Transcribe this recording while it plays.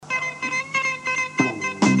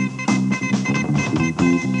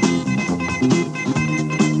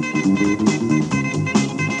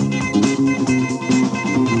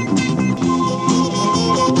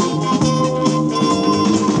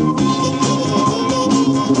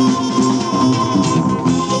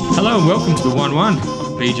Welcome to the 1-1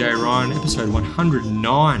 of BJ Ryan, episode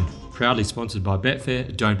 109. Proudly sponsored by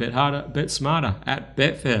Betfair. Don't bet harder, bet smarter at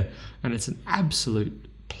Betfair. And it's an absolute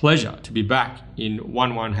pleasure to be back in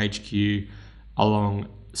 1-1 HQ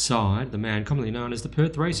alongside the man commonly known as the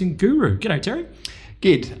Perth Racing Guru. G'day, Terry.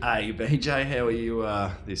 Good. Hey, BJ, how are you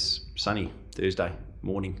this sunny Thursday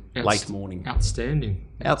morning, late morning? Outstanding.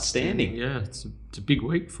 Yeah, it's a big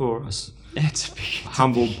week for us. It's a big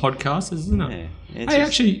humble podcasters, isn't it? Yeah. Hey,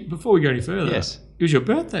 actually, before we go any further, yes, it was your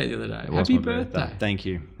birthday the other day. Happy birthday. Thank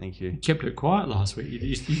you. You kept it quiet last week.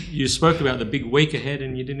 You spoke about the big week ahead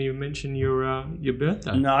and you didn't even mention your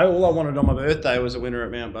birthday. No, all I wanted on my birthday was a winner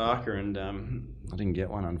at Mount Barker, and I didn't get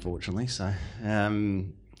one, unfortunately. So, it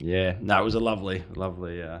was a lovely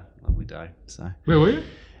day. So, where were you?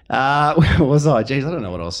 Where was I? Geez, I don't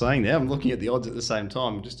know what I was saying there. I'm looking at the odds at the same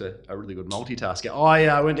time. Just a really good multitasker.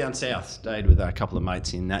 I went down south, stayed with a couple of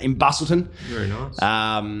mates in Bustleton. Very nice.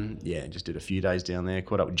 Just did a few days down there.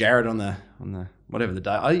 Caught up with Jared on the whatever the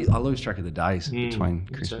day. I lose track of the days between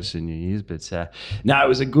Christmas and New Year's, but it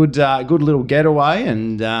was a good little getaway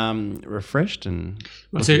and refreshed. And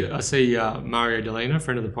I see Mario Delina,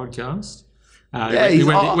 friend of the podcast. He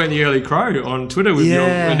went the early crow on Twitter with your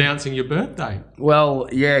announcing your birthday. Well,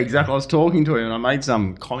 yeah, exactly. I was talking to him and I made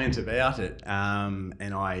some comment about it, and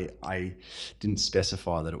I didn't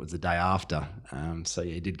specify that it was the day after.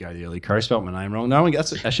 He did go the early crow. Spelt my name wrong. No one.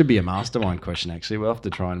 That should be a mastermind question. Actually, we'll have to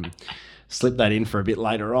try and slip that in for a bit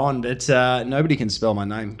later on. But nobody can spell my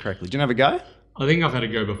name correctly. Do you have a go? I think I've had a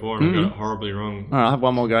go before and I got it horribly wrong. All right, I'll have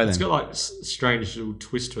one more go then. It's got like strange little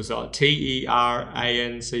twist to it. So like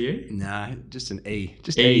Terance? No, just an E.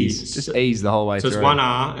 Just E's. Just E's the whole way through. So it's one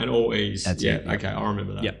R and all E's. That's it. Okay, I'll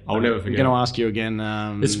remember that. Yep. I'll never forget. I'm going to ask you again.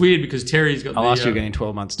 It's weird because Terry's got I'll ask you again in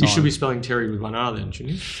 12 months' time. You should be spelling Terry with one R then,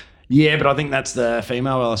 shouldn't you? Yeah, but I think that's the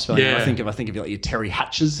female spelling. Yeah. I think of like your Terry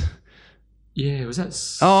Hatches. Yeah, was that...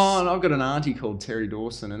 and I've got an auntie called Terry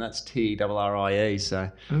Dawson, and that's T-R-R-I-E,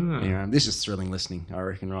 so this is thrilling listening, I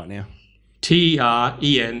reckon, right now.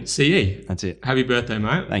 T-R-E-N-C-E. That's it. Happy birthday,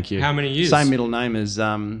 mate. Thank you. How many years? Same middle name as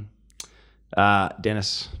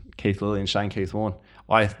Dennis Keith Lilly and Shane Keith Warren.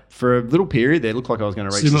 For a little period there, it looked like I was going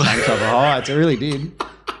to reach the same type of heights. I really did.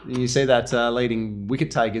 You see that leading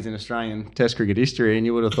wicket takers in Australian Test cricket history, and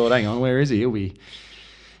you would have thought, hang on, where is he?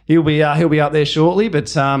 He'll be up there shortly,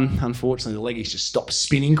 but unfortunately the leggies just stopped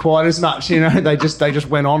spinning quite as much. They just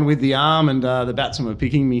went on with the arm, and the batsmen were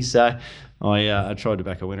picking me. So I tried to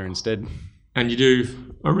back a winner instead. And you do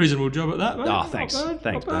a reasonable job at that, mate. Oh, thanks,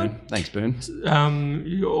 Boone. Thanks, Boone.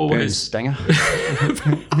 You always Boone Stanger.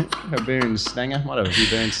 Boone Stanger. Might have a few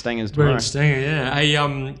Boone Stangers tomorrow. Boone Stanger, yeah. Hey,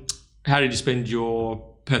 how did you spend your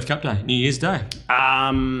Perth Cup Day, New Year's Day? Did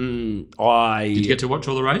you get to watch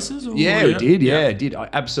all the races? Yeah, we did. Yeah, I did. I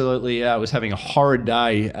absolutely was having a horrid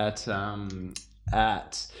day at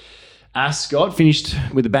Ascot. Finished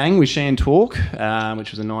with a bang with Shan Talk,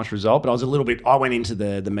 which was a nice result. But I went into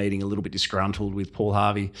the meeting a little bit disgruntled with Paul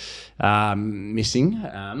Harvey missing.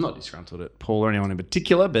 Not disgruntled at Paul or anyone in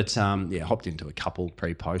particular, but hopped into a couple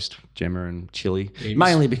pre-post, Gemma and Chili,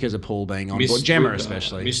 mainly because of Paul being on board. Gemma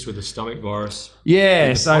especially. Missed with the stomach virus.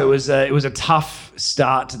 Yeah, so it was a tough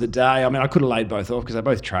start to the day. I mean, I could have laid both off because they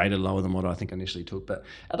both traded lower than what I think I initially took. But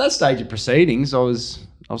at that stage of proceedings, I was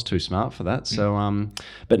too smart for that. So,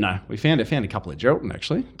 but no, we found a couple at Geraldton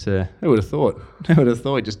actually. Who would have thought?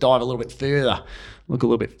 Just dive a little bit further, look a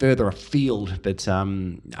little bit further afield. But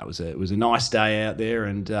it was a nice day out there,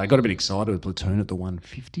 and got a bit excited with Platoon at the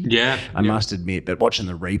 150. Yeah, I must admit. But watching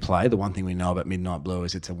the replay, the one thing we know about Midnight Blue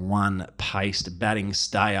is it's a one-paced batting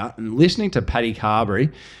stayer. And listening to Paddy Carberry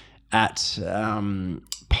at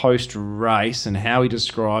post-race and how he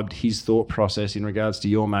described his thought process in regards to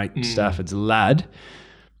your mate Stafford's lad,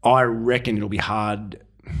 I reckon it'll be hard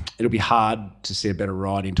to see a better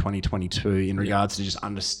ride in 2022 in regards to just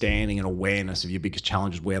understanding and awareness of your biggest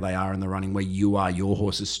challenges, where they are in the running, where you are, your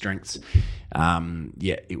horse's strengths.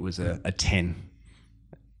 It was a 10.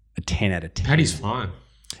 A 10 out of 10. Paddy's flying.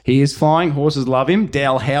 He is flying. Horses love him.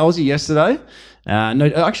 Dalhousie yesterday. I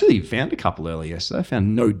actually found a couple early yesterday. I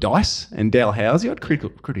found No Dice and Dalhousie. I had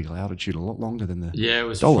critical altitude a lot longer than the it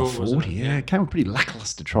was $1.40. Yeah, it came a pretty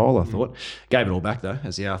lacklustre trial, I thought. Gave it all back though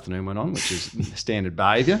as the afternoon went on, which is standard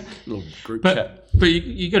behaviour. Little group chat. But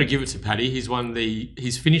you got to give it to Paddy. He's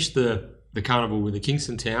finished the carnival with a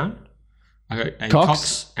Kingston Town, a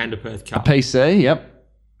Cox and a Perth Cup. A PC, yep.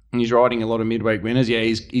 And he's riding a lot of midweek winners. Yeah,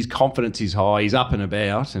 his confidence is high. He's up and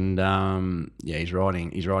about, and he's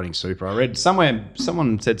riding super. I read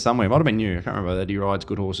someone said somewhere, might have been you, I can't remember, that he rides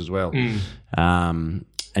good horse as well.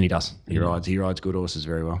 And he does. He rides good horses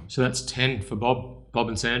very well. So that's 10 for Bob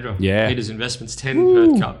and Sandra. Yeah. Peter's Investments, 10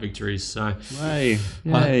 Perth Cup victories. So I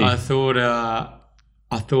thought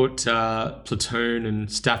Platoon and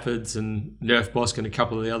Staffords and Nerf Bosk and a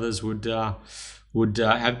couple of the others would have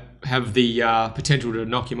the potential to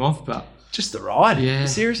knock him off, but just the ride. Yeah.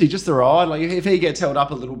 Seriously, just the ride. Like if he gets held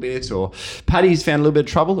up a little bit, or Paddy's found a little bit of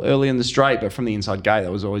trouble early in the straight, but from the inside gate,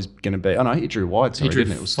 that was always going to be. Oh no, he drew wide. Sorry,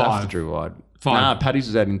 didn't it? It was Stafford that drew wide. 5. Nah, Paddy's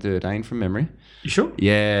was out in 13 from memory. You sure?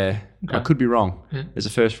 Yeah. Okay. I could be wrong. Yeah. There's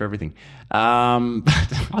a first for everything. I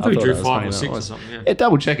thought he drew 5 or 6 or something. Yeah,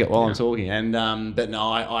 double check it while I'm talking. And but no,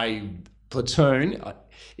 I Platoon.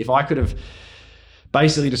 If I could have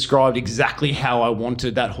basically described exactly how I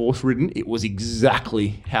wanted that horse ridden, it was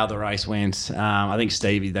exactly how the race went. I think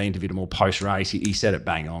Stevie, they interviewed him all post-race. He said it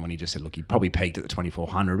bang on when he just said, look, he probably peaked at the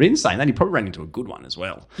 2400. But in saying that, he probably ran into a good one as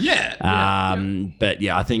well. Yeah. But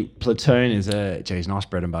yeah, I think Platoon is nice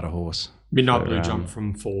bread and butter horse. Midnight Blue jumped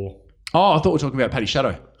from 4. Oh, I thought we were talking about Paddy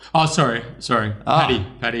Shadow. Oh, sorry.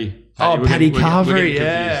 Paddy. Oh, Paddy Carvery.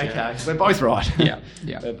 Yeah, okay. We're both right. Yeah.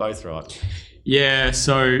 We're both right. Yeah,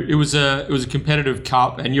 so it was a competitive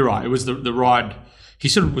cup, and you're right. It was the ride. He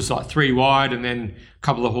sort of was like 3 wide, and then a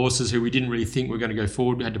couple of horses who we didn't really think were going to go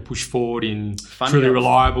forward. We had to push forward in Truly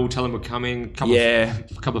Reliable, tell them we're coming. A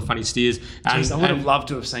couple of funny steers. And, I would have loved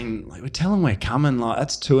to have seen. Like, we tell them we're coming. Like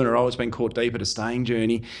that's 2 in a row. It's been caught deep at a staying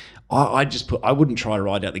journey. I wouldn't try to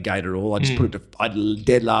ride out the gate at all. I just put it I'd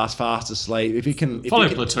dead last, fast asleep. If you can follow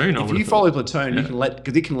Platoon, if you follow Platoon, you can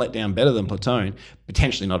because it can let down better than Platoon.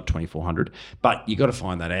 Potentially not at 2400, but you got to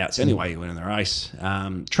find that out. It's the only way you win in the race.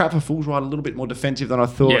 Trap for Fool's ride a little bit more defensive than I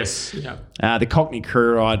thought. Yes, yeah. The Cockney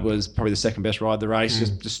Crew ride was probably the second best ride of the race.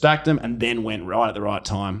 Just stacked them and then went right at the right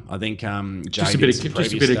time. I think just a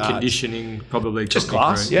bit of conditioning, probably. Just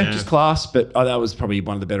class, just class. But that was probably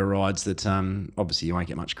one of the better rides that obviously you won't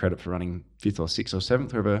get much credit for running 5th or 6th or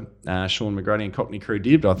 7th, wherever Sean McGrady and Cockney Crew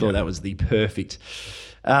did. But I thought that was the perfect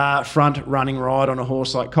front running ride on a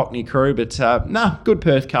horse like Cockney Crew. But good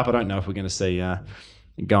Perth Cup. I don't know if we're going to see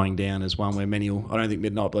going down as one where I don't think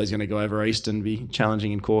Midnight Blue is going to go over east and be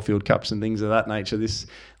challenging in Caulfield Cups and things of that nature.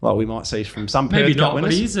 We might see from some Perth Cup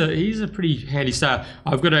winners. But he's a pretty handy star.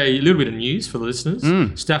 I've got a little bit of news for the listeners.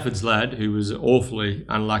 Stafford's lad, who was awfully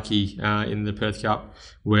unlucky in the Perth Cup,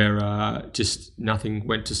 where just nothing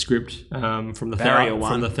went to script from the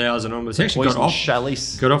 1,000 onwards. He actually got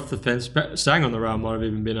off the fence. Staying on the rail might have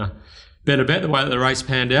even been a better bet the way that the race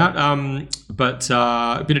panned out. But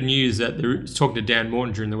a bit of news that they're talking to Dan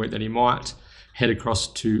Morton during the week that he might head across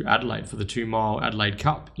to Adelaide for the 2-mile Adelaide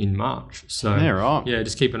Cup in March. So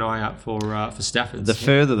just keep an eye out for Staffords. The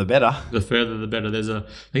further the better. The further the better. I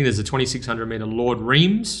think there's a 2,600 metre Lord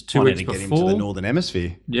Reims 2 weeks before. Get him to the Northern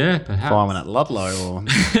Hemisphere. Yeah, perhaps. Fireman at Ludlow or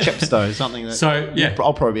Chepstow, something.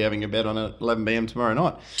 I'll probably be having a bet on at 11 p.m. tomorrow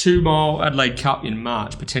night. 2-mile Adelaide Cup in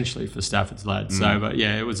March potentially for Stafford's lad. So, but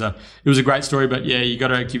yeah, it was a great story. But yeah, you got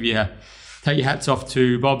to take your hats off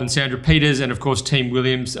to Bob and Sandra Peters, and of course Team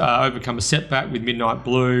Williams overcome a setback with Midnight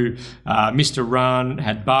Blue. Mr. Run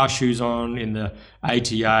had bar shoes on in the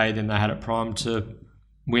ATA, then they had it primed to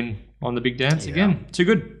win on the big dance again. Too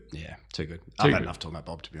good. Yeah, too good. I've had enough talking about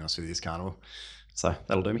Bob, to be honest with you, this carnival. So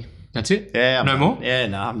that'll do me. That's it? Yeah. No more? Yeah,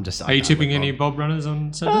 no, I'm just... Are you tipping any Bob runners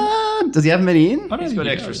on Saturday? Does he have many in? I don't He's got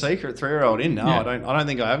extra secret 3-year-old in. No, yeah. I don't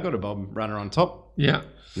think I have got a Bob runner on top. Yeah.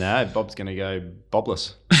 No, Bob's going to go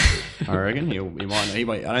Bobless. I reckon he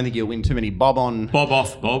might. I don't think he'll win too many Bob on. Bob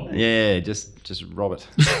off, Bob. Yeah, just rob it.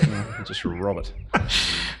 Just rob it.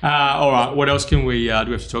 All right. What else can we do?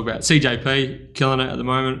 We have to talk about CJP killing it at the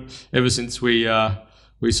moment. Ever since we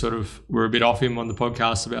sort of were a bit off him on the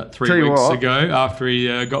podcast about 3 weeks ago after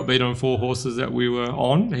he got beat on 4 horses that we were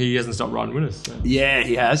on. He hasn't stopped riding winners. So. Yeah,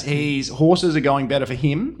 he has. His horses are going better for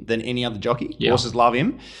him than any other jockey. Yep. Horses love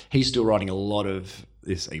him. He's still riding a lot of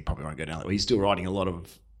this. He probably won't go down that way. He's still riding a lot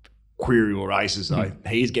of queryable races though.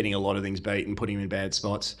 He's getting a lot of things beat and putting him in bad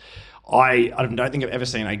spots. I don't think I've ever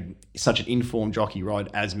seen such an informed jockey ride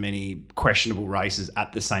as many questionable races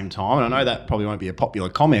at the same time. And I know that probably won't be a popular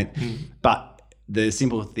comment, but the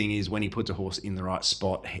simple thing is when he puts a horse in the right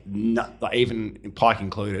spot, even Pike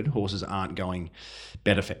included, horses aren't going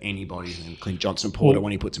better for anybody than Clint Johnson Porter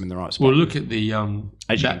when he puts them in the right spot. Well, look at the...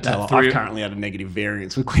 as you can tell, I've currently had a negative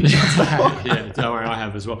variance with Clint Johnson. Yeah, don't worry, I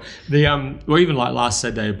have as well. Even like last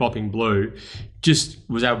Saturday, Bopping Blue just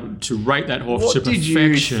was able to rate that horse to perfection. What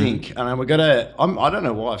did you think? I mean, I don't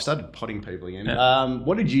know why. I've started potting people again. Yeah.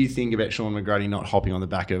 What did you think about Sean McGrady not hopping on the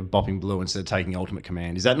back of Bopping Blue instead of taking Ultimate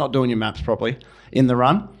Command? Is that not doing your maps properly in the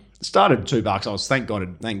run? started $2. I was thank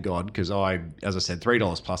God, because as I said,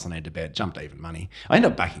 $3 plus on head to bet, jumped even money. I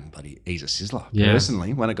ended up backing bloody Ease a Sizzler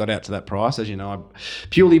personally when it got out to that price. As you know, I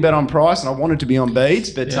purely bet on price and I wanted to be on beads,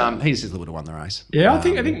 but Ease a Sizzler would have won the race. Yeah, I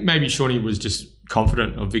think maybe Shawnee was just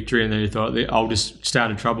confident of victory, and then he thought the oldest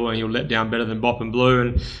started trouble and he'll let down better than Bop and Blue.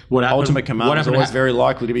 And what happened? Ultimate Command is always very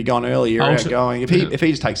likely to be gone early. You're outgoing. If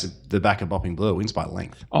he just takes the back of Bop and Blue, it wins by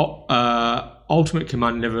length. Ultimate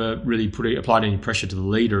Command never really applied any pressure to the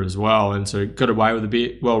leader as well, and so it got away with a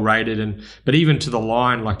bit, well rated, but even to the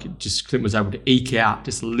line, like just Clint was able to eke out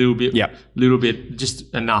just a little bit,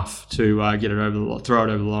 just enough to get it over, throw it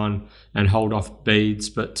over the line and hold off beads.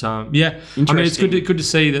 But I mean, it's good to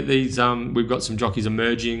see that these we've got some jockeys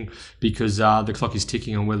emerging, because the clock is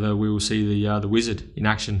ticking on whether we will see the Wizard in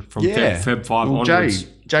action from Feb 5 onwards.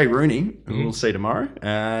 Jay Rooney, who we'll see tomorrow,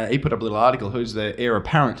 he put up a little article, who's the heir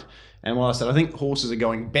apparent. And while I said I think horses are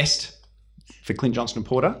going best for Clint Johnston and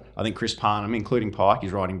Porter, I think Chris Parnham, including Pike,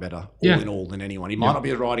 is riding better in all than anyone. He might not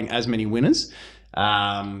be riding as many winners,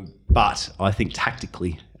 but I think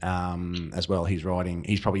tactically as well, he's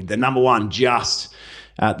probably the number one just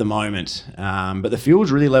at the moment. But the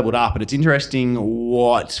field's really leveled up, and it's interesting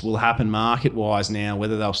what will happen market-wise now,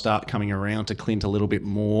 whether they'll start coming around to Clint a little bit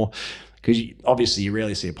more. Because obviously you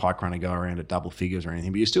rarely see a Pike runner go around at double figures or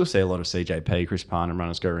anything, but you still see a lot of CJP, Chris Parnham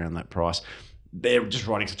runners go around that price. They're just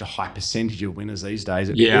riding such a high percentage of winners these days.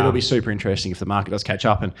 It'll be super interesting if the market does catch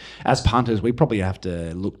up. And as punters, we probably have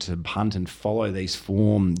to look to punt and follow these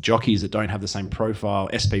form jockeys that don't have the same profile,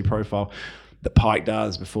 SP profile, that Pike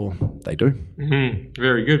does before they do.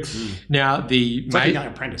 Very good. Now, it's like a young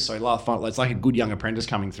apprentice. So it's like a good young apprentice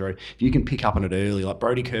coming through. If you can pick up on it early, like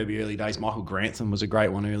Brodie Kirby early days, Michael Grantham was a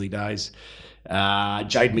great one early days.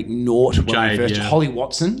 Jade McNaught first. Holly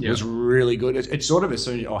Watson was really good. It's sort of as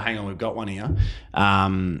soon as, hang on, we've got one here.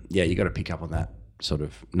 You got to pick up on that sort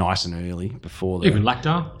of nice and early before even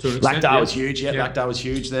Lactar. Lactar was huge. Lactar was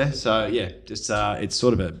huge there. So just it's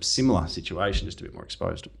sort of a similar situation, just a bit more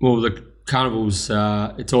exposed. Well, the carnival's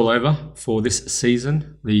it's all over for this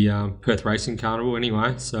season, the Perth Racing Carnival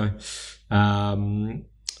anyway. So,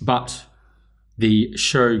 but the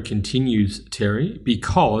show continues, Terry,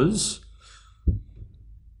 because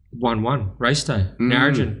 1-1 race day,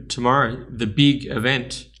 Narrogin tomorrow, the big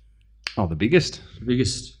event. Oh, the biggest.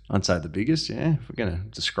 I'd say the biggest, yeah. If we're going to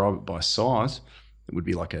describe it by size, it would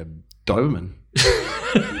be like a Doberman.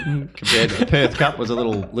 Compared to the Perth Cup was a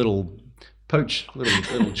little pooch,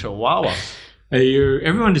 little chihuahua.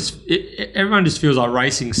 Everyone just feels like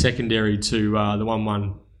racing secondary to the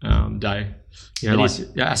 1-1 day.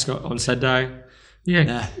 Ascot on Saturday.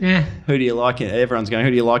 Yeah. Who do you like? Everyone's going,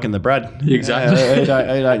 who do you like in the Brad? Exactly. Who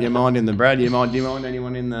don't you mind in the Brad? Do you mind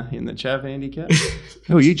anyone in the Chav handicap?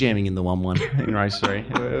 Who are you jamming in the 1-1 in race 3?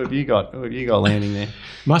 Who have you got landing there?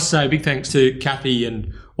 Must say big thanks to Kathy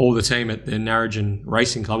and all the team at the Narrogin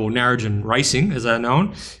Racing Club, or Narrogin Racing as they're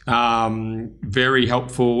known. Very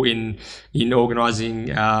helpful in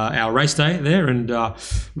organising our race day there, and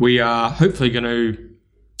we are hopefully going to,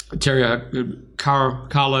 Terry, a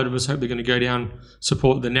carload of us hope they're going to go down,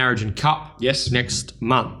 support the Narrogin Cup next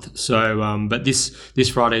month. So, but this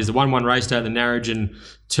Friday is the 1-1 race day at the Narrogin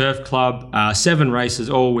Turf Club. 7 races,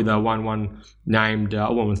 all with a 1-1 named,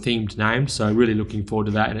 1-1 themed name. So really looking forward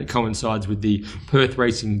to that. And it coincides with the Perth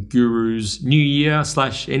Racing Guru's New Year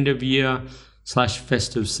 / end of year /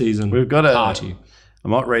 festive season We've got a party. I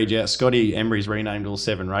might read you out. Scotty Embry's renamed all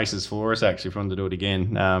 7 races for us, actually, if we want to do it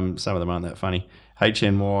again. Some of them aren't that funny.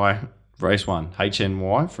 HNY, race 1,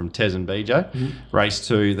 HNY from Tez and BJ. Race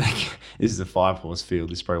 2, this is a 5-horse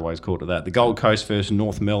field. This is probably why it's called to that. The Gold Coast versus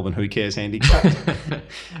North Melbourne, who cares handicap.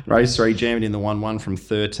 Race 3, Jammed in the 1-1 from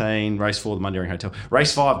 13. Race 4, the Mundaring Hotel.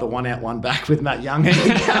 Race 5, the 1 out, 1 back with Matt Young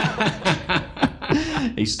handicap.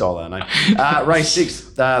 He stole that name. Race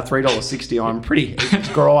 6, $3.60. I'm pretty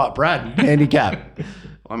grow up Brad handicap.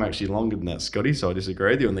 I'm actually longer than that, Scotty, so I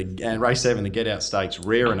disagree with you. And race 7, the Get Out Stakes,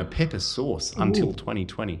 rare and a pepper sauce until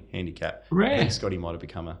 2020 handicap. Rare. I think Scotty might have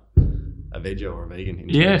become a veg or a vegan in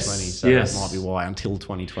 2020, so that might be why until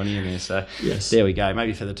 2020 in there. So there we go.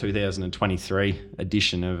 Maybe for the 2023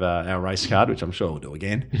 edition of our race card, which I'm sure we'll do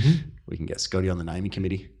again, we can get Scotty on the naming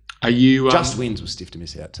committee. Are you Just Wins was stiff to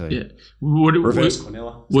miss out too. Yeah. Reverse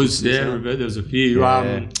Cornella there was a few.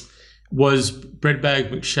 Yeah. Was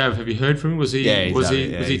Breadbag McShav? Have you heard from him? Was he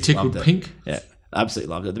tickled pink? Yeah,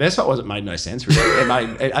 absolutely loved it. The best part was it made no sense.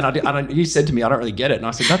 Really. You said to me, I don't really get it, and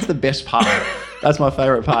I said that's the best part. That's my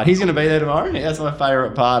favourite part. He's going to be there tomorrow. Yeah, that's my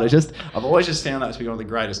favourite part. I've always just found that to be one of the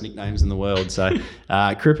greatest nicknames in the world. So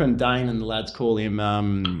Crip and Dane and the lads call him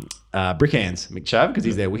Brickhands McChav because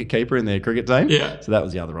he's their wicketkeeper in their cricket team. Yeah. So that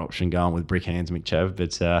was the other option, going with Brickhands McChav.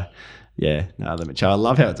 But the McChav. I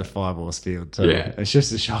love how it's a 5-horse field too. Yeah. It's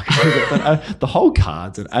just a shock. The whole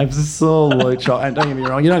card's an absolute shock. And don't get me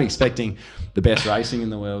wrong, you're not expecting the best racing in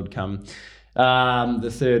the world come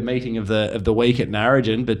the third meeting of the week at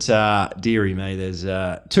Narrogin, but dearie me, there's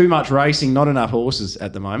too much racing, not enough horses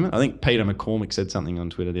at the moment. I think Peter McCormick said something on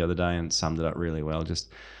Twitter the other day and summed it up really well. Just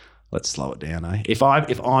let's slow it down, eh? If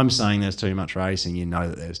I'm saying there's too much racing, you know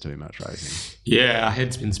that there's too much racing. Yeah, our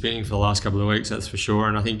head's been spinning for the last couple of weeks, that's for sure.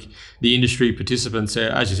 And I think the industry participants,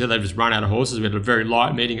 as you said, they've just run out of horses. We had a very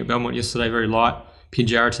light meeting at Belmont yesterday, very light.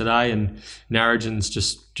 Pinjarra today, and Narrogin's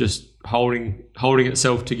just holding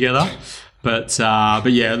itself together. But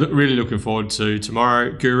yeah, really looking forward to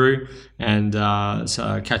tomorrow, Guru, and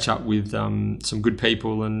catch up with some good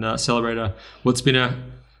people and celebrate what's been a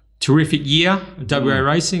terrific year at WA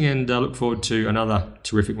Racing, and look forward to another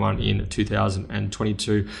terrific one in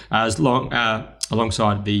 2022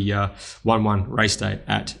 alongside the 1-1 race day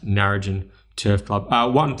at Narrogin Turf Club.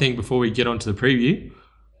 One thing before we get on to the preview,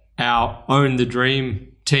 our Own the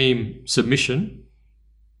Dream team submission.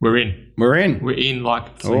 We're in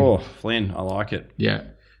like Flynn. Oh, Flynn, I like it. Yeah.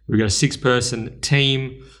 We've got a 6-person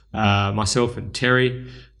team, myself and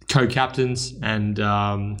Terry, co-captains, and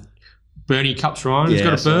Bernie Cups Ryan, who's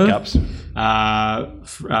got a bird. Cups.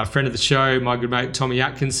 Friend of the show, my good mate Tommy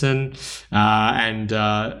Atkinson, and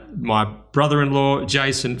my brother-in-law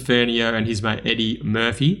Jason Fernio and his mate Eddie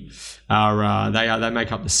Murphy. They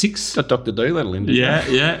make up the 6. Got Dr. Doolittle in.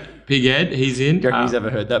 Yeah. Big Ed, he's in. Do you reckon he's ever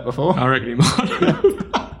heard that before? I reckon he might.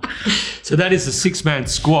 So that is the 6-man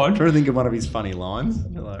squad. I'm trying to think of one of his funny lines.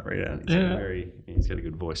 Read it out. He's got a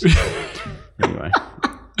good voice. Anyway.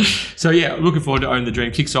 So yeah, looking forward to Own the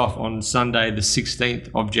Dream. Kicks off on Sunday, the 16th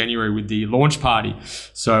of January with the launch party.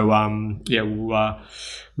 So we're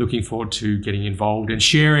looking forward to getting involved and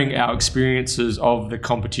sharing our experiences of the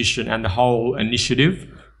competition and the whole initiative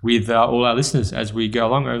with all our listeners as we go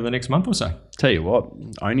along over the next month or so. Tell you what,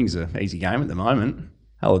 owning's an easy game at the moment.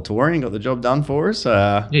 Halatorian got the job done for us.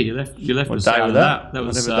 You left what us day out was of that? That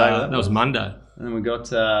was Monday. And then we got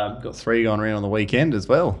 3 going around on the weekend as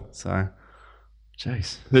well. So,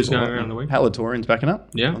 jeez. Who's going around the week? Halatorian's backing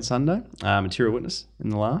up on Sunday. Material witness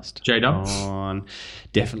in the last. J-Dub?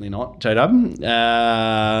 Definitely not J-Dub.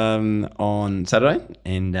 On Saturday.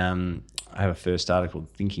 And I have a first article,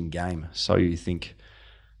 Thinking Game. So you think...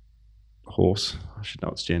 horse. I should know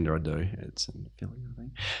its gender. I do. It's a filly, I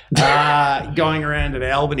think. Going around at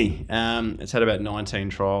Albany. It's had about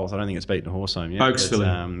 19 trials. I don't think it's beaten a horse home yet. Oaks filly.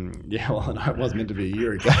 It was meant to be a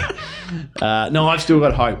year ago. No, I've still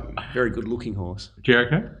got hope. Very good looking horse.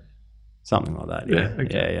 Jericho? Something like that. Yeah.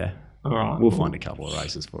 Okay. Yeah. All right. We'll find a couple of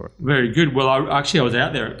races for it. Very good. Well, I was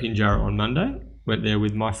out there at Pinjarra on Monday. Went there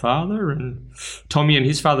with my father and Tommy and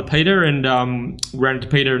his father Peter, and ran into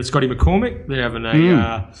Peter and Scotty McCormick. They're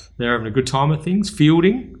having a good time at things.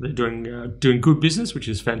 Fielding, they're doing good business, which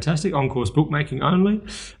is fantastic. On-course bookmaking only,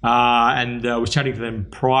 and was chatting to them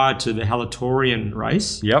prior to the Halatorian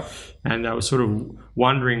race. Yep. And I was sort of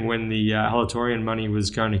wondering when the Halatorian money was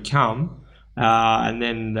going to come, and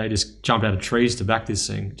then they just jumped out of trees to back this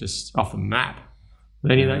thing just off the map.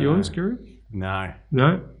 Was any of that yours, Guru? No.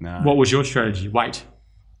 What was your strategy? Wait.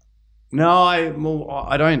 No,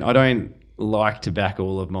 I don't like to back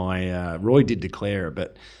all of my. Roy did declare it,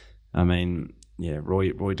 but I mean, yeah,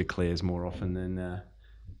 Roy declares more often than.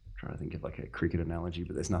 Trying to think of like a cricket analogy,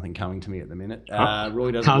 but there's nothing coming to me at the minute.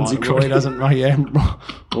 Roy doesn't. Roy doesn't. Yeah.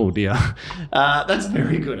 Oh dear. That's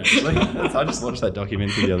very good actually. I just watched that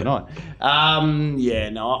documentary the other night.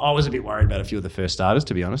 I was a bit worried about a few of the first starters.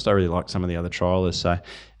 To be honest, I really liked some of the other trialers. So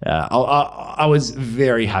I was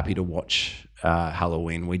very happy to watch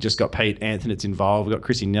Halloween. We just got Pete Anthony's involved. We got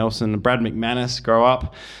Chrissy Nelson, Brad McManus grow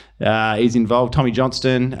up. He's involved. Tommy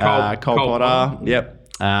Johnston, Cole Potter. Yep.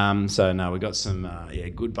 We got some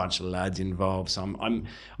good bunch of lads involved. So I'm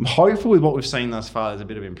hopeful with what we've seen thus far. There's a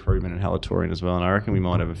bit of improvement in Halatorian as well, and I reckon we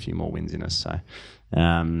might have a few more wins in us. So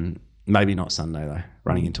maybe not Sunday though.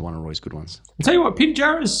 Running into one of Roy's good ones. I'll tell you what,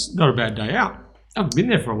 Pinjarra's not a bad day out. I've been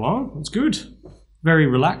there for a while. It's good. Very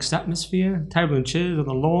relaxed atmosphere. Table and chairs on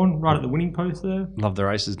the lawn, right at the winning post there. Love the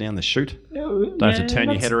races down the chute. Don't have to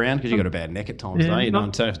turn your head around because you've got a bad neck at times, though. You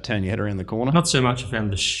don't have to turn your head around the corner. Not so much I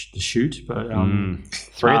found the chute, but...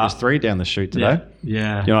 There's 3 down the chute today.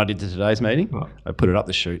 Yeah. You know what I did to today's meeting? What? I put it up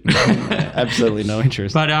the chute. Absolutely no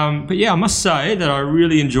interest. But yeah, I must say that I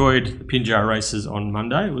really enjoyed the Pinjarra races on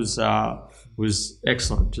Monday. It was was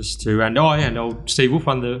excellent. And old Steve Wolf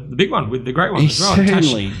won the big one with the great one He as well.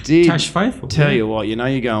 certainly did. Tash Faithful. Tell you what,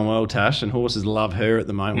 you're going well, Tash, and horses love her at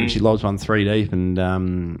the moment. When she lobs one 3 deep, and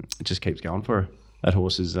it just keeps going for her. That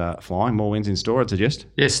horse is flying. More wins in store, I'd suggest.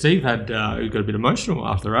 Yeah, Steve he got a bit emotional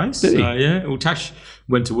after the race. Did he? Yeah. Well, Tash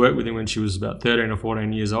went to work with him when she was about 13 or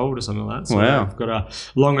 14 years old or something like that. So wow. I've got a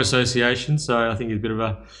long association. So I think he's a bit of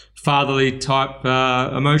a fatherly type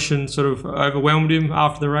emotion sort of overwhelmed him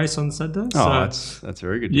after the race on Saturday. That's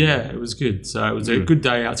very good. Yeah, it was good. So it was a good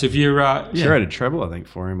day out. So if you're... She had a treble, I think,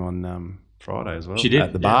 for him on... Friday as well. She did.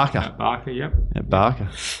 At the Barker. At Barker, yep. At Barker.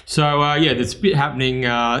 So, there's a bit happening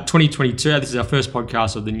 2022. This is our first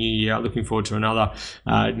podcast of the new year. Looking forward to another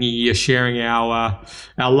new year, sharing our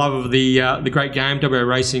love of the great game, WA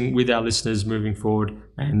Racing, with our listeners moving forward.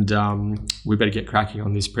 And we better get cracking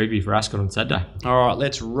on this preview for Ascot on Saturday. All right,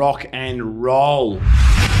 let's rock and roll.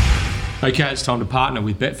 Okay, it's time to partner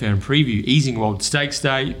with Betfair and preview Easingwold Stakes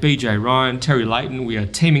Day. BJ Ryan, Terry Leighton, we are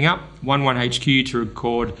teaming up 11HQ to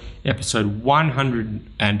record episode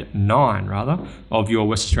 109 of your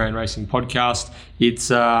West Australian Racing podcast. It's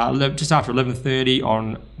just after 11:30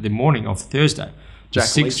 on the morning of Thursday.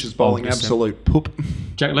 Jack Leach is bowling absolute poop.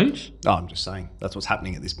 Jack Leach? Oh, I'm just saying that's what's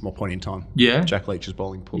happening at this point in time. Yeah, Jack Leach is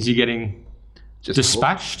bowling poop. Is he getting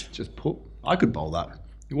dispatched? Poop. Just poop. I could bowl that.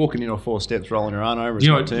 You're walking in on 4 steps, rolling your arm over. You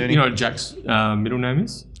know what Jack's middle name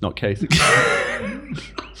is? Not Keith.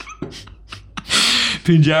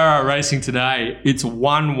 Pinjarra racing today. It's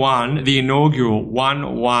 1-1, the inaugural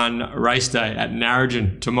 1-1 race day at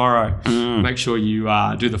Narrogin tomorrow. Make sure you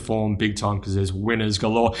do the form big time because there's winners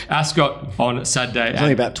galore. Ascot on Saturday. There's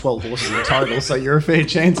only about 12 horses in total, so you're a fair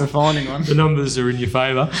chance of finding one. The numbers are in your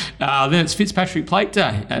favour. Then it's Fitzpatrick Plate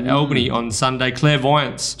Day at Albany on Sunday.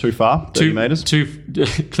 Clairvoyance. Too far? 30 metres?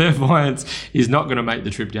 Clairvoyance is not going to make the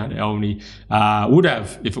trip down to Albany. Would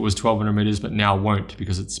have if it was 1,200 metres, but now won't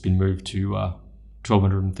because it's been moved to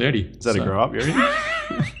 1,230. Is that a grow up, you reckon?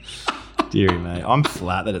 Deary mate. I'm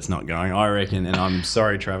flat that it's not going, I reckon, and I'm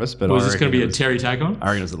sorry, Travis, but was this going to be a Terry take on? I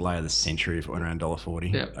reckon it was the lay of the century if it went around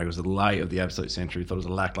 $1.40. Yep. It was the lay of the absolute century. Thought it was a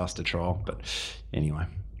lacklustre trial, but anyway,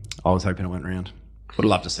 I was hoping it went round. Would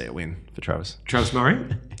love to see it win for Travis. Travis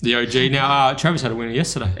Murray, the OG. Now, Travis had a winner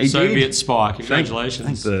yesterday. He Soviet did. Spy.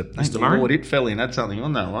 Congratulations. Thanks Mr. Murray. Lord, it fell in. Had something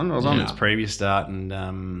on that one. I was on its previous start and,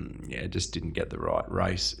 just didn't get the right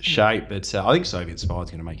race shape. But I think Soviet Spy is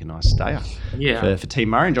going to make a nice stayer for Team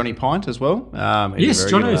Murray and Johnny Pint as well. Yes,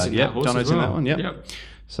 Jono's in that horse Jono's as well. in that one, yep.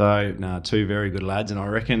 So, two very good lads. And I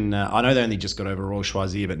reckon, I know they only just got over Royal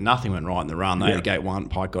Choisir, but nothing went right in the run. They had gate one,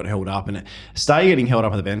 Pike got held up. And stay getting held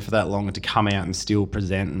up at the bend for that long and to come out and still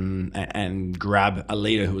present and grab a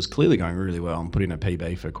leader who was clearly going really well and put in a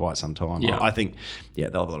PB for quite some time. Yeah. I think, they'll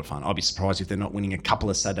have a lot of fun. I'd be surprised if they're not winning a couple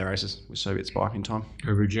of Saturday races with Soviet Spike in time.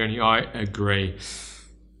 Over a journey, I agree.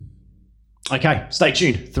 Okay, stay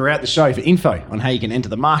tuned throughout the show for info on how you can enter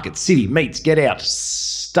the market, city, meets, get out,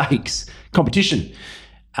 stakes, competition.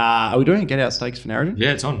 Are we doing a get out stakes for Narrogin?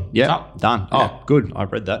 Yeah, it's on. Yeah, it's up. Done. Yeah. Oh, good.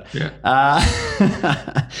 I've read that. Yeah.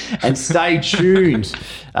 And stay tuned.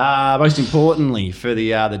 Most importantly, for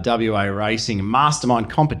the WA Racing Mastermind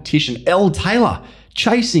competition, L. Taylor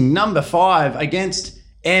chasing number 5 against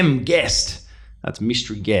M. Guest. That's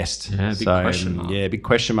mystery guest. Yeah, big question mark. Yeah, big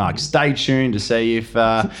question mark. Stay tuned to see if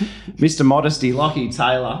Mr. Modesty, Lochie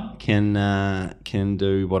Taylor, can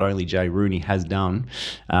do what only Jay Rooney has done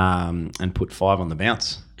and put 5 on the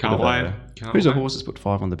bounce. Can't wait. Who's a horse that's put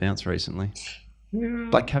 5 on the bounce recently? Yeah.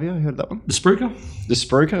 Black Caviar, you heard of that one? The Spruker? The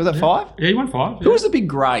Spruker, was that 5? Yeah, he won 5. Who was the big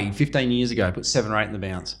grey 15 years ago, put 7 or 8 in the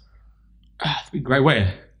bounce? Big grey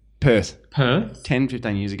where? Perth. 10,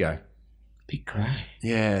 15 years ago. Big grey.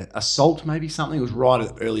 Yeah, Assault maybe something. It was right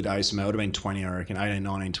at the early days for me. It would have been 20, I reckon, 18,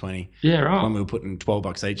 19, 20. Yeah, right. When we were putting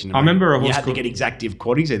 $12 each in. I remember a horse you had to get exactive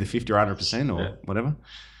quaddies, either 50 or 100% or whatever.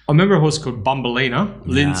 I remember a horse called Bumbelina,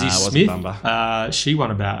 Lindsay Smith. Bumba. She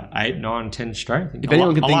won about 8, 9, 10 straight. I think. If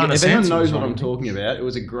anyone knows what I'm talking about, it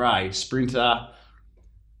was a grey sprinter,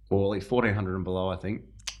 or like 1400 and below, I think.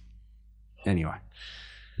 Anyway,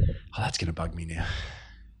 that's going to bug me now.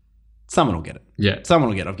 Someone will get it. Yeah. Someone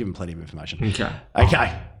will get it. I've given plenty of information. Okay. Do you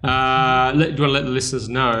want to let the listeners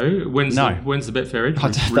know when's the Betfair Edge?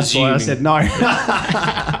 That's why I said no.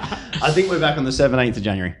 I think we're back on the 17th of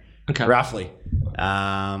January. Okay. Roughly.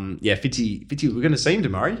 Fitzy, we're going to see him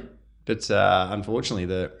tomorrow, but unfortunately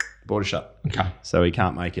the border shut. Okay. So he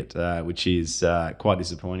can't make it, which is quite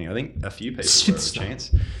disappointing. I think a few people have a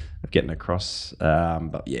chance of getting across.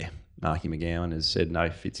 But yeah, Marky McGowan has said no,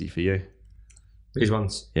 Fitzy for you. These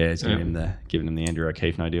ones. Yeah, he's giving him the Andrew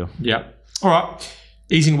O'Keefe no deal. Yeah. All right.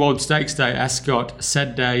 Easingwold Stakes Day, Ascot,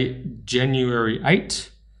 Saturday, January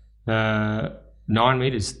 8. 9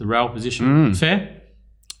 metres, the rail position. Fair?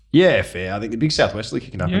 Yeah, fair. I think the big southwesterly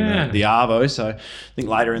kicking up in the Arvo, so I think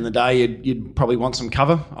later in the day you'd probably want some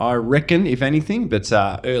cover, I reckon, if anything. But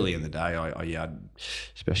early in the day, I'd,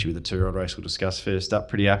 especially with the 2-year-old race we'll discuss first up,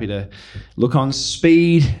 pretty happy to look on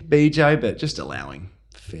speed, BJ, but just allowing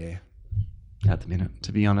fair at the minute,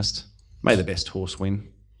 to be honest. May the best horse win.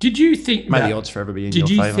 Did you think May the odds forever be in your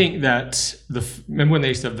favour. Did you think that, remember when they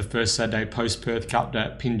used to have the first Saturday post-Perth Cup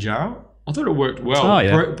at Pinjarra? I thought it worked well. Oh,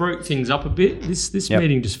 yeah. Broke things up a bit. This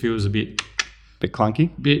meeting just feels a bit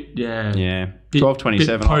clunky. Yeah.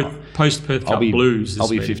 12:27. Post Perth Cup blues. I'll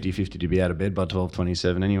be 50-50 to be out of bed by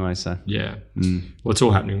 12:27 anyway. So yeah. Well, it's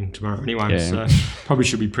all happening tomorrow anyway. Yeah. So probably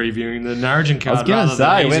should be previewing the Narrogin card. I was going to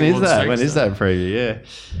say, when is that? When is that preview? Yeah.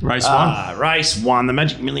 Race 1. Race 1. The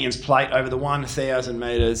Magic Millions plate over the 1,000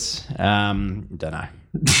 metres. Don't know.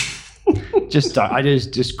 I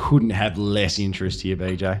just couldn't have less interest here,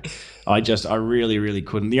 BJ. I really, really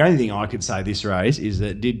couldn't. The only thing I could say this race is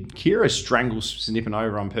that did Kira strangle Snipping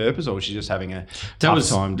Over on purpose, or was she just having a tough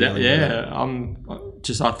time dealing with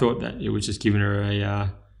it? I thought that it was just giving her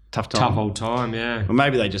a tough old time, yeah. Well,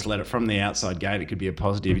 maybe they just let it from the outside gate. It could be a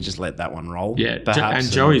positive. You just let that one roll. Yeah, perhaps.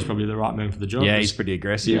 And Joey's probably the right man for the job. Yeah, he's pretty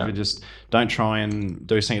aggressive. Yeah. But just don't try and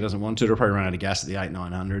do something it doesn't want to. It'll probably run out of gas at the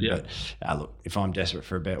 8-900. Yeah. But look, if I'm desperate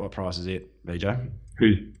for a bet, what price is it, BJ?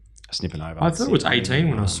 Who? Snipping Over. I thought it was 18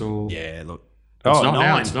 when I saw. Yeah, look. It's not 9.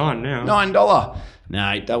 Now. It's 9 now. $9.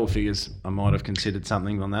 No, double figures. I might have considered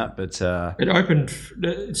something on that, but it opened.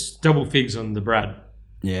 It's double figs on the Brad.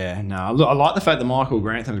 Yeah, no. Look, I like the fact that Michael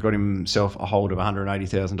Grantham's got himself a hold of a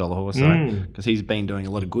 $180,000 horse, because he's been doing a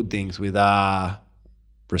lot of good things with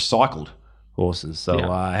recycled horses. So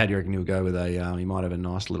how do you reckon he'll go with he might have a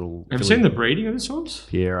nice little... Have you seen the breeding of this horse?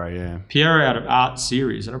 Piero, yeah. Piero out of Art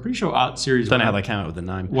Series, and I'm pretty sure Art Series... Don't know how they came up with the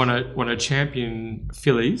name. Won a champion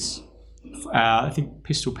fillies. I think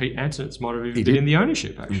Pistol Pete Anson's might have even been in the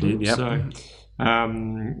ownership, actually. He did, yep. So,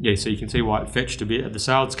 so you can see why it fetched a bit at the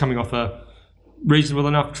sale. It's coming off a reasonable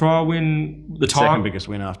enough trial win. The time second biggest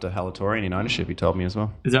win after Halatorian in ownership, he told me as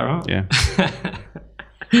well. Is that right? Yeah.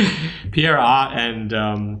 Pierre Art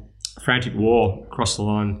and Frantic War crossed the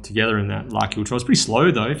line together in that Larkhill trial. It's pretty slow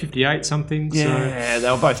though, 58 something. Yeah, they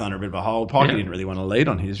were both under a bit of a hold. Pikey didn't really want to lead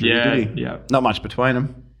on his, really, did he? Yeah. Not much between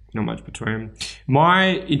them. Not much between them.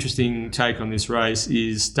 My interesting take on this race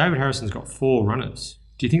is David Harrison's got 4 runners.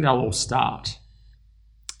 Do you think they'll all start?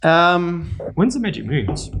 When's the Magic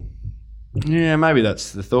Moons? Yeah, maybe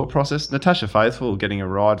that's the thought process. Natasha Faithful getting a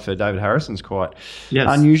ride for David Harrison's quite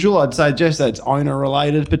unusual. I'd say just that's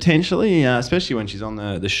owner-related potentially, especially when she's on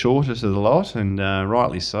the shortest of the lot, and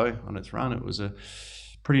rightly so on its run. It was a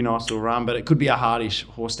pretty nice little run, but it could be a hardish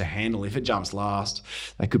horse to handle. If it jumps last,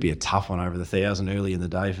 that could be a tough one over the 1,000 early in the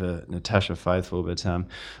day for Natasha Faithful. But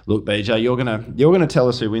look, BJ, you're gonna tell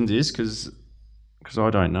us who wins this because I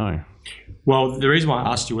don't know. Well, the reason why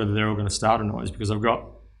I asked you whether they're all going to start or not is because I've got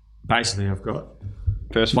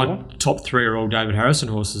first my four? top 3 are all David Harrison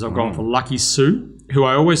horses. I've gone for Lucky Sue, who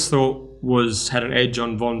I always thought had an edge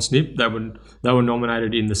on Von Snip. They were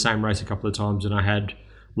nominated in the same race a couple of times, and I had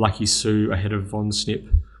Lucky Sue ahead of Von Snip.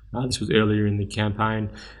 This was earlier in the campaign.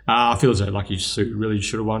 I feel as though Lucky Sue really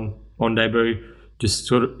should have won on debut. Just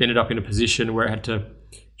sort of ended up in a position where it had to...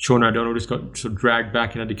 Sean O'Donnell just got sort of dragged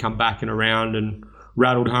back and had to come back and around and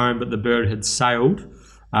rattled home, but the bird had sailed.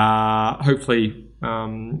 Hopefully...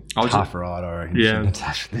 tough ride, I reckon. Yeah.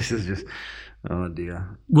 Natasha, this is just... Oh,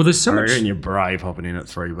 dear. Well, there's so much... And you're brave hopping in at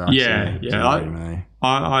 $3. Yeah.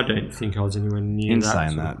 I don't think I was anywhere near in that.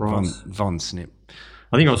 saying that, Von Snip.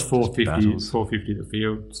 I think I was 450 the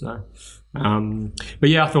field. So, but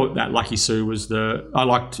yeah, I thought that Lucky Sue was I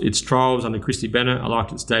liked its trials under Christy Bennett. I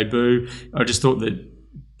liked its debut. I just thought that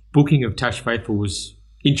booking of Tash Faithful was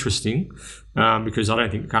interesting because I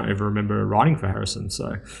can't ever remember riding for Harrison.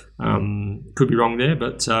 So could be wrong there.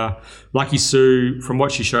 But Lucky Sue, from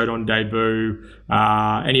what she showed on debut,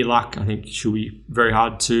 any luck, I think she'll be very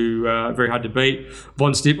hard to beat.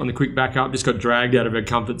 Von Snip on the quick backup just got dragged out of her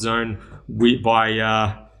comfort zone by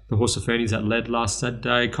the horse of Fernie's that led last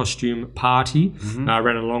Saturday, Costume Party.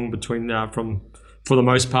 Ran along between for the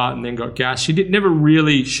most part and then got gassed. She never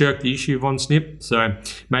really shirked the issue of Von Snip, so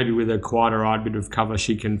maybe with a quieter ride, bit of cover,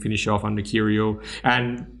 she can finish off under Kirill.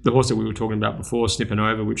 And the horse that we were talking about before, Snipping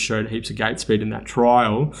Over, which showed heaps of gate speed in that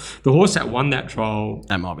trial. The horse that won that trial...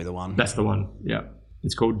 That might be the one. That's the one, yeah.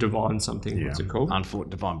 It's called Divine something. Yeah. What's it called?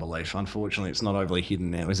 Divine Belief. Unfortunately, it's not overly hidden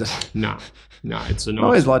now, is it? No, it's a I nice.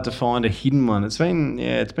 always like to find a hidden one. It's been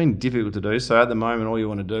difficult to do. So at the moment, all you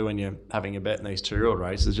want to do when you're having a bet in these 2-year-old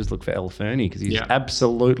races is just look for El Fernie because he's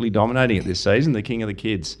absolutely dominating it this season, the king of the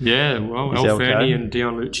kids. Yeah, well, El Fernie and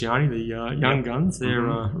Dion Luciani, the young guns,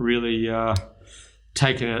 they're really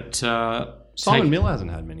taking it. Simon Miller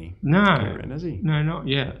hasn't had many. No, around, has he? No, not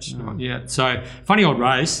yet. Not yet. So funny old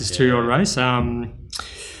race, this 2-year-old race.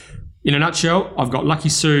 In a nutshell, I've got Lucky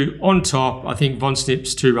Sue on top. I think Von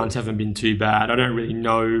Snip's 2 runs haven't been too bad. I don't really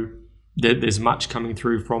know that there's much coming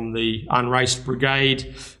through from the unraced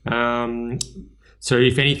brigade. So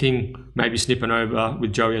if anything, maybe snipping over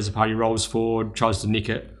with Joey as a party rolls forward, tries to nick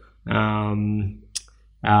it.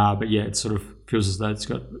 But yeah, it sort of feels as though it's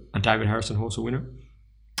got a David Harrison horse will win it.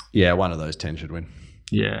 Yeah, one of those 10 should win.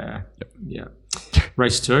 Yeah. Yep. Yeah.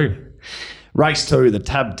 Race 2. Race 2, the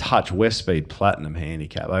Tab Touch West Speed Platinum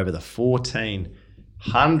Handicap over the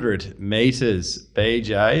 1,400 metres,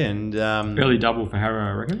 BJ. And early double for Harrow,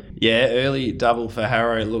 I reckon. Yeah, early double for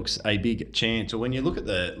Harrow looks a big chance. Or when you look at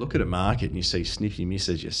a market and you see Sniffy Miss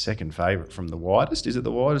as your second favourite from the widest. Is it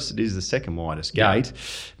the widest? It is the second widest gate.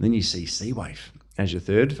 And then you see Seawave as your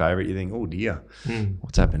third favourite. You think, oh dear,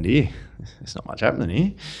 what's happened here? There's not much happening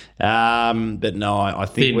here. But no, I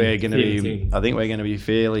think we're going to be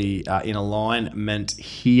fairly in alignment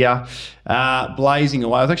here. Blazing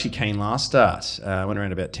away. I was actually keen last start. Went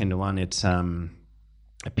around about 10-1. It's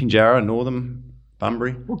Pinjarra, Northern,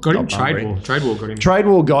 Bunbury. What got him? Trade War got him. Trade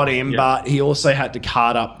War got him, but he also had to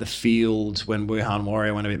cart up the field when Wuhan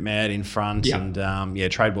Warrior went a bit mad in front. Yep.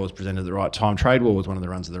 And Trade War was presented at the right time. Trade War was one of the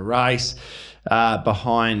runs of the race.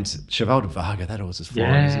 Behind Cheval de Varga, that horse is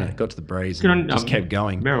flying, isn't it? Got to the breeze and just kept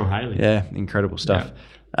going. Merrill Haley. Yeah, incredible stuff.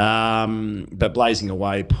 Yeah. But blazing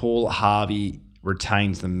away, Paul Harvey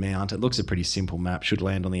retains the mount. It looks a pretty simple map. Should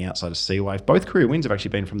land on the outside of Seawave. Both career wins have actually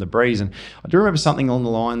been from the breeze. And I do remember something along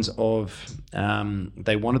the lines of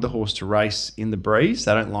they wanted the horse to race in the breeze.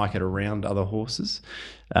 They don't like it around other horses.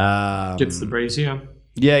 Gets the breeze here.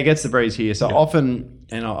 Yeah, it gets the breeze here. So often,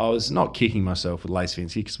 and I was not kicking myself with Lace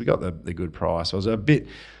Vinci because we got the good price. I was a bit...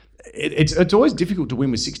 It's always difficult to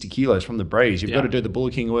win with 60 kilos from the breeze. You've got to do the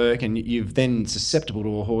bullocking work, and you've then susceptible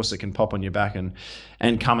to a horse that can pop on your back and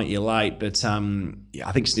come at you late. But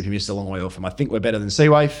I think Snippy missed a long way off him. I think we're better than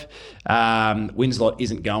Seawave. Winslot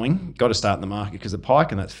isn't going. Got to start in the market because of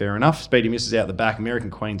Pike, and that's fair enough. Speedy misses out the back.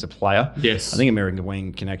 American Queen's a player. Yes. I think American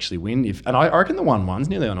Queen can actually win. And I reckon the 1-1's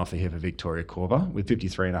nearly on offer here for Victoria Corva with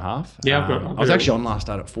 53.5. Yeah, I was actually on last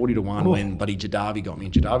start at 40-1 when Buddy Jadavi got me.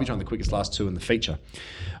 And Jadavi's on the quickest last 2 in the feature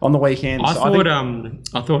on the weekend. I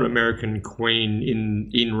thought American Queen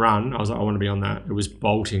in run. I was like, I want to be on that. It was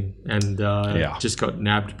bolting and just got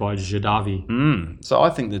nabbed by Jadavi. So I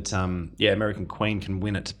think that American Queen can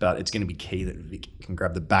win it, but it's going to be key that Vic can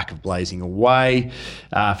grab the back of Blazing Away.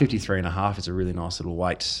 53.5 is a really nice little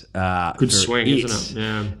weight. Good swing, isn't it?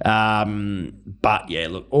 Yeah. But yeah,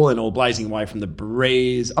 look, all in all, Blazing Away from the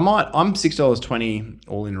breeze. I'm $6.20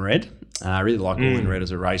 all in red. I really like All in Red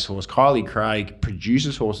as a racehorse. Kylie Craig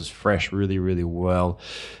produces horses fresh really, really well.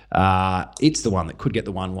 It's the one that could get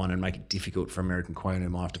the 1-1 and make it difficult for American Queen, who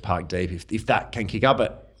might have to park deep if that can kick up.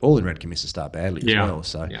 But All in Red can miss a start badly as well.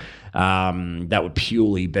 So that would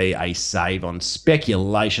purely be a save on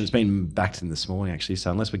speculation. It's been backed in this morning, actually.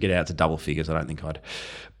 So unless we get out to double figures, I don't think I'd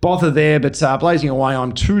bother there. But Blazing Away,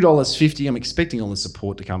 I'm $2.50. I'm expecting all the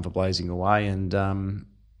support to come for Blazing Away, and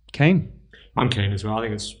keen. I'm keen as well. I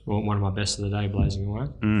think it's one of my best of the day, Blazing Away.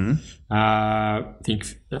 I think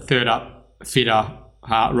third up, fitter,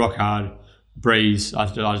 rock hard, breeze. I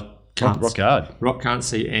can't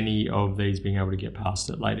see any of these being able to get past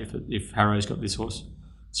it late if Harrow's got this horse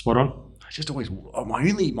spot on. I just always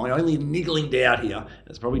my only niggling doubt here.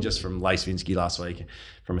 It's probably just from Lace Vinsky last week,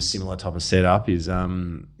 from a similar type of setup, is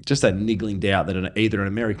just that niggling doubt that either an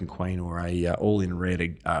American Queen or a All in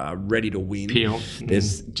Red are ready to win. Peel.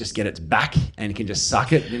 There's just get its back and can just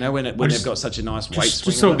suck it. You know when they've got such a nice weight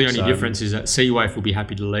swing. Just thought the only difference is that Seawave will be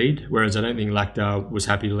happy to lead, whereas I don't think Lacta was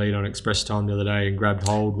happy to lead on Express Time the other day and grabbed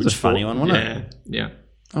hold. It was a funny one, wasn't it? Yeah.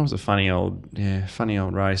 That was a funny old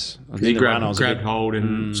race. He grabbed hold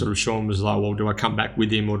and sort of Sean was like, well, do I come back with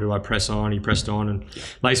him or do I press on? He pressed on and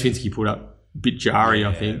Lace Vinsky put up a bit jarry,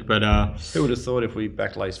 I think. But who would have thought if we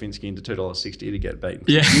backed Lace Vinsky into $2.60 to get beaten?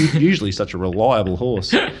 Yeah. Usually such a reliable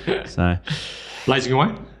horse. So Blazing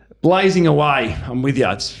Away? Blazing Away, I'm with you.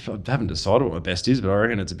 I haven't decided what my best is, but I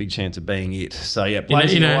reckon it's a big chance of being it. So yeah,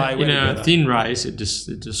 Blazing Away. In a thin race, it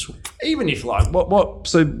just even if like what.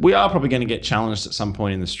 So we are probably going to get challenged at some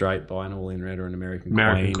point in the straight by an All in Red or an American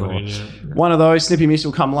Queen. Queen, one of those. Snippy Miss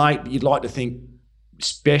will come late. But you'd like to think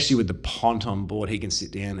especially with the Pont on board, he can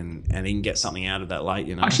sit down and he can get something out of that late,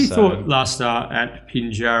 you know. I actually thought last start at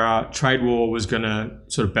Pinjarra, Trade War was going to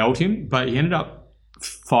sort of belt him, but he ended up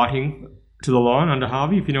fighting to the line under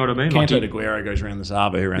Harvey, if you know what I mean. Canto de Guerra goes around the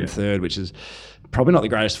Saba, who ran third, which is probably not the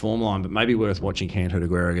greatest form line, but maybe worth watching Canto de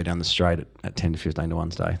Guerra go down the straight at 10 to 15 to 1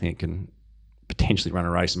 today. I think it can potentially run a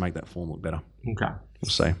race and make that form look better. Okay. We'll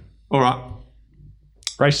see. All right.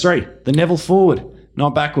 Race 3, the Neville Forward,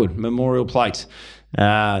 not backward, Memorial Plate.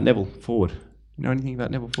 Neville Forward. You know anything about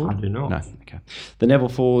Neville Forward? I do not. No. Okay. The Neville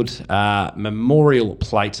Forward Memorial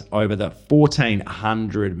Plate over the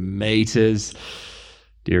 1,400 metres.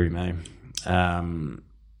 Deary me.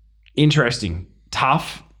 Interesting.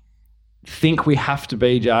 Tough. Think we have to,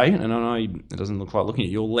 BJ, and I know it doesn't look like looking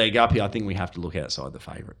at your leg up here. I think we have to look outside the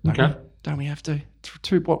favourite. Okay. Don't we have to?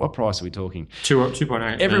 What price are we talking?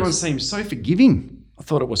 2.8. Everyone seems so forgiving. I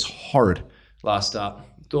thought it was horrid last start.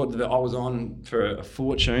 Thought that I was on for a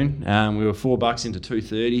fortune. We were $4 into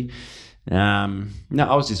 230. No,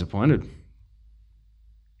 I was disappointed.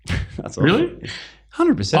 That's all. Really?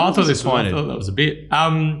 100%. I thought that was a bit.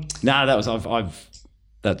 No, that was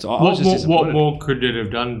What more could it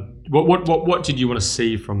have done? What did you want to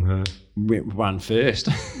see from her? Run first.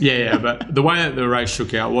 yeah, but the way that the race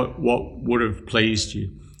shook out, what would have pleased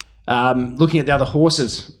you? Looking at the other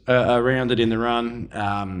horses around it in the run,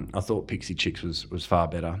 I thought Pixie Chicks was far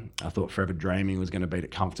better. I thought Forever Dreaming was going to beat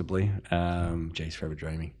it comfortably. Forever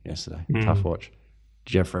Dreaming yesterday. Tough watch.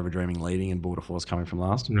 Did you have Forever Dreaming leading and Border Force coming from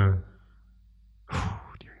last? No.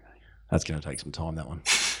 That's going to take some time, that one.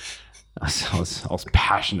 I was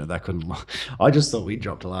passionate. I just thought we'd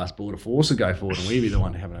drop to last. Border Force would go forward and we'd be the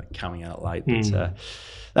one having it coming out late. But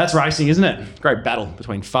that's racing, isn't it? Great battle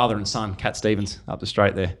between father and son. Cat Stevens up the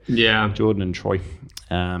straight there. Yeah. Jordan and Troy.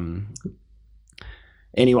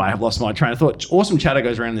 Anyway, I've lost my train of thought. Awesome Chatter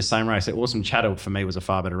goes around in the same race. Awesome Chatter for me was a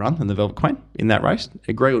far better run than the Velvet Queen in that race.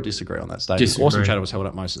 Agree or disagree on that stage? Disagree. Awesome Chatter was held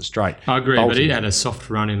up most of the straight. I agree, but he had a soft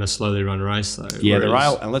run in a slowly run race though. Yeah, the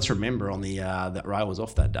rail, and let's remember on the that rail was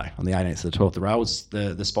off that day on the 18th to the 12th. The rail was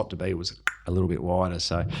the spot to be was a little bit wider.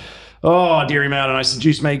 So, dearie me, I don't know.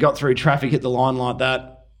 Seduced me, got through traffic, hit the line like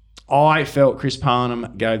that. I felt Chris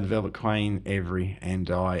Parnham gave the Velvet Queen every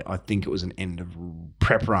end. I think it was an end of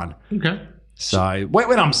prep run. Okay. So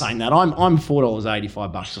when I'm saying that, I'm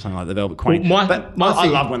 $4.85 or something like the Velvet Queen. Well, I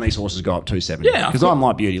love when these horses go up $2.70. Yeah, because I'm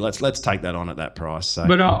like Beauty. Let's take that on at that price. So,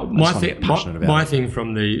 but my thing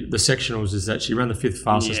from the sectionals is that she ran the 5th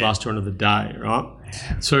fastest last turn of the day, right?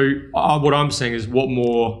 Yeah. So what I'm saying is, what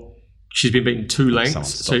more? She's been beaten 2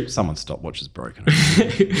 lengths. Someone's stopwatch is broken.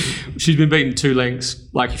 She's been beaten 2 lengths.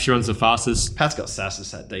 Like if she runs the fastest, Pat's got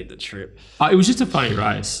Sassus that deep the trip. It was just a funny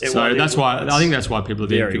race. I think that's why people are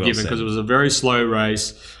being forgiven, because it was a very slow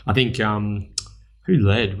race. I think who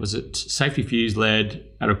led? Was it Safety Fuse led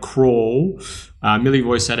at a crawl? Millie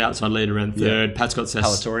Voice sat outside lead around 3rd. Yeah. Pat's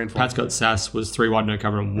got Sass was 3 wide, no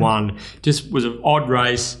cover and 1. Just was an odd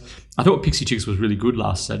race. I thought Pixie Chicks was really good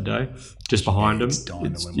last Saturday, just behind him.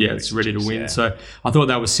 It's ready to win. Yeah. So I thought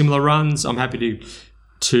that was similar runs. I'm happy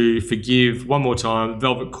to forgive one more time.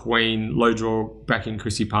 Velvet Queen, low draw, back in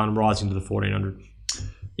Chrissy Parnham, rising to the 1,400.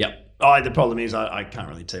 Yep. The problem is I can't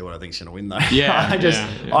really tell you what I think's going to win though. Yeah,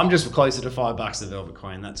 I'm just closer to $5 the Velvet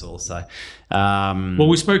Queen. That's all. So, well,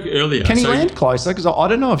 we spoke earlier. Can he land closer? Because I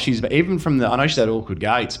don't know if she's even from the. I know she's had awkward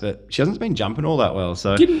gates, but she hasn't been jumping all that well.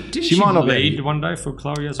 So did she might not lead one day for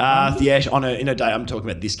Chloe as well? In a day. I'm talking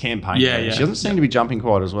about this campaign. Yeah. She doesn't seem to be jumping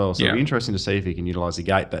quite as well. So it'll be interesting to see if he can utilise the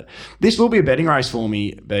gate. But this will be a betting race for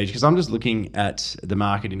me, Beej, because I'm just looking at the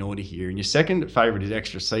market in order here. And your second favourite is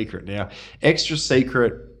Extra Secret. Now, Extra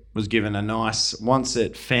Secret was given a nice, once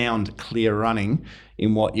it found clear running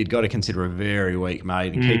in what you'd got to consider a very weak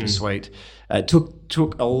maiden, Keep Her Sweet. It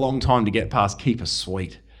took a long time to get past Keep Her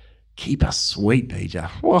Sweet. Keep Her Sweet,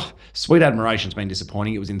 BJ. Oh, Sweet Admiration's been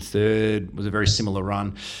disappointing. It was in 3rd, was a very similar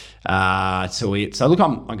run to it. So look,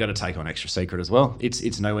 I'm going to take on Extra Secret as well.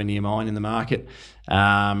 It's nowhere near mine in the market.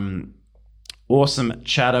 Awesome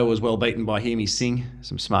Chatter was well beaten by Hear Me Sing.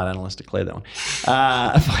 Some smart analysts declared that one.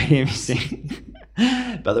 By Hear Me Sing.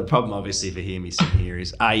 But the problem, obviously, for Hear Me Sing here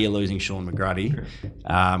is, you're losing Sean McGrady,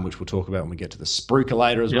 which we'll talk about when we get to the Spruker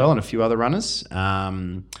later as well, and a few other runners.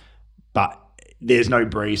 But there's no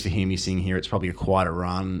breeze for Hear Me Sing here. It's probably a quieter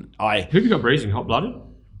run. Who have you got breezing? Hot Blooded?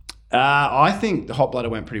 I think the Hot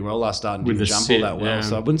Blooded went pretty well last start and didn't jump all that well.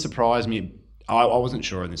 So it wouldn't surprise me. I wasn't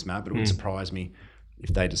sure on this map, but it wouldn't surprise me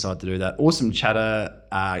if they decide to do that. Awesome Chatter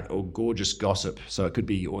or Gorgeous Gossip. So it could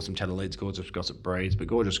be Awesome Chatter leads, Gorgeous Gossip breeds, but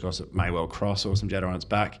Gorgeous Gossip may well cross Awesome Chatter on its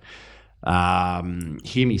back.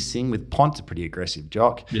 Hear Me Sing with Pont's a pretty aggressive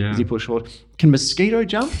jock. Yeah. Does he push forward? Can Mosquito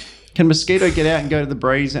jump? Can Mosquito get out and go to the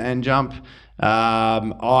breeze and jump? It's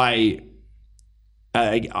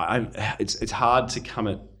hard to come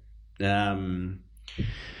at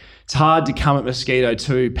Mosquito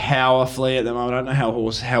too powerfully at the moment. I don't know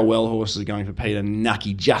how well horses are going for Peter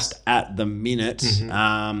Nucky just at the minute.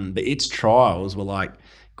 Mm-hmm. But its trials were like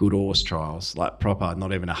good horse trials, like proper,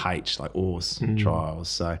 not even a H, like horse trials.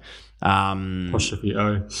 So Apostrophe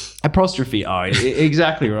O. Apostrophe O.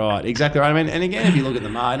 Exactly right. Exactly right. I mean, and again, if you look at the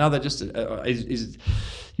market, another just is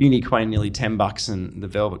Uni Queen nearly $10 and the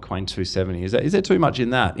Velvet Queen $270. Is there too much in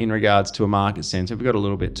that in regards to a market sense? Have we got a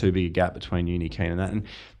little bit too big a gap between Uni Queen and that? And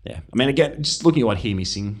yeah, I mean, again, just looking at what Hear Me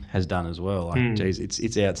Sing has done as well. Like, geez,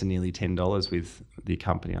 it's out to nearly $10 with the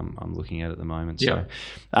company I'm looking at the moment. Yeah. So,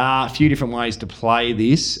 a few different ways to play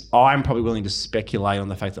this. I'm probably willing to speculate on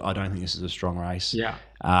the fact that I don't think this is a strong race. Yeah.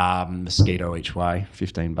 Mosquito each way,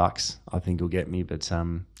 $15. I think will get me, but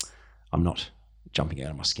I'm not jumping out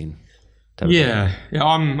of my skin. Yeah,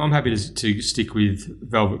 I'm happy to stick with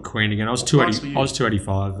Velvet Queen again. I was 280. I was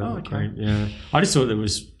 285. Velvet Queen. Yeah, I just thought it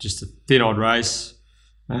was just a thin old race.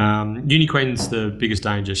 Uni Queen's the biggest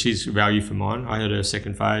danger. She's value for mine. I had her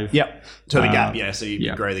second fave. Yep. So the gap, so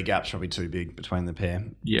you agree the gap's probably too big between the pair.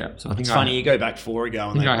 Yeah. So I think it's funny. You go back 4 ago.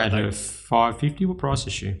 I think I had her 550. What price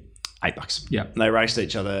is she? $8. Yeah. And they raced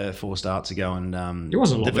each other 4 starts ago, and there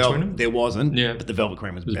wasn't a lot between them. There wasn't. Yeah. But the Velvet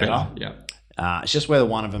Queen was better. Yeah. It's just whether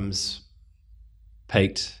one of them's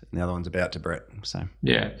peaked and the other one's about to Brett. So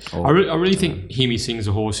yeah, I really think Hear Me Sing's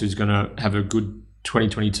a horse who's going to have a good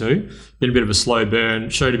 2022. Been a bit of a slow burn,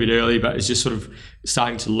 showed a bit early, but it's just sort of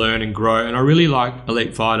starting to learn and grow. And I really like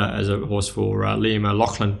Elite Fighter as a horse for Liam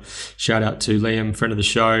O'Loughlin. Shout out to Liam, friend of the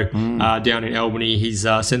show, down in Albany. He's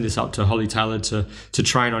sent this up to Lochie Taylor to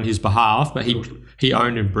train on his behalf, but he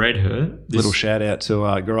owned and bred her. Little shout out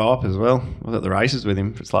to Grow Up as well. I was at the races with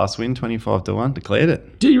him for its last win, 25-1. Declared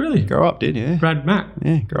it. Did he really? Grow Up did, yeah. Brad Mack.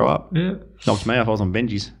 Yeah, Grow Up. Yeah. Knocked me off. I was on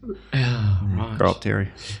Benji's. Right. Grow Up, Terry.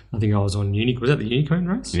 I think I was on Was that the Unicorn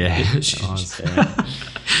race? Yeah.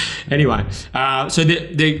 Anyway, so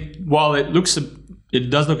while it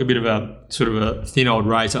does look a bit of a sort of a thin old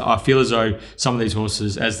race, I feel as though some of these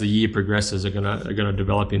horses, as the year progresses, are gonna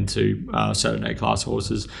develop into Saturday class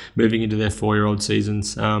horses, moving into their 4-year-old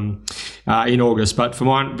seasons in August. But for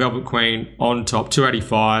mine, Velvet Queen on top,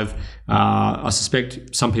 285. I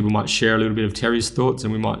suspect some people might share a little bit of Terry's thoughts,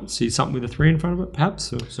 and we might see something with a 3 in front of it,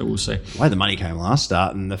 perhaps. So we'll see. The way the money came last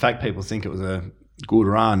start, and the fact people think it was a good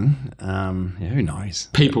run, who knows?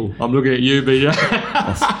 People, I'm looking at you, BJ.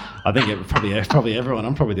 I think it probably everyone.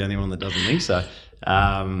 I'm probably the only one that doesn't think so.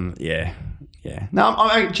 Yeah. No,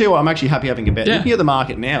 I'm actually happy having a bet. Yeah. Looking at the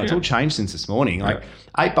market now, it's all changed since this morning. Like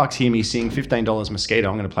 $8 Hear Me Sing, $15 Mosquito.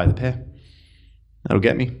 I'm going to play the pair. That'll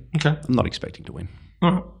get me. Okay. I'm not expecting to win.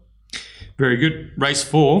 All right. Very good. Race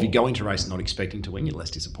 4. If you go into a race not expecting to win, you're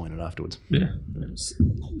less disappointed afterwards. Yeah. Does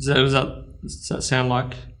that sound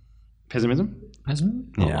like pessimism?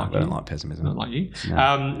 Pessimism? Yeah, I don't like pessimism. Not like you.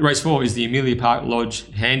 No. Race 4 is the Amelia Park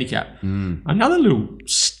Lodge Handicap. Another little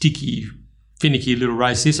sticky, finicky little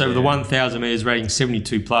race. This over the 1,000 metres, rating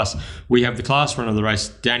 72 plus. We have the class runner of the race,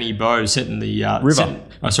 Danny Bowe, setting the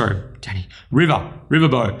River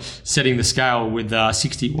Bowe, setting the scale with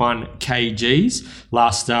 61 kgs.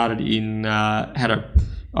 Last started in had a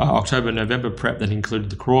October-November prep that included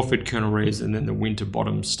the Crawford, Colonel Reeves, and then the Winter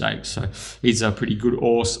Bottom Stakes. So he's a pretty good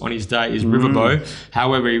horse on his day, is River Bowe.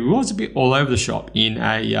 However, he was a bit all over the shop in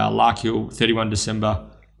a Larkhill 31 December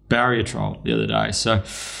barrier trial the other day. So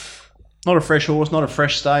not a fresh horse, not a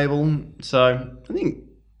fresh stable. So I think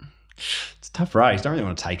it's a tough race. Don't really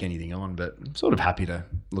want to take anything on, but I'm sort of happy to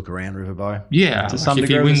look around River Bowe. Yeah, to some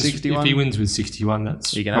degree with 61. If he wins with 61,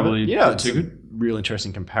 that's probably not too good. Real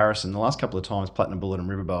interesting comparison. The last couple of times Platinum Bullet and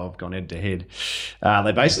River Bowe have gone head to head.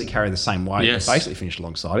 They basically carry the same weight. Yes. They basically finished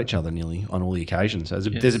alongside each other nearly on all the occasions. So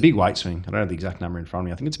there's a big weight swing. I don't have the exact number in front of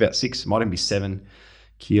me. I think it's about 6, might even be 7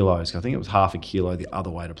 kilos. I think it was half a kilo the other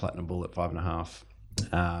way to Platinum Bullet,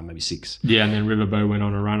 5.5, maybe 6. Yeah, and then River Bowe went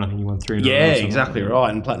on a run. I think he won 3 in a row. Yeah, exactly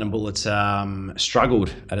right. And Platinum Bullet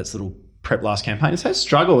struggled at its little prep last campaign. It has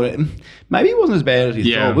struggled. Maybe it wasn't as bad as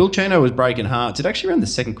he thought. Will Chino was breaking hearts. It actually ran the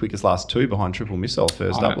second quickest last 2 behind Triple Missile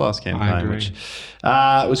first up last campaign, which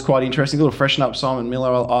was quite interesting. A little freshen up Simon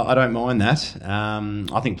Miller. I don't mind that.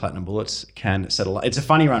 I think Platinum Bullets can settle. It's a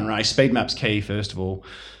funny run race. Speed map's key, first of all.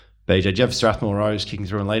 BJ, did you have Strathmore Rose kicking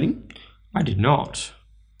through and leading? I did not.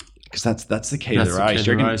 Because that's the key to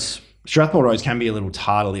the race. Strathmore Rose can be a little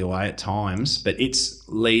tardily away at times, but it's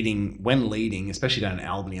leading, especially down in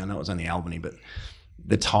Albany. I know it was only Albany, but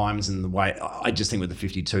the times and the way. I just think with the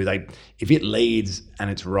 52, if it leads and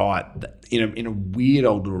it's right in a weird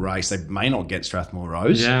old little race, they may not get Strathmore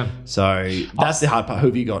Rose. Yeah. So that's the hard part. Who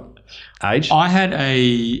have you got? Age? I had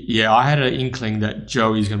an inkling that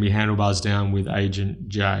Joey's going to be handlebars down with Agent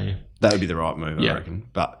J. That would be the right move, I reckon.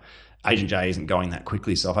 But Agent J isn't going that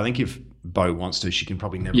quickly, so I think if Bo wants to, she can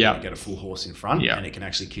probably never really get a full horse in front, and it can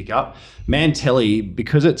actually kick up. Mantelli,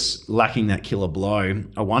 because it's lacking that killer blow,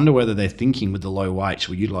 I wonder whether they're thinking with the low weight,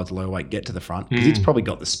 should we utilise the low weight, get to the front, because it's probably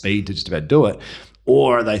got the speed to just about do it,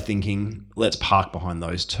 or are they thinking, let's park behind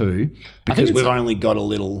those two, because we've only got a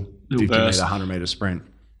little 50-metre, 100-metre sprint.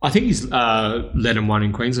 I think he's led and won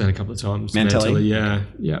in Queensland a couple of times. Mantelli?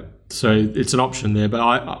 Yeah. So it's an option there, but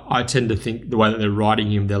I tend to think the way that they're riding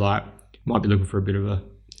him, they're like, might be looking for a bit of a,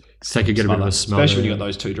 so they could get a bit of a smell. Especially when you've got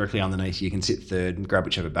those two directly underneath, you can sit third and grab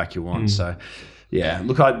whichever back you want. So, yeah,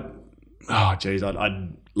 look, I'd love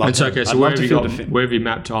it's okay. So where have you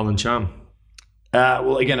mapped Island Charm?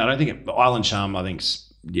 Well, again, I don't think Island Charm, I don't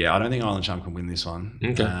think Island Charm can win this one.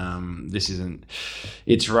 Okay. This isn't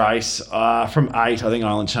its race. From 8, I think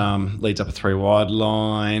Island Charm leads up a 3 wide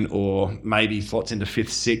line or maybe slots into 5th,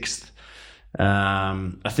 6th.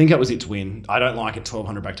 I think that was its win. I don't like it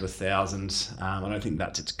 1,200 back to 1,000. I don't think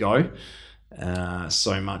that's its go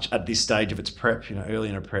so much at this stage of its prep. Early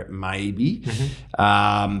in a prep maybe, but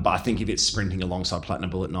I think if it's sprinting alongside Platinum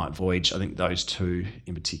Bullet, Night Voyage, I think those two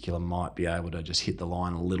in particular might be able to just hit the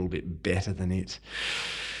line a little bit better than it.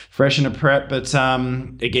 Fresh in a prep, but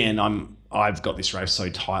again, I've got this race so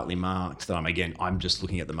tightly marked that I'm just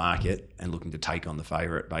looking at the market and looking to take on the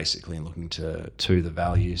favourite basically and looking to the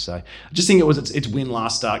value. So I just think it was its win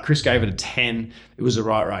last start. Chris gave it a 10. It was the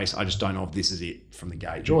right race. I just don't know if this is it from the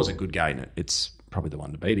gate. Draws a good gate and it's probably the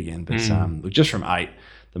one to beat again. But just from 8,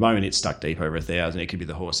 the moment it's stuck deep over 1,000, it could be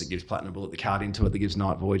the horse that gives Platinum Bullet the card into it, that gives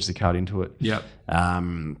Night Voyage the card into it. Yep.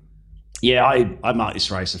 I marked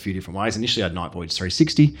this race a few different ways. Initially, I had Night Voyage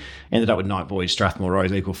 360. Ended up with Night Voyage, Strathmore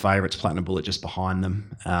Rose, equal favourites, Platinum Bullet just behind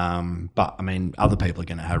them. But, other people are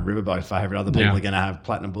going to have Riverbow favourite. Other people are going to have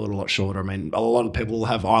Platinum Bullet a lot shorter. A lot of people will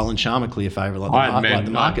have Island Charm a clear favourite like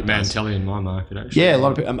the market does. Mantelli in my market, actually. Yeah, a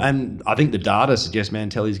lot of people. And I think the data suggests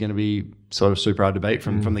Mantelli is going to be sort of super hard to beat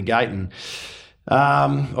from the gate. And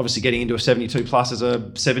obviously getting into a 72 plus as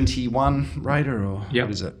a 71 rater, or what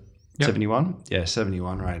is it? 71? Yeah,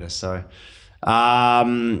 71 rater. So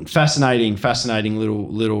fascinating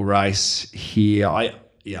little race here.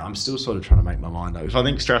 I'm still sort of trying to make my mind up. If I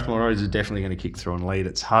think Strathmore Rose is definitely going to kick through and lead,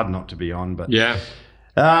 it's hard not to be on. But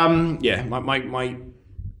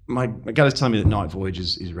my gut is telling me that Night Voyage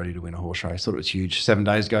is ready to win a horse race. Thought it was huge 7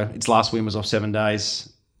 days ago. Its last win was off 7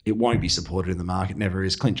 days. It won't be supported in the market, never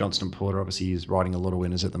is. Clint Johnston Porter obviously is riding a lot of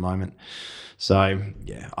winners at the moment. So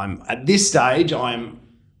I'm at this stage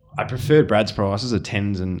I prefer Brad's prices at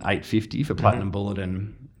 10s and 850 for Platinum Bullet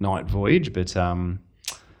and Night Voyage, but I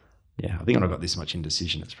think when I've got this much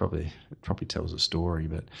indecision, it probably tells a story.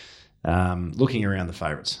 But looking around the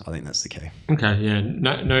favourites, I think that's the key. Okay,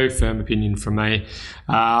 no firm opinion from me.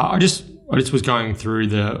 I just was going through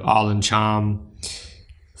the Island Charm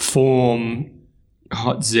form.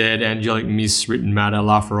 Hot Z, Angelic Miss, Written Matter,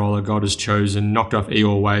 La Farola, God Has Chosen, knocked off E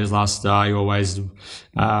Always last start. E Always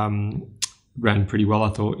ran pretty well, I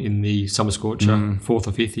thought, in the Summer Scorcher. 4th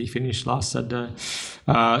or 5th he finished last Saturday.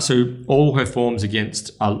 So all her forms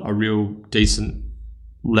against a real decent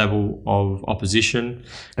level of opposition.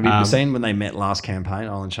 Have you seen when they met last campaign,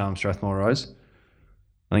 Island Charm, Strathmore Rose?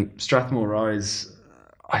 I think Strathmore Rose,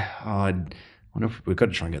 I wonder if we've got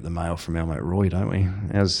to try and get the mail from our mate Roy, don't we?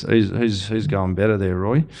 Who's going better there,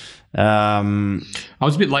 Roy? I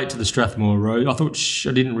was a bit late to the Strathmore Rose.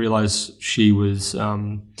 I didn't realise she was...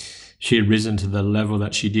 she had risen to the level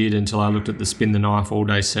that she did until I looked at the Spin the Knife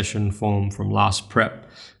all-day session form from last prep,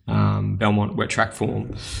 Belmont wet track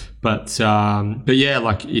form. But yeah,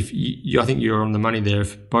 like if I think you're on the money there.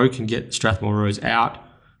 If Bo can get Strathmore Rose out,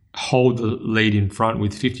 hold the lead in front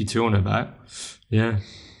with 52 on her back,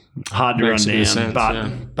 hard to run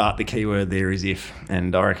down, but the key word there is if,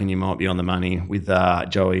 and I reckon you might be on the money with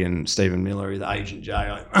Joey and Stephen Miller with Agent J.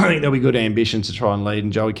 I think there'll be good ambition to try and lead,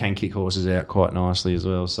 and Joey can kick horses out quite nicely as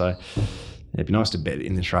well. So it'd be nice to bet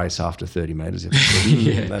in this race after 30 metres. I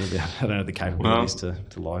don't have the capabilities to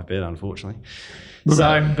live bet, unfortunately.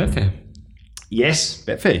 Betfair. Yes,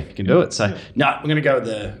 Betfair, you can do it. So no, I'm going to go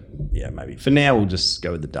with maybe for now we'll just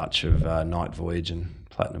go with the Dutch of Night Voyage and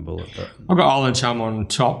Platinum Bullet. But I've got Island Charm on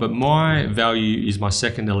top, but my value is my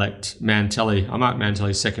second elect, Mantelli. I marked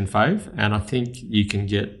Mantelli's second fave, and I think you can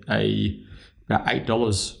get about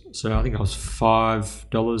 $8. So I think I was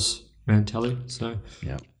 $5 Mantelli. So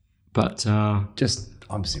But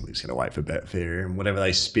I'm simply just going to wait for Betfair and whatever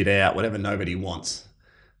they spit out, whatever nobody wants.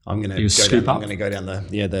 I'm going to go down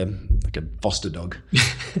the like a foster dog.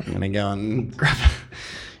 I'm going to go and grab it.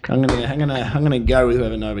 I'm going to go with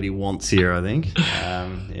whoever nobody wants here, I think.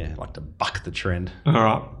 I like to buck the trend. All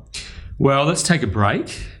right. Well, let's take a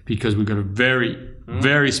break because we've got a very,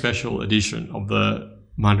 very special edition of the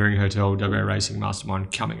Mundaring Hotel WA Racing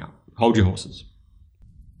Mastermind coming up. Hold your horses.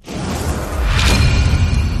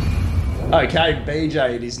 Okay,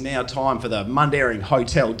 BJ, it is now time for the Mundaring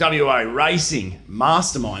Hotel WA Racing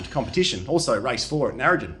Mastermind competition. Also, race 4 at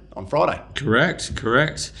Narrogin on Friday. Correct.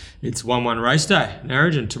 It's 1-1 race day.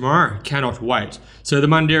 Narrogin tomorrow. Cannot wait. So the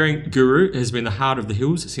Mundaring Guru has been the heart of the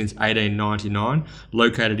hills since 1899,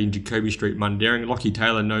 located in Jacoby Street, Mundaring. Lochie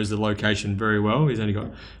Taylor knows the location very well. He's only got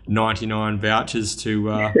 99 vouchers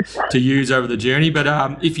to use over the journey. But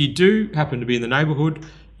if you do happen to be in the neighbourhood,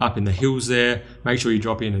 up in the hills there, make sure you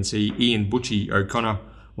drop in and see Ian Butchie O'Connor,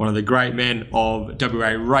 one of the great men of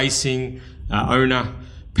WA Racing, owner,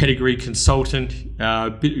 pedigree consultant,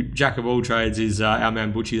 jack of all trades is our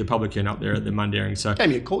man Butchie, the publican up there at the Mundaring. So gave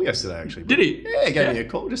me a call yesterday, actually. Did he? Yeah, he gave me a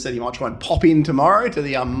call. Just said he might try and pop in tomorrow to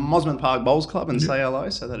the Mosman Park Bowls Club and say hello.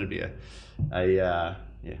 So that'd be a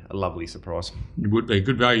lovely surprise. It would be.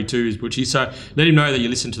 Good value too, is Butchie. So let him know that you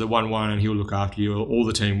listen to the 1-1 and he'll look after you. All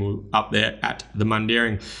the team will up there at the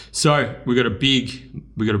Mundaring. So we've got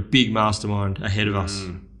a big mastermind ahead of us.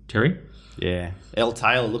 Terry? Yeah. L.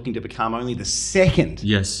 Taylor looking to become only the second.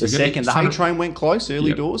 Yes. The second. The H-Train went close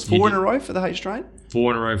early doors. 4 in a row for the H-Train.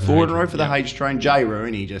 4 in a row for the H-Train. Jay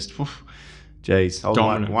Rooney just, geez.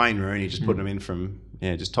 Dominant. Wayne Rooney just put him in from,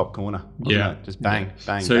 just top corner. Yeah. It? Just bang.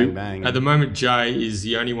 At the moment, Jay is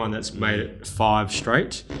the only one that's made it 5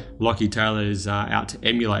 straight. Lochie Taylor is out to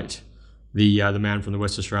emulate the man from the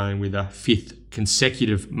West Australian with a 5th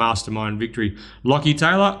consecutive mastermind victory. Lochie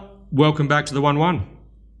Taylor, welcome back to the 1-1.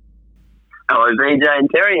 Hello, BJ and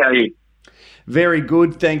Terry. How are you? Very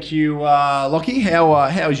good, thank you, Lochie.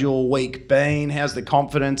 How's your week been? How's the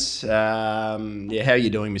confidence? How are you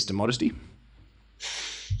doing, Mr. Modesty?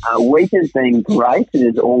 Week has been great. It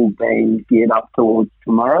has all been geared up towards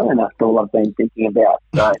tomorrow, and that's all I've been thinking about.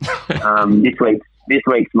 So this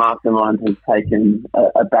week's mastermind has taken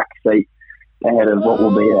a back seat ahead of what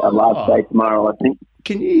will be a large day tomorrow, I think.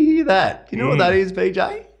 Can you hear that? You know what that is,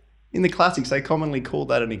 BJ? In the classics, they commonly call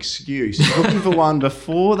that an excuse. Looking for one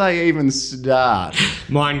before they even start.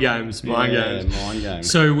 Mind games.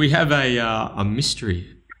 So we have a mystery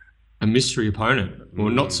opponent, or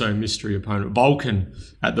not so mystery opponent. Vulcan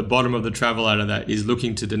at the bottom of the travel ladder that is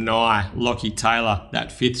looking to deny Lochie Taylor that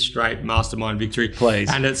 5th straight mastermind victory. Please.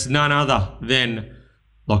 And it's none other than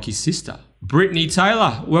Lochie's sister, Brittany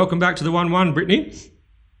Taylor. Welcome back to the 1-1, Brittany.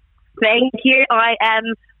 Thank you. I am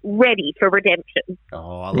ready for redemption.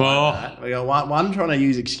 Oh, I like that. We got one trying to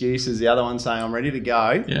use excuses, the other one saying, I'm ready to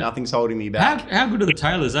go. Yeah. Nothing's holding me back. How good are the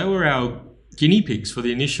Taylors? They were our guinea pigs for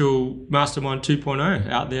the initial Mastermind 2.0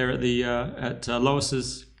 out there at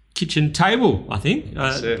Lois's kitchen table, I think.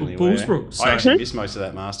 Certainly Bullsbrook. So. I actually missed most of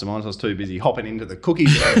that Mastermind. I was too busy hopping into the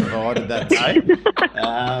cookies that I provided that day.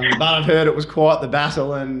 But I've heard it was quite the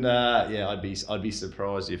battle, and I'd be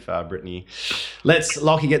surprised if Brittany lets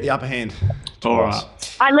Lochie get the upper hand. All right.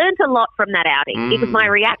 I learned a lot from that outing. It was my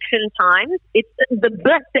reaction times. The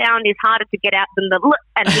B sound is harder to get out than the L,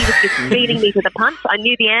 and he was just beating me to the punch. I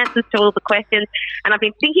knew the answers to all the questions, and I've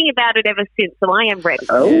been thinking about it ever since, so I am ready.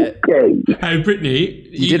 Okay. Hey, Brittany.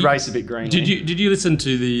 You did race a bit green. Did you listen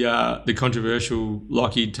to the controversial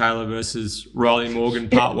Lochie Taylor versus Riley Morgan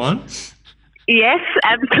part 1? Yes,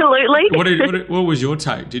 absolutely. What was your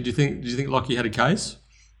take? Did you think Lochie had a case?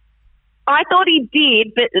 I thought he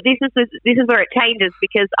did, but this is where it changes,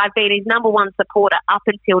 because I've been his number 1 supporter up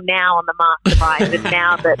until now on the Mastermind, and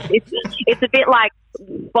now that it's a bit like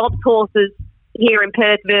Bob's horses here in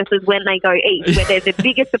Perth versus when they go east, where they're the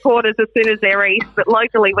biggest supporters as soon as they're east, but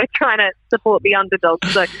locally we're trying to support the underdogs.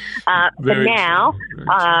 So for now,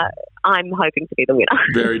 I'm hoping to be the winner.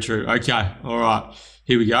 Very true. Okay, all right,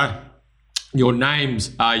 here we go. Your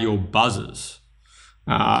names are your buzzers.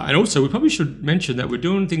 And also, we probably should mention that we're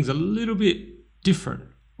doing things a little bit different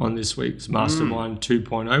on this week's Mastermind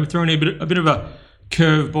 2.0. We're throwing a bit of a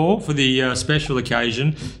curveball for the special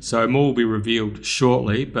occasion, so more will be revealed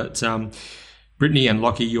shortly. But Brittany and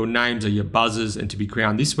Lochie, your names are your buzzers, and to be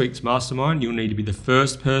crowned this week's Mastermind, you'll need to be the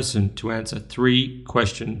first person to answer 3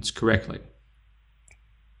 questions correctly.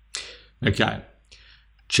 Okay.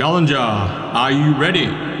 Challenger, are you ready?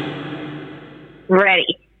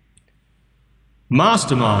 Ready.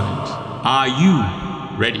 Mastermind, are you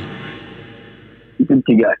ready? Good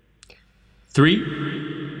to go.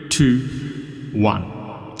 3, 2,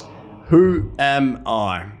 1. Who am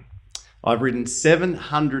I? I've ridden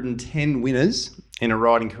 710 winners in a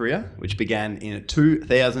riding career, which began in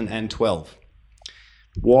 2012.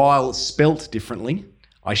 While spelt differently,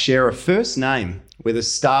 I share a first name with a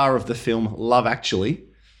star of the film Love Actually,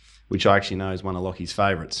 which I actually know is one of Lochie's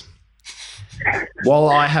favourites. While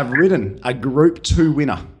I have ridden a Group 2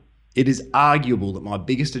 winner, it is arguable that my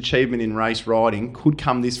biggest achievement in race riding could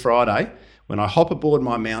come this Friday when I hop aboard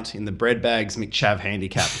my mount in the Bread Bags McChav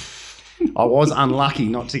Handicap. I was unlucky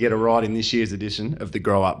not to get a ride in this year's edition of the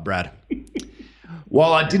Grow Up Brad.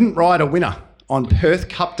 While I didn't ride a winner on Perth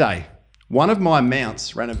Cup Day, one of my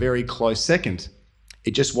mounts ran a very close second.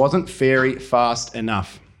 It just wasn't very fast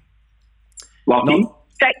enough. Lochie?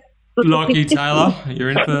 Lochie Taylor,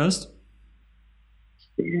 you're in first.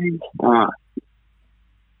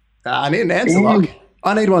 I need an answer, Loch.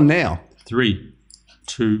 I need one now. 3,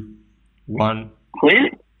 2, 1.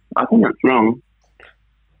 Clint? I think that's wrong.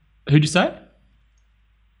 Who'd you say?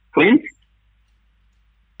 Clint?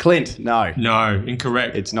 Clint, no. No,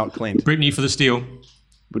 incorrect. It's not Clint. Brittany for the steal.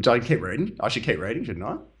 Which I keep reading. I should keep reading, shouldn't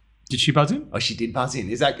I? Did she buzz in? Oh, she did buzz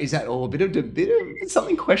in. Is that all a bit of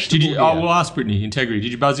something questionable? Did you? here? Oh, we'll ask Brittany. Integrity.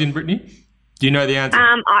 Did you buzz in, Brittany? Do you know the answer?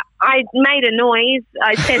 I made a noise.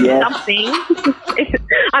 I said something.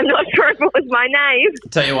 I'm not sure if it was my name.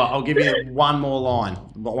 Tell you what, I'll give you one more line.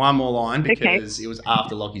 Because it was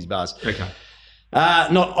after Lochie's buzz. Okay.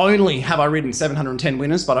 Not only have I ridden 710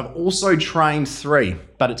 winners, but I've also trained 3.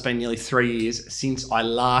 But it's been nearly 3 years since I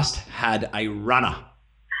last had a runner.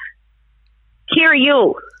 Kira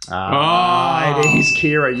Yule. It is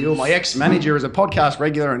Kira Yule. My ex-manager is a podcast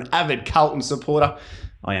regular and avid Carlton supporter.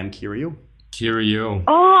 I am Kira Yule. Kira Yule.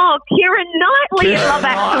 Oh, Kieran Knightley in Love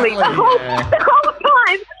Actually. The whole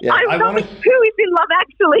time. Yeah, I'm wondering who is in Love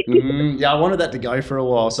Actually. I wanted that to go for a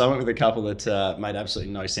while, so I went with a couple that made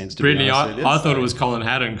absolutely no sense to Brittany, me. I thought it was Colin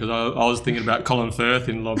Haddon because I was thinking about Colin Firth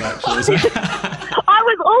in Love Actually. So. I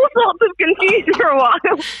was all sorts of confused for a while.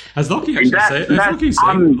 Has Lochie actually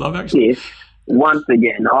seen Love Actually? Yes. Once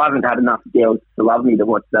again, I haven't had enough girls to love me to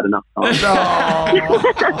watch that enough times.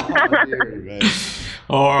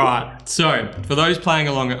 All right. So, for those playing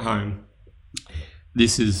along at home,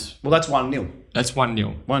 this is... Well, that's 1-0. That's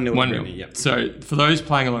 1-0. 1-0. 1-0, yep. So, for those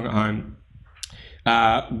playing along at home,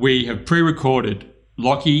 we have pre-recorded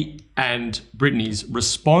Lochie and Brittany's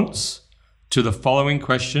response to the following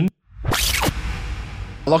question.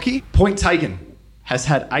 Lochie, point taken, has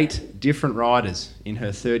had 8 different riders in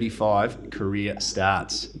her 35 career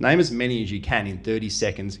starts. Name as many as you can in 30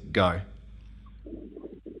 seconds. Go.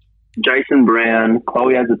 Jason Brown,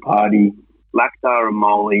 Chloe Azzopardi, Lactar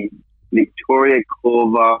Amoli, Victoria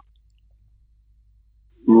Corva,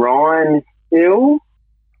 Ryan Hill,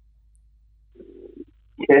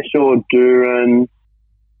 Keshaw Duran,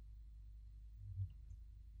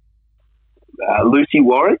 Lucy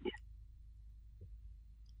Warwick.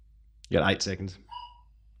 You got 8 seconds.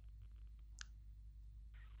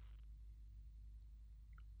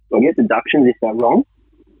 I get deductions if they're wrong.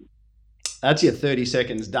 That's your 30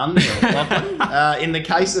 seconds done there. In the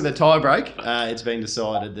case of a tiebreak, it's been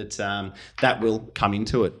decided that that will come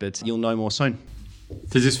into it, but you'll know more soon.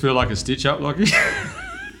 Does this feel like a stitch-up, Lochie?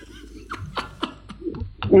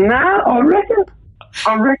 No, I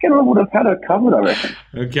reckon I would have had her covered, I reckon.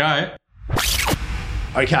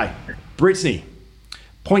 Okay. Brittany,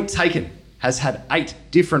 point taken, has had 8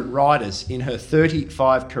 different riders in her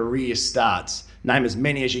 35 career starts. Name as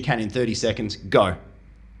many as you can in 30 seconds. Go.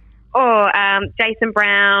 Oh, Jason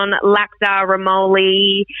Brown, Lactar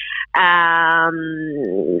Ramoli,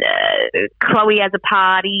 Chloe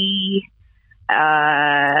Azzopardi,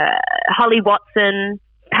 Holly Watson,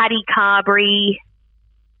 Paddy Carberry,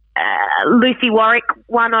 Lucy Warwick,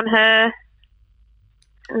 one on her,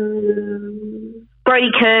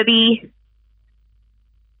 Brodie Kirby.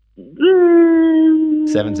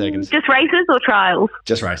 7 seconds. Just races or trials?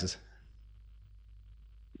 Just races.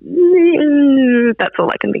 That's all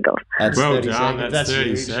I can think of. That's well 30 done. seconds. That's 30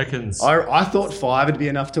 huge. seconds. I thought 5 would be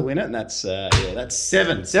enough to win it, and that's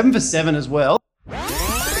 7. 7 for 7 as well.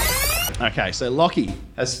 Okay, so Lochie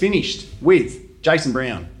has finished with Jason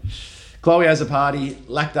Brown, Chloe Azzopardi,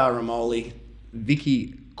 Lactar Ramoli,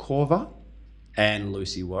 Vicky Corva, and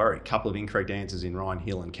Lucy Warwick. Couple of incorrect answers in Ryan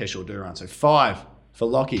Hill and Keshaw Duran. So 5 for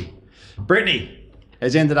Lochie. Brittany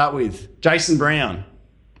has ended up with Jason Brown,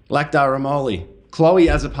 Lactar Ramoli, Chloe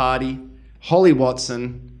Azzopardi, Holly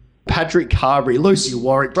Watson, Patrick Carberry, Lucy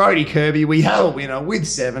Warwick, Brodie Kirby. We have a winner with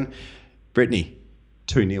 7. Brittany,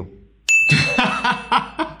 2-0.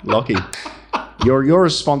 Lochie, your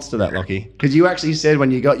response to that, Lochie, because you actually said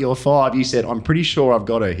when you got your 5, you said, I'm pretty sure I've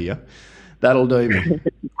got her here. That'll do me.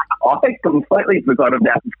 I completely forgot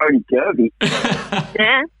about Brody Kirby.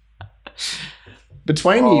 Yeah.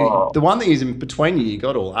 Between you, the one that is in between you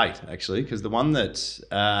got all 8 actually, because the one that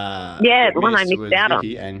the one I missed was out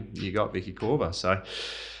Vicky, and you got Vicky Corber. So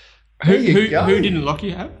Who didn't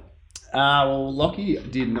Lochie have? Well,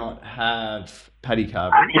 Lochie did not have Paddy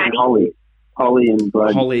Carver. And Holly and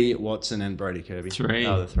Brody. Holly, Watson, and Brody Kirby. 3.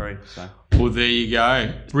 Oh, the 3. So. Well, there you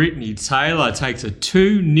go. Brittany Taylor takes a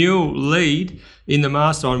 2-0 lead in the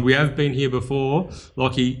Mastermind. We have been here before.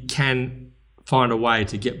 Lochie can find a way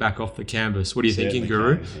to get back off the canvas. What are you thinking,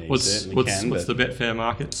 Guru? Yeah, What's the Betfair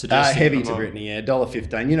market suggesting? Heavy to Brittany, yeah,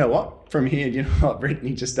 $1.15. You know what? From here, you know what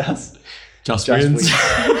Brittany just does? Just wins.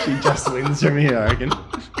 She just wins from here, I reckon.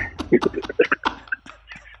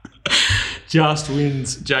 Just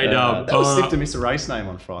wins, J-Dub. That was stiff to miss a race name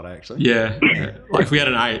on Friday, actually. Yeah. Like if we had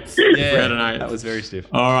an 8th. That was very stiff.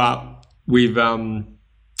 All right. We've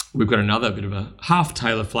got another bit of a half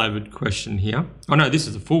Taylor flavoured question here. Oh, no, this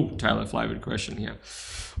is a full Taylor flavoured question here.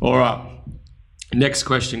 All right. Next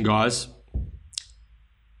question, guys.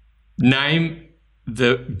 Name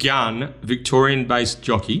the gun Victorian-based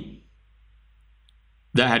jockey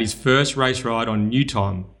that had his first race ride on New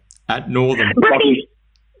Time at Northern.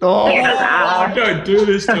 Oh, don't do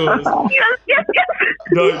this to us. Yes.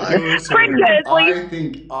 Don't do this to Brent us.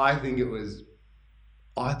 Gersley. I think it was.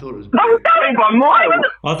 I thought it was. Oh, going by mine.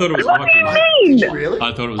 I thought it was What do you Lochie. mean? Did you really?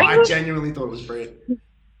 I thought it was. I genuinely thought it was Brett.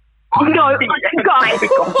 No, guys. I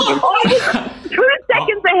was 2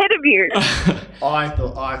 seconds ahead of you. I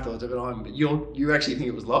thought, but you actually think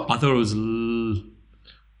it was Locke? I thought it was.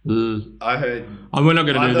 I heard. We're not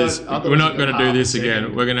going to do this. thought We're it not was going to do half this a again.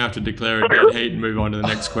 second. We're going to have to declare a dead heat and move on to the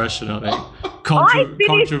next question, I think. I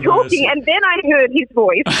finished talking and then I heard his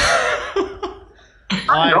voice.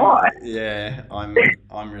 I'm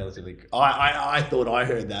relatively. I thought I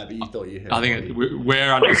heard that, but you thought you heard. I think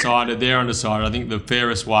we're undecided. They're undecided. I think the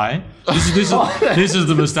fairest way. This is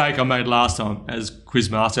the mistake I made last time as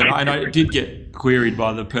quizmaster, and I did get queried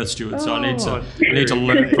by the Perth steward, so I need to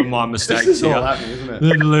learn from my mistakes. This is here. all happening, isn't it? I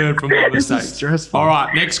need to learn from my mistakes. stressful. All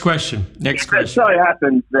right, next question. It so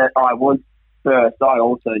happens that I was first. I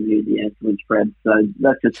also knew the answer was Fred, so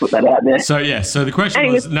let's just put that out there. So the question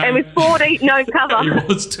And was. it was 40, no cover. He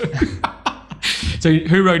was too. So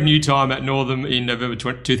who rode New Time at Northam in November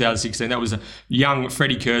 2016? That was a young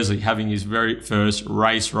Freddie Kersley having his very first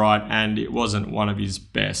race ride, and it wasn't one of his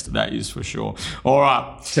best, that is for sure. All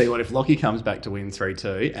right. Tell you what, if Lochie comes back to win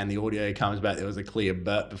 3-2 and the audio comes back, there was a clear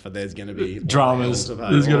but before there's going to be dramas.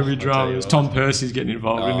 There's going to be dramas. Tom Percy's getting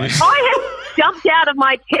involved in this. I have jumped out of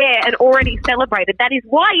my chair and already celebrated. That is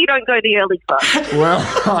why you don't go the early club. Well,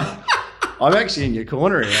 I'm actually in your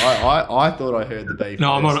corner here. I thought I heard the beef.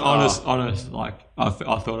 No, I'm honest. Like I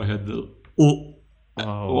thought I heard the.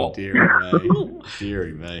 Oh,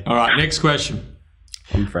 dearie me. All right, next question.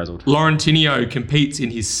 I'm frazzled. Laurentino competes in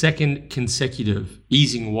his second consecutive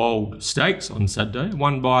Easingwold Stakes on Saturday,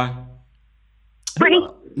 won by. Brittany.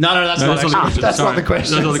 No, that's not the question. That's not the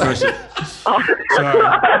question. That's not the question.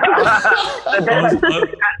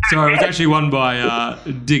 Sorry, it was actually won by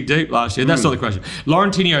Dig Deep last year. That's not the question.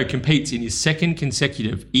 Laurentino competes in his second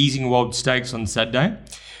consecutive Easingwold Stakes on Saturday.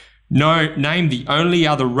 Name the only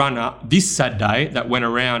other runner this Saturday that went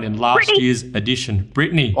around in last year's edition.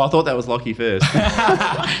 Brittany. Oh, I thought that was Lochie first.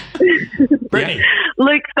 Brittany. Yeah.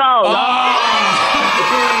 Luke Scholes.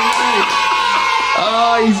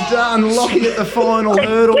 Oh, he's done. Lochie at the final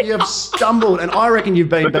hurdle. You've stumbled. And I reckon you've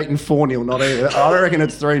been beaten 4-0, not even. I reckon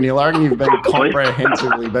it's 3-0. I reckon you've been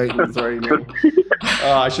comprehensively beaten 3-0.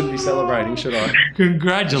 Oh, I shouldn't be celebrating, should I?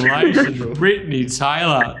 Congratulations, Brittany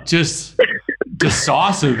Taylor. Just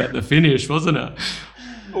decisive at the finish, wasn't it?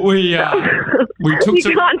 We took you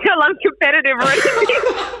can't tell I'm competitive or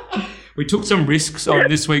anything. We took some risks on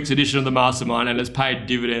this week's edition of the Mastermind, and it's paid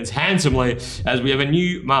dividends handsomely as we have a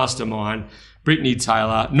new Mastermind. Brittany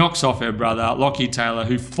Taylor knocks off her brother, Lochie Taylor,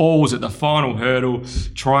 who falls at the final hurdle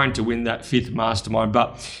trying to win that 5th Mastermind.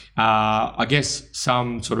 But I guess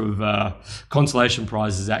some sort of consolation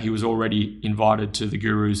prize is that he was already invited to the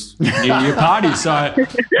Guru's New Year party. So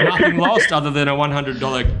nothing lost other than a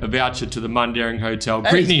 $100 voucher to the Mundaring Hotel. And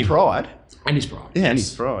Brittany, his pride. And his pride. Yeah, and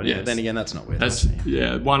his pride. Yeah. Yes. Then again, that's not weird. That's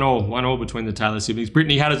 1-1 between the Taylor siblings.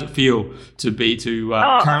 Brittany, how does it feel to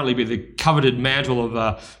currently be the coveted mantle of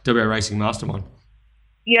WA Racing Mastermind?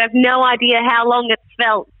 You have no idea how long it's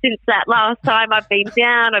felt since that last time I've been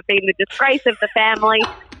down. I've been the disgrace of the family,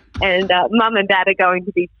 and Mum and Dad are going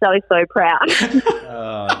to be so proud.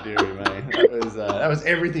 Oh, dearie me. That was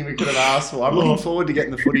everything we could have asked for. I'm looking forward to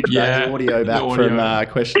getting the footage back, the audio back audio. from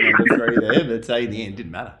question number 3 there. But in the end, it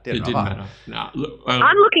didn't matter. It didn't matter. No, look,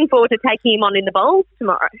 I'm looking forward to taking him on in the bowls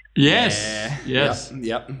tomorrow. Yes.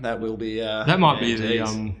 Yep. That will be. That might be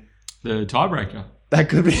the tiebreaker. That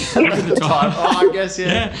could be the time. I guess,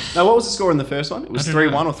 yeah. Now, what was the score in the first one? It was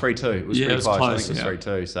 3-1 or 3-2. It was pretty close. I think it was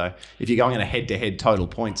 3-2. So if you're going in a head-to-head total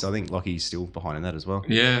points, I think Lochie's still behind in that as well.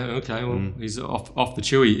 Yeah, okay. Well, he's off the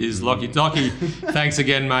chewy. Is Lochie. Lochie, thanks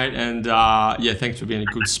again, mate. And, thanks for being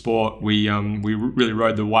a good sport. We really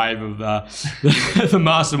rode the wave of the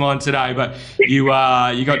Mastermind today. But you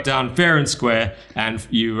got done fair and square. And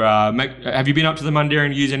have you been up to the Mundaring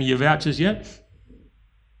and used any of your vouchers yet?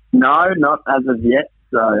 No, not as of yet.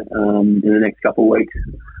 So in the next couple of weeks,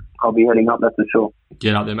 I'll be heading up, that's for sure.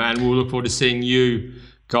 Get up there, man. We'll look forward to seeing you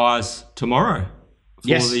guys tomorrow for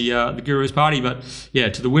the Guru's party. But,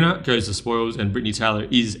 to the winner goes the spoils, and Brittany Taylor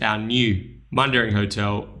is our new Mundaring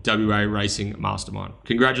Hotel WA Racing Mastermind.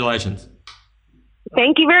 Congratulations.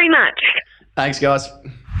 Thank you very much. Thanks, guys.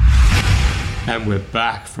 And we're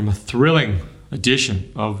back from a thrilling edition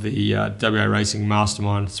of the WA Racing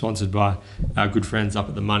Mastermind, sponsored by our good friends up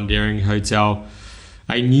at the Mundaring Hotel.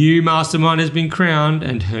 A new mastermind has been crowned,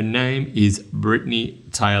 and her name is Brittany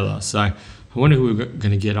Taylor. So I wonder who we're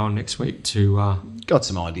going to get on next week to... Got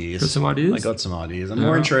some ideas. They got some ideas. I'm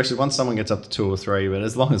more interested once someone gets up to 2 or 3, but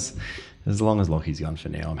as long as Lochie's gone for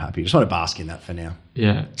now, I'm happy. Just want to bask in that for now.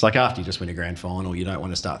 Yeah. It's like after you just win a grand final, you don't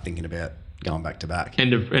want to start thinking about going back to back.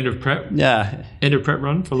 End of prep? Yeah. End of prep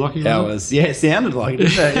run for Lochie? It sounded like it,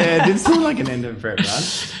 didn't it? Yeah, it did sound like an end of prep run.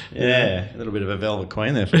 Yeah, a little bit of a velvet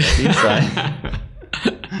queen there for Lochie.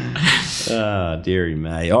 Dearie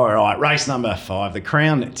me. All right, race number 5, the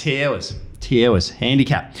Crown Towers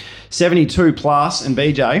handicap. 72 plus, and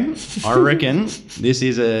BJ, I reckon this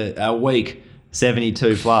is a weak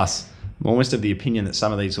 72 plus. I'm almost of the opinion that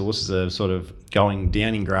some of these horses are sort of going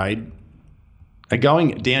down in grade, but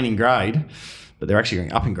they're actually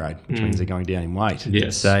going up in grade, which means they're going down in weight.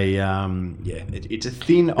 Yes. It's a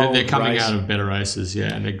thin old They're coming race. out of better races,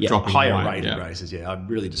 and they're dropping higher weight. rated races. Yeah, I'd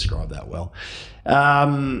really describe that well. You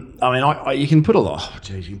can put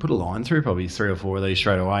you can put a line through probably 3 or 4 of these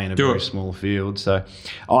straight away in a very small field. So,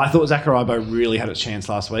 I thought Zacharibo really had its chance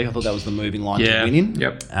last week. I thought that was the moving line to win in.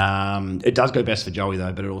 Yep. It does go best for Joey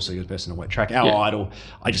though, but it also goes best in a wet track. Our Idol,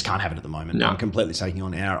 I just can't have it at the moment. No. I'm completely taking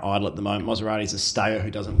on Our Idol at the moment. Maserati's a stayer who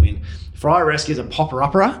doesn't win. Friar Rescue is a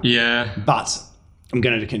popper-upper. Yeah. But I'm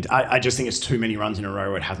going to. I just think it's too many runs in a row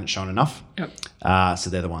where it hasn't shown enough. Yep. So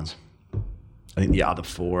they're the ones. I think the other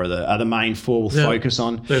 4 are the main 4 we'll focus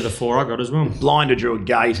on. They're the 4 I got as well. Blinder drew a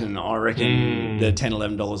gate, and I reckon the $10,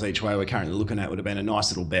 $11 each way we're currently looking at would have been a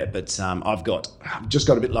nice little bet. But I've just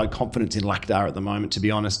got a bit low confidence in Lakdar at the moment, to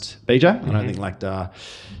be honest, BJ. I don't think Lakdar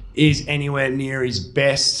is anywhere near his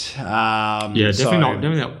best.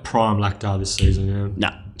 Definitely not prime Lakdar this season. Yeah.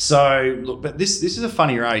 No. So, look, but this is a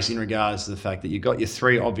funny race in regards to the fact that you've got your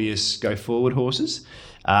 3 obvious go-forward horses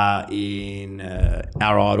in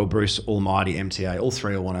Our Idol, Bruce Almighty, MTA. All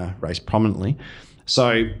 3 will want to race prominently.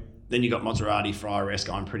 So then you've got Maserati, Friar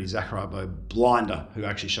Rescue, I'm Pretty, Zacharibo, Blinder, who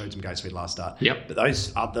actually showed some gate speed last start. Yep. But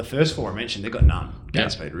those the first 4 I mentioned, they've got none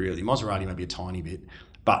gate speed, really. Maserati maybe a tiny bit,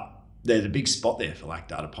 but there's a big spot there for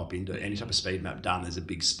Lakdar to pop into. Any type of speed map done, there's a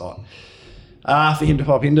big spot for him to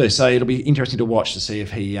pop into. So it'll be interesting to watch to see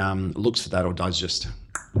if he looks for that or does just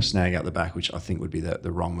snag out the back, which I think would be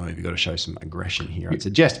the wrong move. You've got to show some aggression here. I'd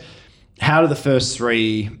suggest, how do the first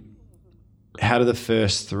three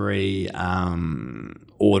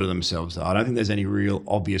order themselves? I don't think there's any real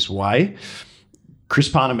obvious way. Chris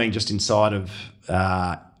Parner being just inside of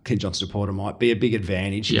Clint Johnson Porter might be a big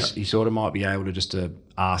advantage. Yep. He sort of might be able to just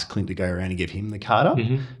ask Clint to go around and give him the card up.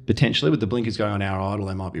 Potentially, with the blinkers going on Our Idol,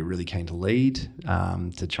 they might be really keen to lead,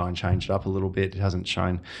 to try and change it up a little bit. It hasn't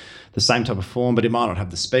shown the same type of form, but it might not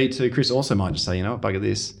have the speed to. Chris also might just say, you know what, bugger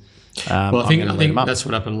this. I think that's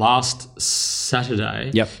what happened last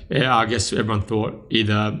Saturday. Yep. Yeah, I guess everyone thought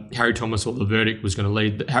either Harry Thomas or the Verdict was going to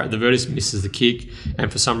lead. The Verdict misses the kick, and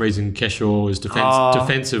for some reason Keshaw was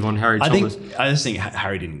defensive on Harry Thomas. I just think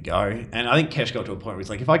Harry didn't go, and I think Kesh got to a point where he's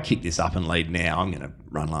like, if I kick this up and lead now, I'm going to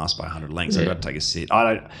run last by 100 lengths. I've got to take a sit.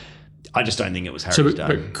 I just don't think it was Harry's day.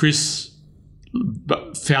 But Chris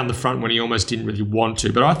found the front when he almost didn't really want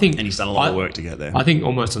to. But I think, and he's done a lot of work to get there. I think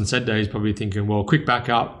almost on Saturday he's probably thinking, well, quick back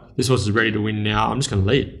up. This horse is ready to win now. I'm just going to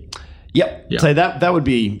lead. Yep. So that would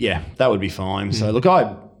be fine. So look,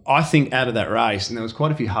 I think out of that race, and there was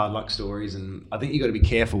quite a few hard luck stories, and I think you got to be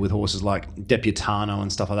careful with horses like Deputano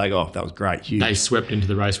and stuff like that. Oh, that was great, huge. They swept into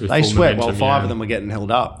the race with full momentum. Well, 5 of them were getting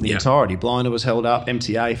held up. The entirety. Blinder was held up.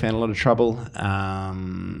 MTA found a lot of trouble.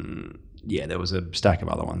 yeah, there was a stack of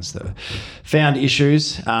other ones that found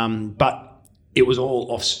issues, but it was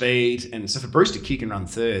all off speed. And so for Bruce to kick and run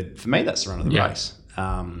third, for me, that's the run of the race.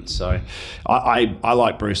 So I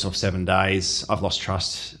like Bruce off 7 days. I've lost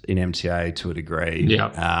trust in MTA to a degree.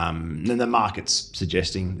 And the market's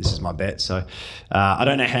suggesting this is my bet. So I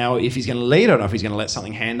don't know if he's going to lead. I don't know if he's going to let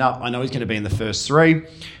something hand up. I know he's going to be in the first 3.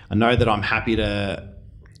 I know that I'm happy to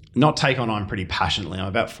not take on I'm Pretty passionately. I'm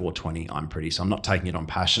about 420 I'm Pretty, so I'm not taking it on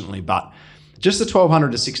passionately. But just the 1200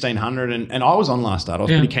 to 1600, and I was on last start. I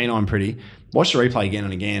was pretty keen on I'm Pretty. Watched the replay again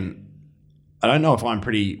and again. I don't know if I'm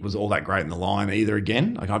Pretty was all that great in the line either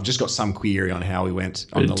again. Like I've just got some query on how he went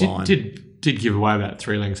on the line. Did give away about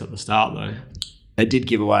 3 lengths at the start though. It did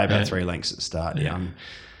give away about 3 lengths at the start,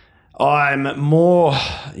 I'm more,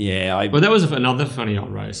 well, that was another funny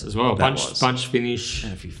old race as well. Bunch finish.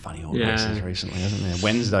 Had a few funny old races recently, hasn't there?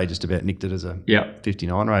 Wednesday just about nicked it as a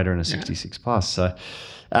 59 rater and a 66 plus. So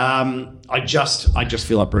I just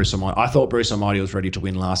feel like Bruce Almighty. I thought Bruce Almighty was ready to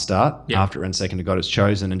win last start after it ran second to God It's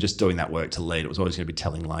Chosen, and just doing that work to lead. It was always going to be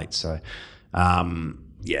telling late. So I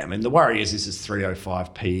mean, the worry is this is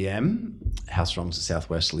 3:05 p.m. How strong's the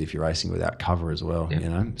southwesterly if you're racing without cover as well? You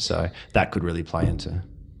know, so that could really play into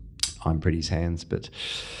I'm Pretty's hands. But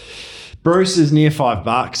Bruce is near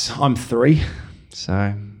 $5. I'm 3,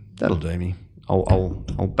 so that'll do me. I'll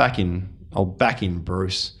back in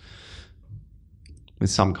Bruce with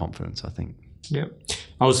some confidence, I think. Yeah,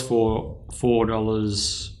 I was for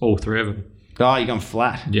 $4, all 3 of them. Oh, you're going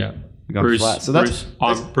flat. Yeah. Bruce, flat. So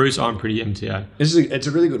Bruce, I'm Pretty MTA. It's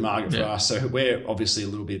a really good market for us. So we're obviously a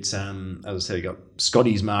little bit, as I said, we got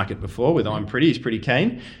Scotty's market before with I'm Pretty. He's pretty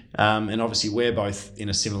keen, and obviously we're both in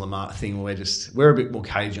a similar thing where we're a bit more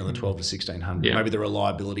cagey on the 12 to 1600. Maybe the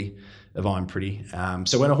reliability of I'm Pretty.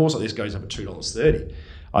 So when a horse like this goes up at $2.30,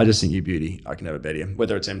 I just think you beauty. I can never bet him.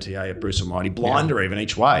 Whether it's MTA or Bruce Almighty, blind or even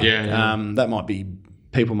each way. That might be.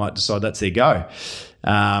 People might decide that's their go.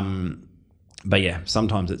 But yeah,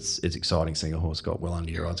 sometimes it's exciting seeing a horse got well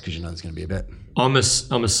under your odds because you know there's going to be a bet. I'm a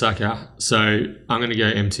sucker, so I'm going to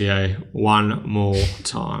go MTA one more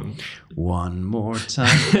time. One more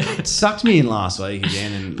time. It sucked me in last week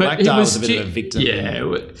again, and Blackdale was a bit of a victim.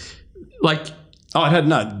 Yeah, like I had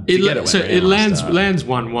no. It lands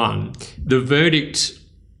 1-1. The verdict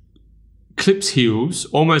clips heels,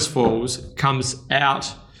 almost falls, comes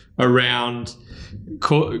out around.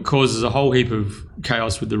 Causes a whole heap of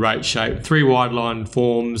chaos with the rate shape. 3 wide line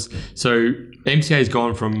forms. So MTA's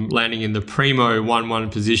gone from landing in the primo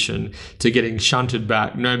 1-1 position to getting shunted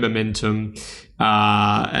back, no momentum.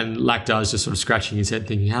 And Lactar's just sort of scratching his head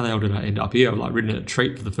thinking, how the hell did I end up here? I've like ridden a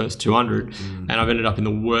treat for the first 200 and I've ended up in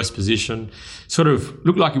the worst position. Sort of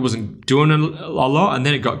looked like it wasn't doing a lot, and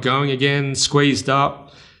then it got going again, squeezed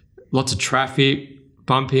up, lots of traffic,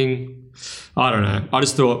 bumping. I don't know. I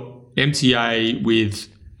just thought MTA with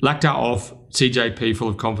Lactar off, CJP full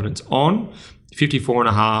of confidence on,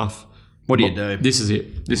 54.5. What do you do? This is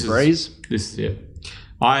it. Breeze? This is it.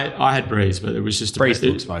 I had Breeze, but it was just Breeze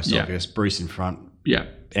looks most obvious. Bruce in front. Yeah.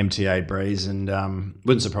 MTA Breeze, and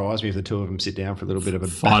wouldn't surprise me if the two of them sit down for a little bit of a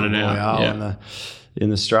fight it out in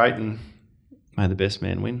the straight, and may the best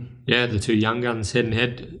man win. Yeah, the 2 young guns head and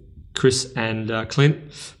head, Chris and Clint.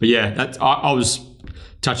 But yeah, I was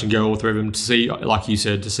touch and go all 3 of them to see, like you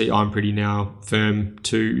said, to see I'm Pretty now firm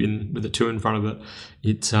 2 with a 2 in front of it.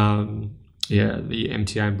 It's the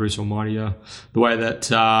MTA and Bruce Almighty are the way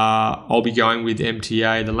that I'll be going with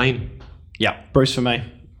MTA, the lean. Yeah, Bruce for me.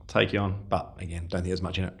 I'll take you on, but again, don't think there's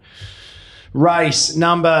much in it. Race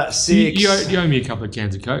number 6. You owe me a couple of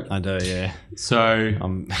cans of Coke. I do, yeah. So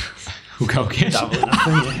we'll go again. Double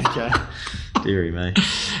nothing. Yeah, okay. Deary me.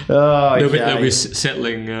 Oh, okay. They'll be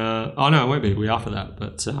settling. No, it won't be. We are for that,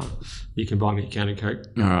 but you can buy me a can of Coke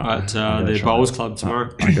at the Bowls Club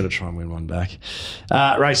tomorrow. I've got to try and win one back.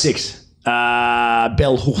 Race 6.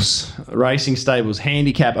 Bell Horse Racing Stables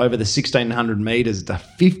handicap over the 1600 metres to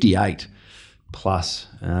 58 plus.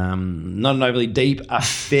 Not an overly deep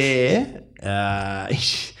affair.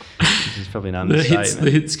 It's probably an understatement.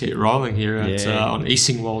 The hits keep rolling here on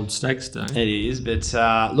Easingwold Stakes Day. It is, but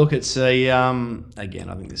look, it's again,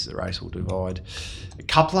 I think this is a race will divide a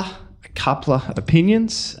couple of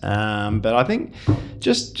opinions, but I think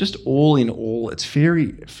just all in all, it's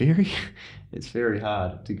very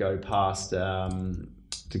hard to go past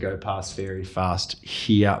very fast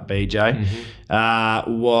here, BJ.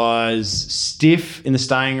 Was stiff in the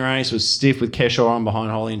staying race, was stiff with Keshaw on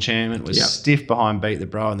behind Holy Enchantment, was stiff behind Beat the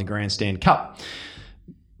Bro in the Grandstand Cup.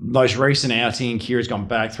 most recent outing, Kira's gone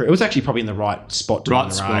back through. It was actually probably in the right spot to win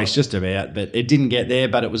the race, just about, but it didn't get there.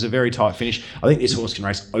 But it was a very tight finish. I think this horse can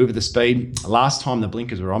race over the speed. Last time the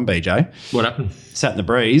blinkers were on, BJ, what happened? Sat in the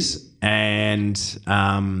breeze and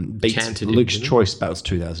beat Canted Luke's him, Choice. That was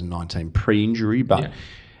 2019 pre-injury, but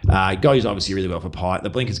goes obviously really well for Pike. The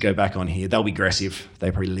blinkers go back on here. They'll be aggressive. They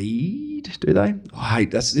probably lead, do they? I hate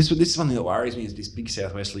this is something that worries me, is this big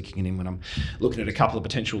southwesterly kicking in when I'm looking at a couple of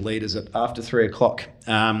potential leaders after 3 o'clock.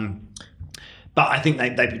 But I think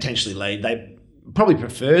they potentially lead. They probably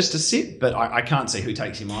prefers to sit, but I can't see who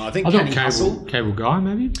takes him on. I think Cable Guy,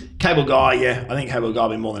 maybe? Cable Guy, yeah. I think Cable Guy will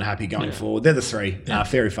be more than happy going forward. They're the three.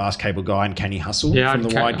 Fairy Fast, Cable Guy, and Can He Hustle from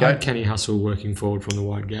the wide gate. Can He Hustle working forward from the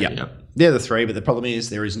wide gate, yep. They're the three, but the problem is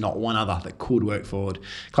there is not one other that could work forward.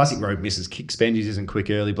 Classic Road misses kicks. Benji's isn't quick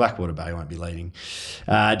early. Blackwater Bay won't be leading.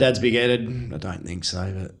 Dad's big-headed. I don't think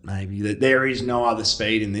so, but maybe. There is no other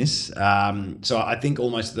speed in this. So I think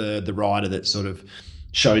almost the rider that sort of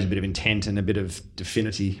shows a bit of intent and a bit of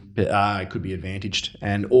definitivity could be advantaged.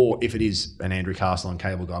 Or if it is an Andrew Castle and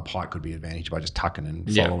Cable Guy, Pike could be advantaged by just tucking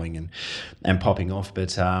and following and popping off.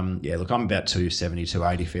 But look, I'm about 270,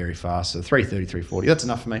 280 Fairy Fast. So 330, 340. That's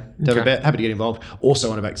enough for me. Happy to get involved. Also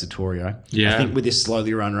want to back Satorio. I think with this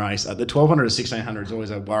slowly run race, the 1200 to 1600 is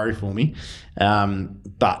always a worry for me.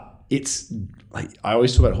 But it's, I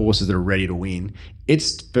always talk about horses that are ready to win.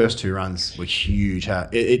 Its first 2 runs were huge.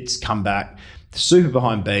 It's come back. Super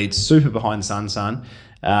behind Beads, super behind Sun.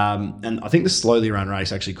 And I think the slowly run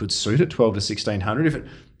race actually could suit it, 12 to 1600. If it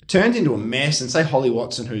turns into a mess, and say Holly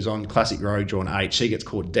Watson, who's on Classic Road, drawn 8, she gets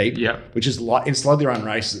caught deep, which is like in slowly run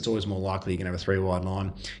races, it's always more likely you can have a 3 wide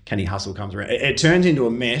line. Can He Hustle comes around. It turns into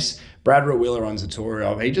a mess. Brad Rawiller on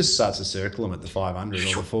Zatorio, he just starts to circle him at the 500 or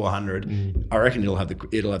the 400. I reckon it'll have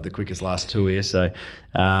the quickest last 2 here. So,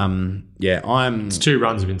 it's 2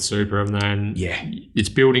 runs have been super, haven't they? And it's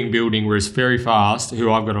building. Whereas Very Fast,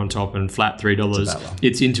 who I've got on top and flat $3,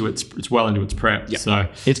 it's well into its prep. Yep. So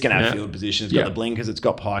it's going to have field position. It's got the blinkers. It's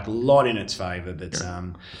got Pike, a lot in its favour, but.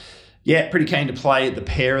 Pretty keen to play the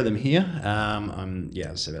pair of them here.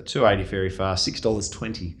 It's about 280 Fairy Fast,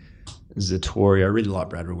 $6.20 Zatorio. I really like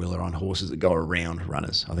Brad Rawiller on horses that go around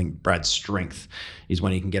runners. I think Brad's strength is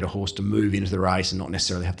when he can get a horse to move into the race and not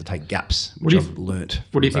necessarily have to take gaps, which I've learnt.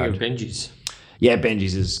 What do you think of Benji's? Yeah,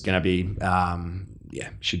 Benji's is going to be,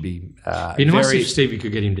 should be it'd be nice if Stevie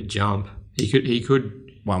could get him to jump. He could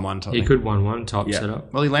 1-1 type. He could 1-1 type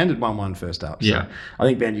setup. Well, he landed 1-1 first up. So I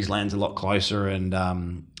think Benji's lands a lot closer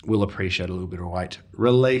and will appreciate a little bit of weight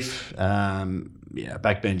relief.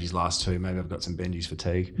 Back Benji's last 2. Maybe I've got some Benji's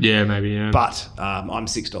fatigue. Yeah, maybe, yeah. But I'm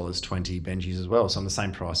 $6.20 Benji's as well. So I'm the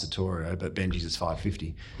same price as Zatorio, but Benji's is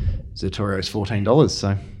 $5.50. Zatorio's $14.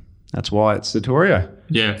 So that's why it's Zatorio.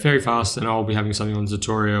 Yeah, Very Fast, and I'll be having something on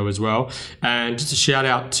Zatorio as well. And just a shout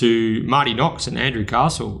out to Marty Knox and Andrew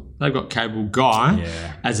Castle. They've got Cable Guy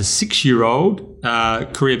as a 6-year-old,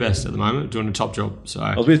 career best at the moment, doing a top job. So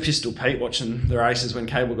I was with Pistol Pete watching the races when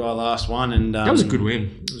Cable Guy last won, and that was a good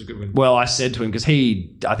win. Well, I said to him, because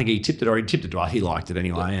I think he tipped it right. He liked it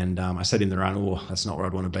anyway, and I said in the run, that's not where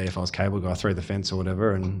I'd want to be if I was Cable Guy, through the fence or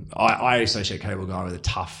whatever. And I associate Cable Guy with a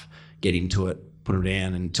tough, get into it, put him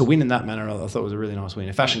down, and to win in that manner, I thought it was a really nice win.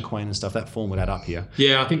 A Fashion Queen and stuff, that form would add up here.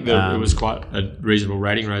 Yeah, I think it was quite a reasonable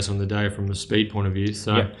rating race on the day from a speed point of view.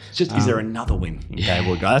 So, it's just, is there another win in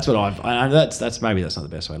Cable Guy? That's what I know that's maybe that's not the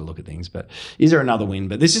best way to look at things, but is there another win?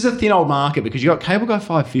 But this is a thin old market because you got Cable Guy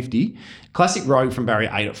 550, Classic Rogue from barrier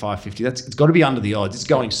 8 at 550. It's got to be under the odds. It's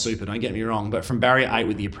going super, don't get me wrong, but from barrier 8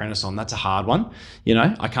 with the Apprentice on, that's a hard one.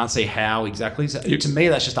 I can't see how exactly. So, to me,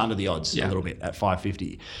 that's just under the odds a little bit at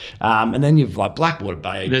 550. And then you've like Blackwater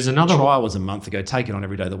Bay. There's another trial was a month ago. Take it on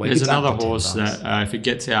every day of the week. There's another horse that if it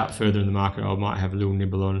gets out further in the market, I might have a little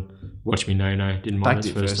nibble on. Watch Me No. Didn't mind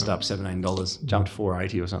it first up, $17, jumped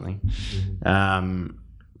 480 or something.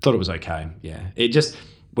 Thought it was okay. Yeah, it just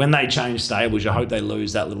when they change stables, you hope they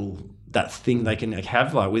lose that thing they can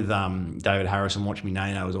have, like with David Harris and Watch Me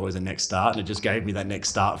No was always a next start, and it just gave me that next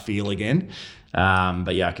start feel again. But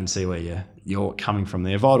I can see where you're coming from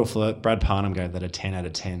there. Vital Flirt, Brad Parnham gave that a 10 out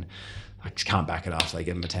of 10. I just can't back it after they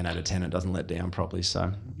give him a 10 out of 10. It doesn't let down properly.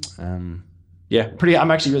 So, I'm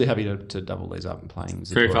actually really happy to double these up and playing.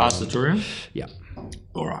 Very Fast, Zatorio? Yeah.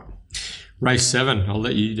 All right. Race 7. I'll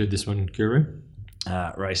let you do this one, Guru.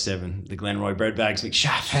 Race 7, the Glenroy Bread Bags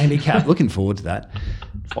McShaft handicap. Looking forward to that.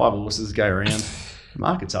 5 horses go around. The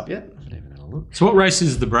market's up yet? I haven't even had a look. So what race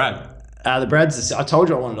is the Brad? The Brad's, I told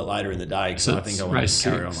you I wanted it later in the day because I think I wanted to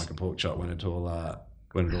carry on like a pork chop when it all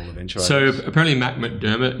eventuates. So apparently Mac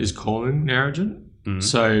McDermott is calling Narrogin.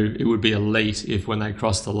 So it would be elite if when they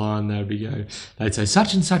cross the line, they'd say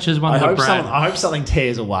such and such as one of the Brad. I hope something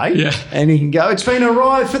tears away. Yeah. And he can go, it's been a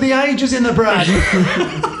ride for the ages in the Brad.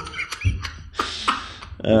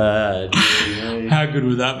 How good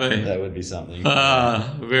would that be? That would be something.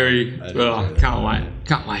 Can't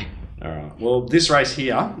wait. All right. Well, this race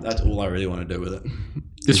here, that's all I really want to do with it.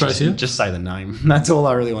 This race here? Just say the name. That's all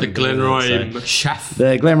I really want to do. Glenroy Shaff.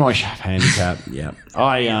 The Glenroy Shaff handicap. Yeah.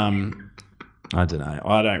 I don't know.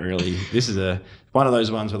 I don't really. This is one of those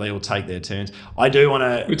ones where they all take their turns. I do want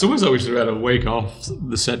to. It's almost like we should have had a week off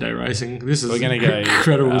the Saturday racing. This is we're going to go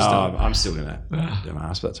incredible stuff. I'm still going to do my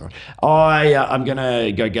ass, but that's all right. I'm going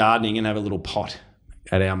to go gardening and have a little pot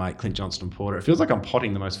at our mate Clint Johnston Porter. It feels like I'm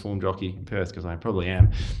potting the most formed jockey in Perth because I probably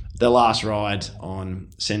am. The last ride on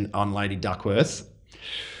Lady Duckworth.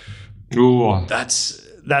 Ooh. That's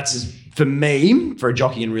for me, for a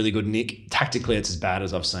jockey in really good nick. Tactically, it's as bad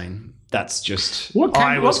as I've seen. That's just what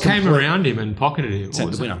came around him and pocketed him.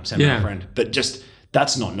 Sent the winner, sent my friend. But just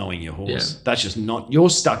that's not knowing your horse. Yeah. That's just not. You're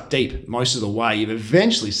stuck deep most of the way. You've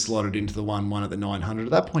eventually slotted into the 1-1 at the 900.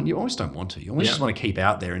 At that point, you almost don't want to. You almost just want to keep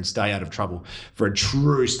out there and stay out of trouble. For a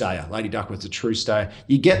true stayer, Lady Duckworth's a true stayer.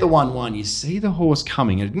 You get the 1-1. You see the horse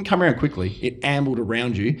coming, and it didn't come around quickly. It ambled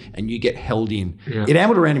around you, and you get held in. Yeah. It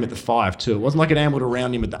ambled around him at the 5 too. It wasn't like it ambled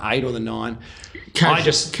around him at the 8 or the 9.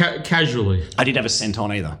 Casually. I didn't have a cent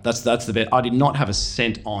on either. That's the bet. I did not have a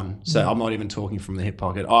cent on, so I'm not even talking from the hip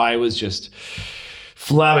pocket. I was just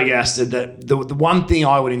flabbergasted that the one thing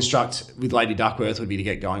I would instruct with Lady Duckworth would be to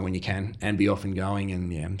get going when you can and be off and going.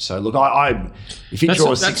 And yeah, so look, if it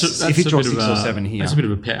draws 6 or 7 here, that's a bit of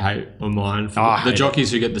a pet hate of mine for the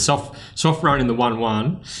jockeys who get the soft run in the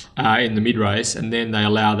 1-1 in the mid race, and then they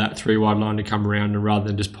allow that 3 wide line to come around, and rather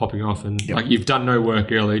than just popping off and like you've done no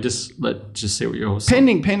work early, just see what your horse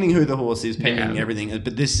pending who the horse is, pending everything.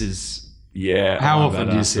 But this is. Yeah. How often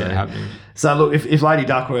do you see it happening? So look, if Lady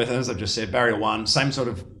Duckworth, as I've just said, barrier 1, same sort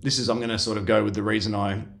of. I'm going to sort of go with the reason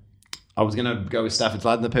I was going to go with Stafford's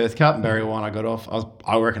Lad in the Perth Cup, and barrier 1 I got off.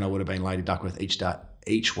 I reckon I would have been Lady Duckworth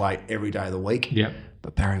each weight every day of the week. Yeah.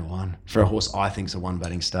 But barrier 1 for a horse I think's a 1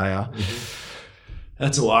 batting stayer.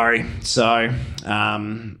 That's a worry. So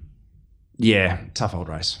tough old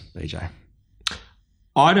race, BJ.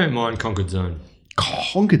 I don't mind Conquered Zone.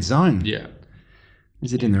 Conquered Zone. Yeah.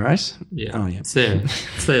 Is it in the race? Yeah. Oh, yeah. It's there.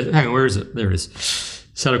 Hang on, where is it? There it is.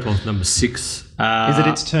 Saddlecloth number 6. Is it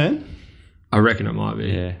its turn? I reckon it might be.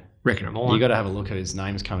 Yeah. Reckon it might. You got to have a look at his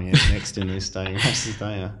names coming out next in this day.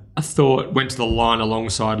 I thought went to the line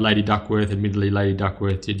alongside Lady Duckworth. Admittedly, Lady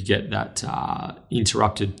Duckworth did get that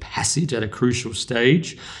interrupted passage at a crucial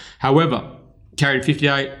stage. However, carried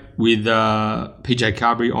 58 with PJ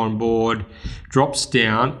Carberry on board, drops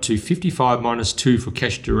down to 55 -2 for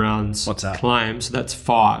Kesh Duran's claim. So that's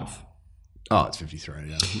 5. Oh, it's 53,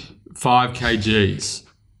 yeah. 5 kgs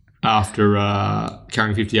after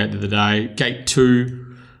carrying 58 the other day. Gate 2,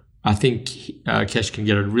 I think Kesh can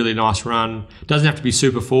get a really nice run. Doesn't have to be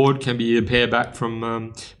super forward, can be a pair back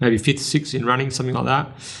from maybe 5th, 6th in running, something like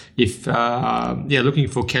that. If, looking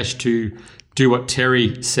for Kesh to do what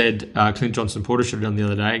Terry said Clint Johnston Porter should have done the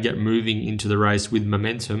other day, get moving into the race with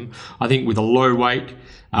momentum. I think with a low weight,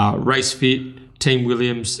 race fit, Team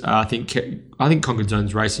Williams, I think Conquered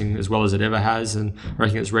Zone's racing as well as it ever has, and I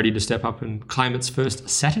reckon it's ready to step up and claim its first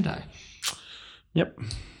Saturday. Yep.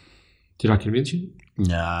 Did I convince you?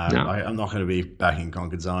 No. I'm not going to be backing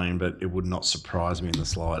Conquered Zone, but it would not surprise me in the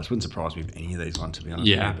slightest. It wouldn't surprise me if any of these ones, to be honest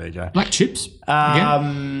with you, BJ. Black Chips?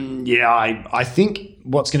 I think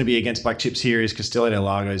what's going to be against Black Chips here is Castello del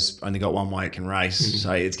Lago's only got one way it can race,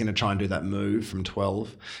 so it's going to try and do that move from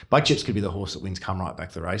 12. Black Chips could be the horse that wins come right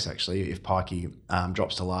back the race, actually, if Pikey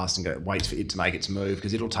drops to last and waits for it to make its move,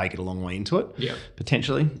 because it'll take it a long way into it,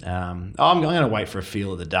 potentially. I'm going to wait for a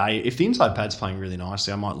feel of the day. If the inside pad's playing really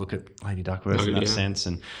nicely, I might look at Lady Duckworth in that sense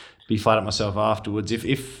and be flat at myself afterwards.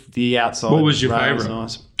 If the outside, what was your favourite?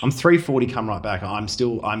 Nice, I'm 340 come right back. I'm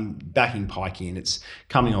backing Pikey, and it's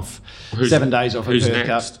coming off 7 days off a Perth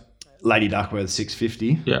Cup. Lady Duckworth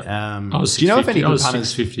 650. Yeah. Do you know if any good punters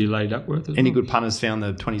 650 Lady Duckworth? Any good punters found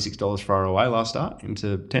the $26 for away last start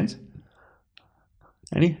into 10s?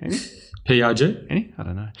 Any? PRG? Any? I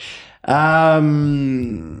don't know.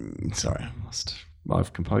 Sorry, I lost I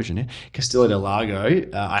have composure now. Castillo del Lago,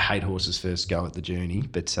 I hate horses first go at the journey,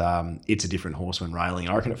 but it's a different horse when railing.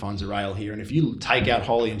 I reckon it finds a rail here, and if you take out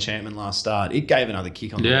Holy Enchantment last start, it gave another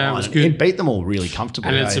kick on the line. It was good. It beat them all really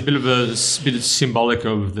comfortably. And it's a bit of symbolic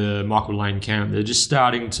of the Michael Lane camp. They're just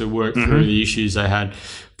starting to work through the issues they had.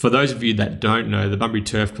 For those of you that don't know, the Bunbury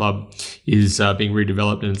Turf Club is being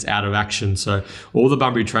redeveloped and it's out of action. So all the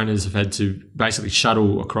Bunbury trainers have had to basically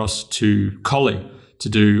shuttle across to Collie to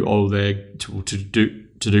do all their to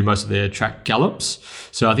do most of their track gallops.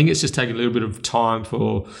 So I think it's just taking a little bit of time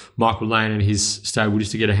for Michael Lane and his stable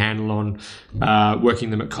just to get a handle on working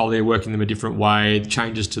them at Collier, working them a different way,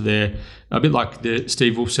 changes to their, a bit like the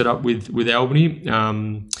Steve Wolf set up with Albany.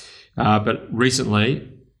 But recently,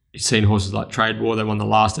 you've seen horses like Trade War. They won the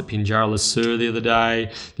last at Pinjarra Sur the other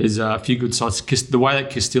day. There's a few good signs. The way that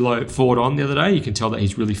Castillo fought on the other day, you can tell that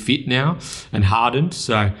he's really fit now and hardened.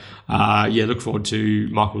 So, look forward to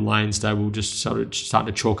Michael Lane's stable just starting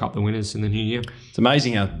to chalk up the winners in the new year. It's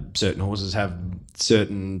amazing how certain horses have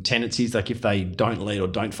certain tendencies. Like if they don't lead or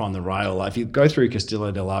don't find the rail, like if you go through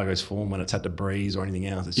Castillo del Lago's form when it's had to breeze or anything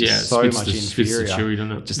else, it's just so much inferior. Chewy,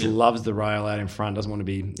 doesn't it? Just loves the rail out in front, doesn't want to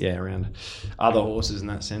be around other horses in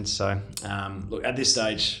that sense. So look, at this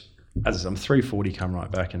stage, as I said, I'm 340 come right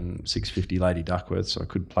back and 650 Lady Duckworth, so I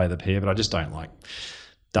could play the pair, but I just don't like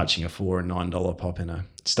Dutching a $4 and $9 pop in a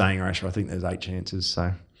staying race where I think there's 8 chances.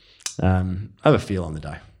 So I have a feel on the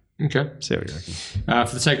day. Okay. See what you reckon.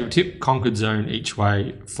 For the sake of a tip, Conquered Zone each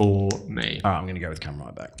way for me. All right, I'm going to go with come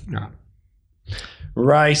right back. All right.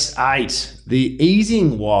 Race 8, the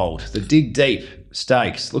Easingwold, the Dig Deep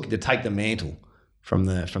Stakes, looking to take the mantle from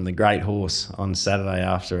the great horse on Saturday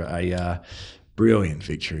after a brilliant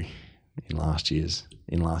victory in last year's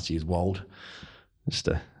Wold. Just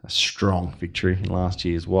a strong victory in last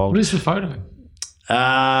year's Wold. What is the photo?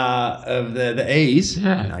 Of the E's.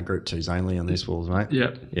 Yeah. No, Group 2's only on this walls, mate.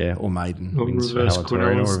 Yep. Yeah, or Maiden. Or wins for reverse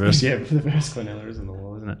Halatorian, Quinellas. or reverse. Yeah, reverse Quinella is on the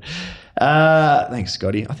wall, isn't it? Thanks,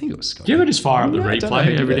 Scotty. I think it was Scotty. Do you ever just fire up the I don't know replay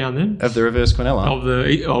who did every that. now and then? Of the reverse Quinella?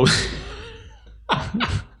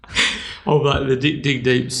 The Dig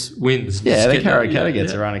Deeps wins. Yeah, Just the get that- Karrakatta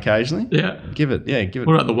gets a run occasionally. Yeah. Give it.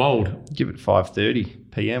 What about the Wold? Give it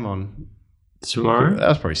 5:30 p.m. on Tomorrow? That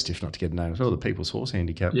was probably stiff not to get a name as well. The People's Horse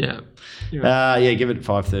Handicap. Yeah. Give it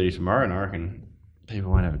 5:30 tomorrow, and I reckon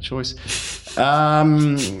people won't have a choice. The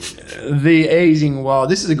Easingwold.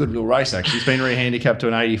 This is a good little race actually. It's been re-handicapped to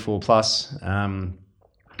an 84 plus. The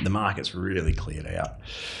market's really cleared out.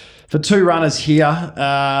 For 2 runners here.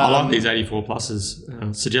 I like these 84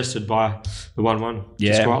 pluses suggested by the 1-1.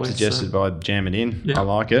 Yeah, suggested by Jam It In. Yeah. I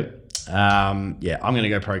like it. I'm going to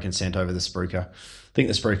go Pro Consent over the Spruker. I think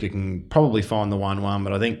the Spruker can probably find the 1-1,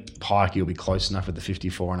 but I think Pikey will be close enough at the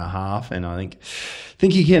 54.5, and I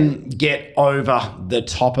think he can get over the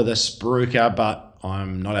top of the Spruker, but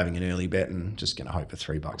I'm not having an early bet and just going to hope for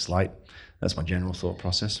 $3 late. That's my general thought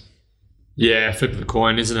process. Yeah, flip of the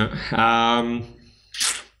coin, isn't it?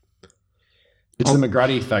 It's the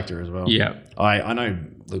McGrady factor as well. Yeah. I know,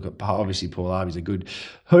 look, obviously Paul Harvey's a good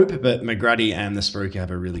hoop, but McGrady and the Spruker have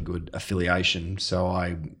a really good affiliation, so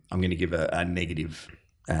I'm going to give a negative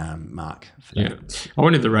mark for that. Yeah. I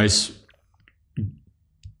went into the race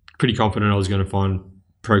pretty confident I was going to find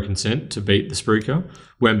Pro Consent to beat the Spruker.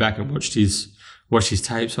 Went back and watched his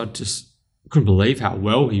tapes. I just couldn't believe how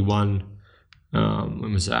well he won.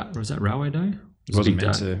 When was that? Was that Railway Day? It wasn't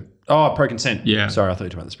meant to. Oh, Pro Consent. Yeah. Sorry, I thought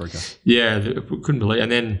you were talking about the Spruker. Yeah, couldn't believe.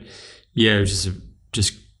 And then, it was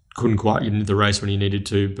just couldn't quite get into the race when he needed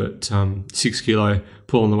to. But 6 kilo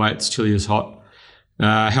pulling the weights, chilly as hot.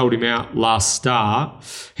 Held him out last start.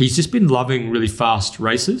 He's just been loving really fast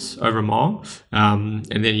races over a mile. And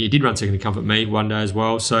then he did run second to Comfort Me one day as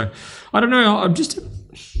well. So I don't know. I'm just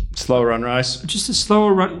slower run race. Just a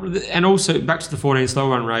slower run. And also back to the 14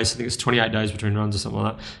 slower run race. I think it's 28 days between runs or something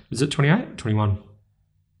like that. Is it 28? 21?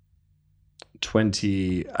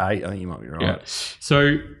 28. I think you might be right. Yeah.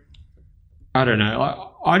 So I don't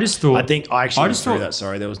know. I just thought. I just thought that.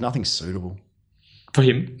 Sorry, there was nothing suitable for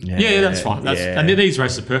him. Yeah, that's fine. And these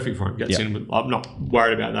races are perfect for him. Gets in. But I'm not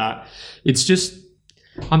worried about that. It's just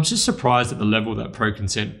I'm just surprised at the level that Pro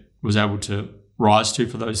Consent was able to rise to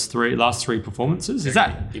for those last three performances. Is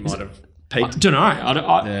that he might have peaked? I don't know.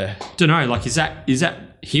 I don't know. Like, is that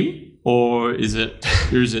him? Or is it,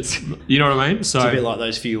 you know what I mean? So it's a bit like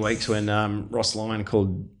those few weeks when Ross Lyon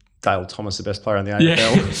called Dale Thomas the best player in the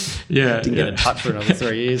AFL. Didn't get a touch for another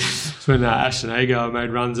 3 years. It's when Ashton Agar made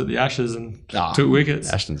runs at the Ashes and took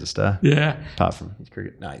wickets. Ashton's a star. Yeah. Apart from his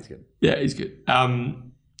cricket. No, he's good. Yeah, he's good.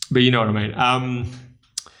 But you know what I mean?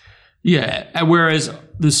 Whereas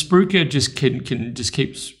the Spruker just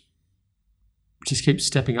keeps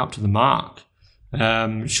stepping up to the mark.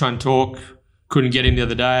 Shantalk couldn't get in the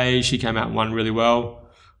other day. She came out and won really well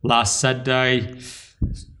last Saturday.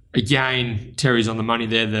 Again, Terry's on the money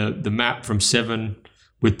there. The map from 7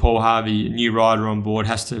 with Paul Harvey, new rider on board,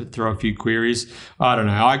 has to throw a few queries. I don't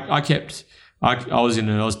know. I was in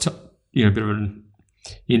a bit of an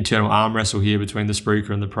internal arm wrestle here between the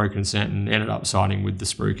Spruker and the Pro Consent, and ended up siding with the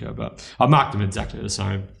Spruker. But I marked them exactly the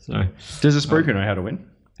same. So does the Spruker know how to win?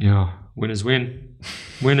 Yeah, winners win.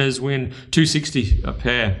 Winners win. 260 a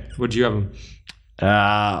pair. What do you have them?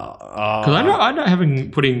 Because I know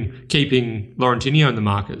keeping Laurentinio in the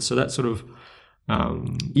market, so that's sort of.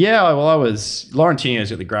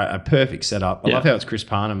 Laurentino's got a perfect setup. I love how it's Chris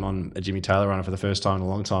Parnham on a Jimmy Taylor runner for the first time in a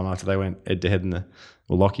long time after they went head to head in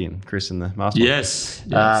Lochie and Chris in the Mastermind. Yes.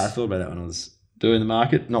 I thought about that when I was doing the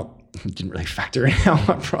market. Didn't really factor in how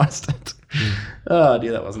I priced it. Oh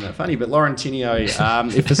dear, that wasn't that funny. But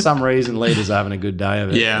Laurentinio, if for some reason leaders are having a good day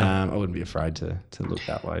of it, I wouldn't be afraid to look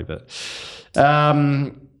that way. But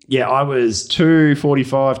I was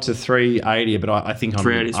 245 to 380, but I think I'm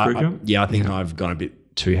 380 I think I've gone a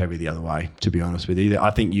bit too heavy the other way, to be honest with you.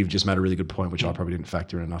 I think you've just made a really good point, which I probably didn't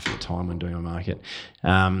factor in enough at the time when doing my market.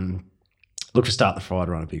 Look for Start the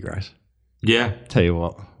Friday on a big race. Yeah. Tell you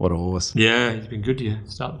what a horse. Yeah, he's been good to you.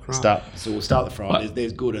 Start the Friday. So we'll start the Friday.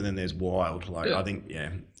 There's good and then there's wild. I think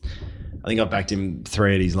I backed him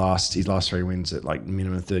 3 at his last 3 wins at like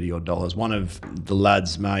minimum $30 odd. One of the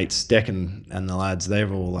lads' mates, Deccan and the lads,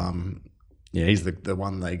 they've all he's the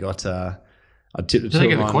one they got. I tipped it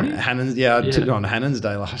to on Hannon's. Yeah, I tipped it on Hannon's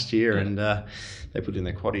Day last year, and they put in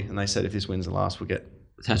their quaddie, and they said if this wins the last, we'll get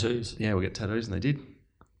tattoos. Yeah, we'll get tattoos, and they did.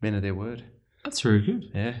 Men of their word. That's very good.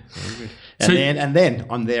 Yeah, very good. And then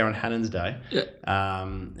I'm there on Hannon's Day. Yeah.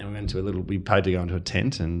 And we went to we paid to go into a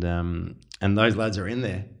tent, and those lads are in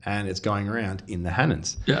there, and it's going around in the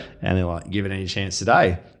Hannons. Yeah. And they're like, give it any chance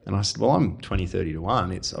today. And I said, well, I'm 20, 30 to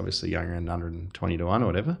 1. It's obviously going around 120 to 1 or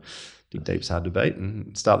whatever. Dig Deep's hard to beat,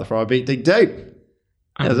 and Start the Friday beat Dig Deep.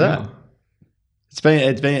 How's that?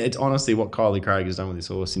 It's honestly what Kylie Craig has done with this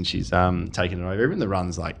horse since she's taken it over. Even the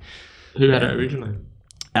runs who had it originally?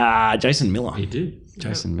 Jason Miller. He did.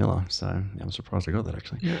 Jason Miller. So I'm surprised I got that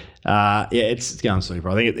actually. Yeah. It's going super.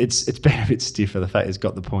 I think it's been a bit stiff for the fact it's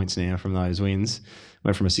got the points now from those wins.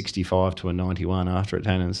 Went from a 65 to a 91 after at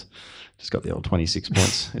Tanners. Just got the old 26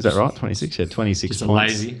 points. Is that right? 26? Yeah, 26 just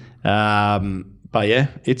points. Lazy. But yeah,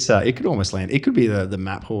 it could almost land. It could be the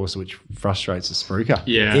map horse which frustrates the Spruker.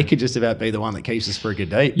 Yeah. It could just about be the one that keeps the Spruker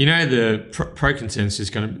deep. You know, the Pro Consensus is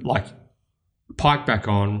going to pike back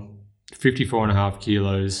on 54.5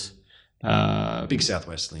 kilos. Big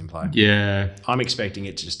southwesterly in play. Yeah. I'm expecting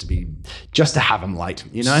it just to have them late,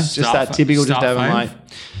 just that typical just to have them late.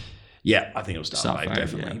 Yeah, I think it'll start late,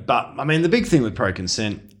 definitely. Yeah. But, I mean, the big thing with Pro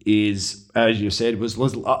Consent is, as you said, was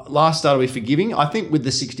last start we forgiving. I think with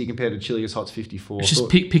the 60 compared to Chilius Hot's 54. It's just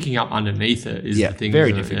picking up underneath it is the thing.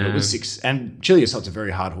 Very difficult. With 6. And Chilius Hot's a very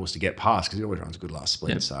hard horse to get past because he always runs a good last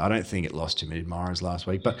split. Yep. So I don't think it lost too many admirers last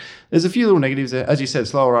week. But there's a few little negatives there. As you said,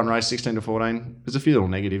 slower run race, 16 to 14. There's a few little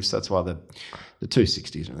negatives. That's why the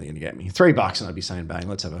 260 isn't really going to get me. $3 and I'd be saying, bang,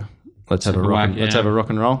 let's have a rock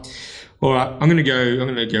and roll. All right, I'm gonna go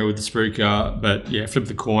with the Spruker, but flip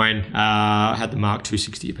the coin. Had the mark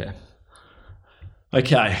 260 a pair.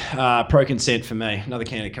 Okay, Pro Consent for me. Another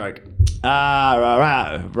can of Coke.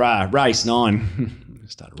 Race 9.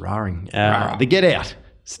 Started roaring. The Get Out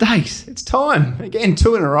Stakes. It's time again.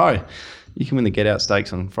 2 in a row. You can win the Get Out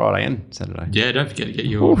Stakes on Friday and Saturday. Yeah, don't forget to get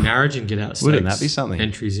your marriage and Get Out Stakes. Wouldn't that be something?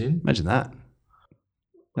 Entries in. Imagine that.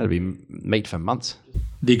 That'd be meat for months.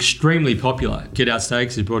 The extremely popular Get Out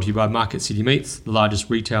Stakes is brought to you by Market City Meats, the largest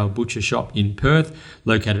retail butcher shop in Perth,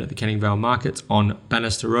 located at the Canning Vale Markets on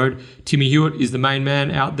Bannister Road. Timmy Hewitt is the main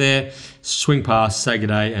man out there. Swing past, say good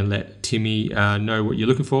day, and let Timmy know what you're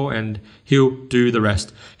looking for, and he'll do the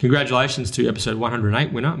rest. Congratulations to episode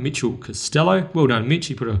 108 winner, Mitchell Costello. Well done, Mitch.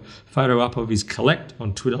 He put a photo up of his collect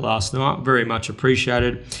on Twitter last night. Very much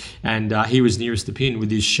appreciated. And he was nearest the pin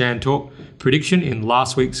with his Shantalk prediction in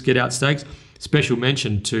last week's Get Out Stakes. Special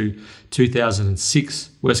mention to 2006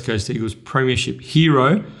 West Coast Eagles Premiership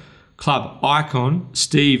hero, club icon,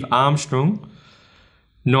 Steve Armstrong.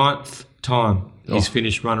 9th time he's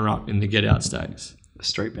finished runner-up in the Get Out Stakes.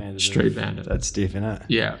 Street Bandit. Street Bandit. That's stiff, isn't it?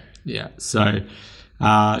 Yeah. So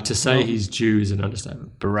to say he's due is an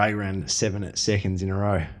understatement. Beret ran 7 seconds in a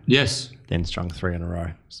row. Yes. Then strung 3 in a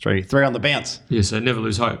row. Three on the bounce. Yeah, so never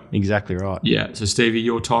lose hope. Exactly right. Yeah, so Stevie,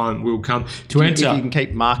 your time will come to enter. If you can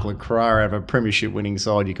keep Mark Leclerc out of a premiership winning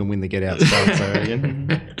side, you can win the Get Out Stakes, I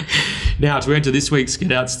reckon. Now, to enter this week's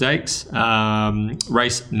Get Out Stakes,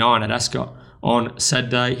 race 9 at Ascot on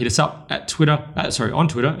Saturday. Hit us up at Twitter, on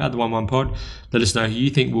Twitter, at the 1-1 pod. Let us know who you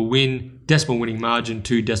think will win. Decimal winning margin,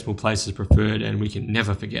 2 decimal places preferred, and we can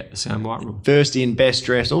never forget the Sam White rule. First in, best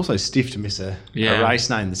dressed. Also stiff to miss a race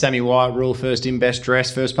name. The Sammy White rule, first in, best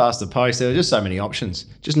dressed, first past the post. There were just so many options.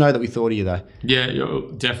 Just know that we thought of you, though. Yeah,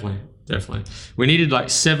 definitely. We needed like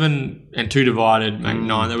 7 and 2 divided, make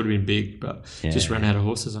 9. That would have been big, but just ran out of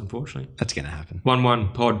horses, unfortunately. That's going to happen.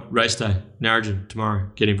 1-1 pod, race day, Narrogin tomorrow.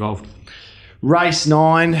 Get involved. Race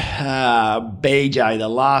 9, BJ, the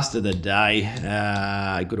last of the day.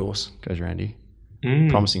 Good horse. Goes around here.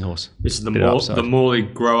 Promising horse. This is the Morley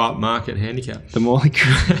Grow Up Market Handicap. The Morley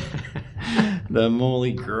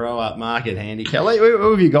Grow Up Market Handicap.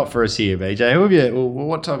 Who have you got for us here, BJ?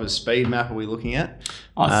 What type of speed map are we looking at?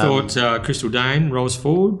 I thought Crystal Dane rolls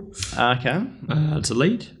forward. Okay. It's a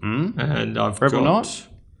lead. And I've Rebel got... Knight?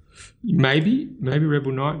 Maybe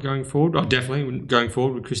Rebel Knight going forward. Oh, definitely going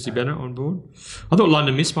forward with Christy Bennett on board. I thought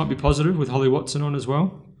London Miss might be positive with Holly Watson on as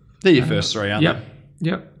well. They're your first 3, aren't they?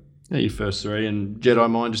 Yep. They're your first 3, and Jedi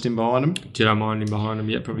Mind just in behind them. Jedi Mind in behind them.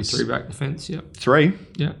 Yeah, probably 3 back the fence. Yep. 3?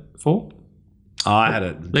 Yeah. 4. I had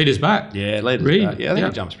it. Leaders back. Yeah, leaders Reed. back. Yeah, I think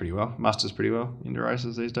it jumps pretty well. Musters pretty well into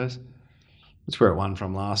races these days. That's where it won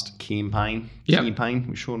from last. Campaign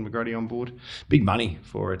with Sean McGrady on board. Big money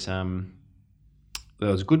for it. There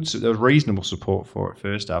was reasonable support for it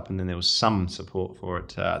first up, and then there was some support for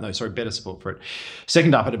it. Better support for it.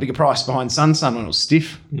 Second up at a bigger price behind Sun when it was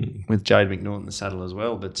stiff with Jade McNaught in the saddle as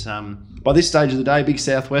well. But by this stage of the day, big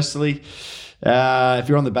southwesterly. If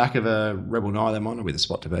you're on the back of a Rebel Knight, that might not be the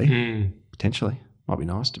spot to be. Potentially. Might be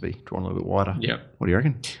nice to be drawn a little bit wider. Yeah. What do you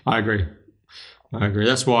reckon? I agree.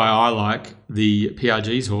 That's why I like the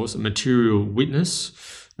PRG's horse, Material Witness.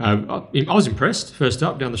 I was impressed first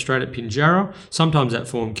up down the straight at Pinjarra. Sometimes that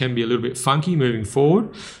form can be a little bit funky moving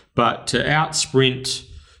forward, but to out sprint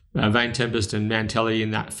Vane Tempest and Mantelli in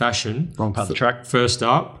that fashion, wrong part of the track. First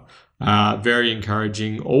up, very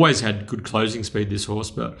encouraging. Always had good closing speed, this horse,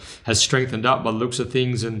 but has strengthened up by the looks of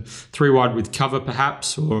things. And 3 wide with cover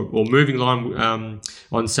perhaps, or moving line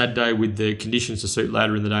on Saturday with the conditions to suit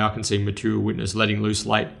later in the day. I can see Material Witness letting loose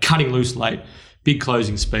late, cutting loose late. Big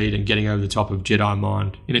closing speed and getting over the top of Jedi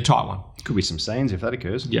Mind in a tight one. Could be some scenes if that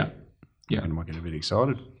occurs. Yeah. I might get a bit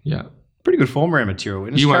excited. Yeah. Pretty good form around Material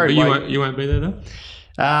Witness. You won't be there though?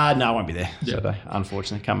 No, I won't be there Saturday.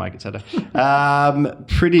 Unfortunately, can't make it Saturday.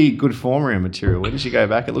 Pretty good form around Material Witness. You go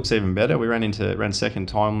back, it looks even better. We ran second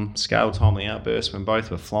time, timely outburst when both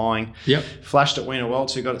were flying. Yep. Flashed at Weena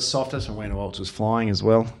Waltz, who got it softest, and Weena Waltz was flying as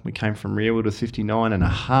well. We came from rearward with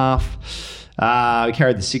 59.5. We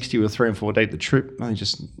carried the 60 with 3 and 4 deep the trip. I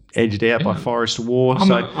just edged out by Forest War.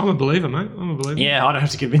 I'm a believer, mate. Yeah, I don't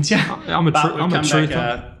have to convince you. I'm a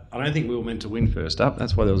truther. I don't think we were meant to win first up.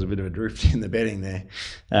 That's why there was a bit of a drift in the betting there.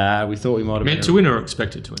 We thought we might have meant to win or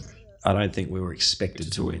expected to win. I don't think we were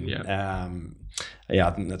expected to win. Yeah.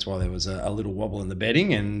 I think that's why there was a little wobble in the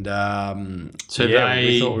betting, and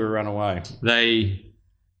we thought we were run away. They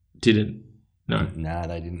didn't. No,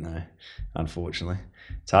 they didn't know. Unfortunately,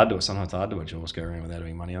 sometimes it's hard to watch a horse go around without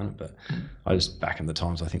having money on it. But I just back in the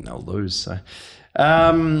times I think they'll lose. So,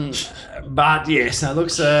 but yes, it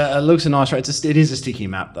looks a nice race. It is a sticky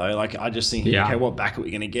map though. Like I just think, okay, what back are we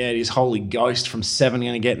going to get? Is Holy Ghost from 7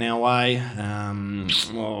 going to get in our way?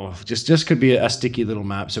 Just could be a sticky little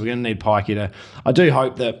map. So we're going to need Pikey to. I do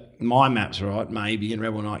hope that my map's right, maybe, and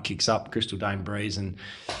Rebel Knight kicks up, Crystal Dane Breeze and.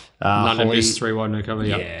 London Miss 3 wide no cover.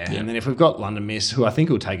 Yeah, and then if we've got London Miss, who I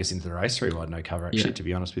think will take us into the race 3 wide no cover. Actually, to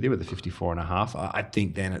be honest with you, with the 54.5, I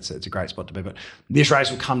think then it's a great spot to be. But this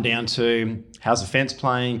race will come down to how's the fence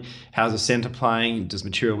playing, how's the centre playing, does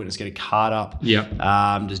Material Witness get a card up? Yeah.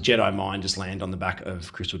 Does Jedi Mind just land on the back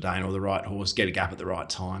of Crystal Dane or the right horse, get a gap at the right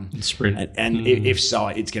time, and sprint? And if so,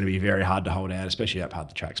 it's going to be very hard to hold out, especially that part of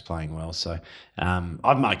the track's playing well. So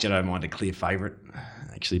I've marked Jedi Mind a clear favourite.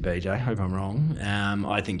 Actually, BJ, hope I'm wrong.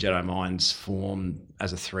 I think Jedi Mind's form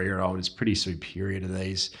as a 3-year-old is pretty superior to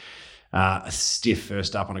these. A stiff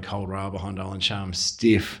first up on a cold rail behind Olin Charm.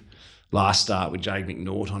 Stiff last start with Jade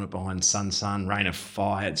McNaught on it behind Sun. Rain of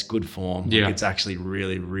Fire. It's good form. Yeah. It's actually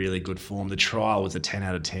really, really good form. The trial was a 10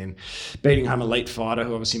 out of 10. Beating home Elite Fighter,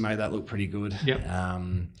 who obviously made that look pretty good. Yep.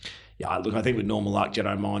 I think with normal luck,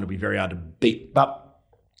 Jedi Mind will be very hard to beat. But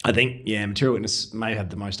I think, Material Witness may have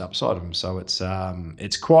the most upside of them, so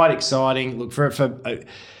it's quite exciting. Look, from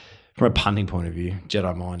a punting point of view,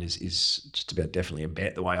 Jedi Mind is just about definitely a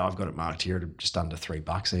bet. The way I've got it marked here at just under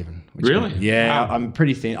 $3 even. Really? Wow. I'm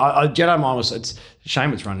pretty thin. Jedi Mind it's a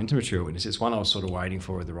shame it's run into Material Witness. It's one I was sort of waiting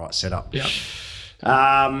for with the right setup. Yeah.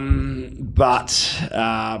 But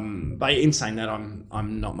in saying that,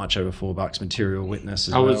 I'm not much over $4 material witness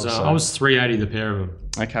as I was well. I was $3.80 the pair of them.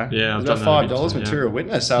 Okay. Yeah, I've it's done about that a $5 bit, material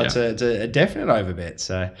witness, so it's a definite overbet.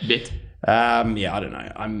 So Bet. I don't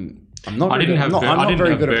know. I'm not. Very good. I'm not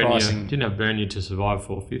very good at pricing. Didn't have Bernier to survive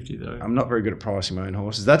 $4.50 though. I'm not very good at pricing my own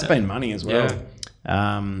horses. That's been money as well.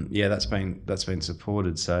 Yeah. That's been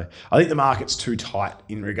supported. So I think the market's too tight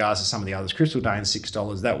in regards to some of the others. Crystal Dane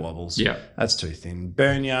 $6, that wobbles. Yeah, that's too thin.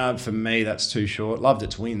 Bernier for me, that's too short. Loved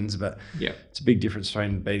its wins, but it's a big difference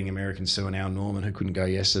between beating American Sue and Al Norman, who couldn't go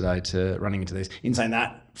yesterday, to running into these. In saying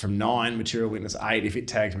that, from 9 material witness 8, if it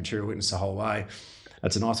tags material witness the whole way,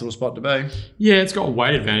 that's a nice little spot to be. Yeah, it's got a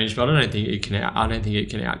weight advantage, but I don't think it can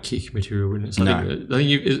outkick Material Witness. I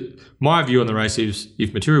think my view on the race is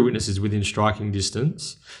if Material Witness is within striking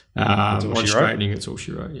distance, on straightening, it's all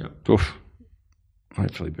she wrote. Yeah. Oof.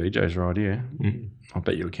 Hopefully BJ's right here. I'll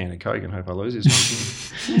bet you a can of Coke and hope I lose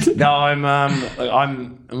this one. No,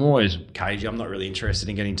 I'm always cagey. I'm not really interested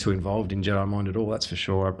in getting too involved in Jedi Mind at all. That's for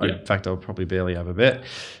sure. In fact, I'll probably barely have a bet.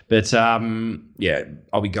 But I'll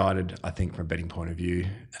be guided, I think, from a betting point of view,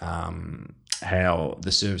 how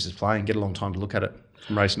the service is playing. Get a long time to look at it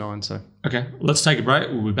from race 9. So okay, let's take a break.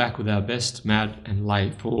 We'll be back with our best Mad and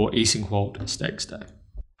Lay for Easingwold Stakes Day.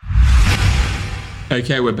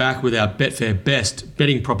 Okay, we're back with our Betfair Best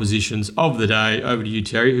Betting Propositions of the day. Over to you,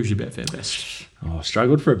 Terry. Who's your Betfair Best? Oh,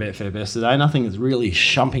 struggled for a Betfair Best today. Nothing is really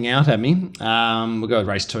jumping out at me. We'll go with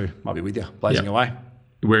race 2. Might be with you. Blazing away.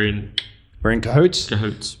 We're in cahoots.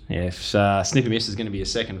 Cahoots. Yeah, if Snippy Miss is going to be a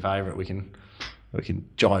second favourite, we can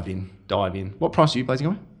dive in. What price are you blazing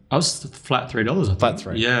away? I was flat $3, I think. Flat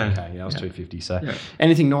 3. Yeah. Okay, I was $2.50. So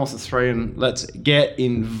anything north of 3, and let's get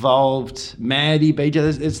involved. Maddie,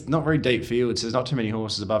 BJ, it's not very deep fields. There's not too many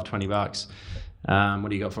horses above $20. What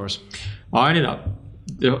do you got for us? I ended up,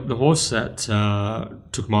 the horse that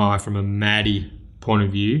took my eye from a Maddie point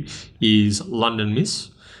of view is London Miss.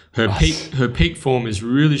 Her peak form is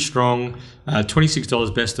really strong.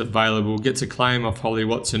 $26 best available. Gets a claim off Holly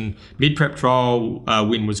Watson. Mid-prep trial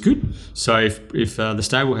win was good. So if the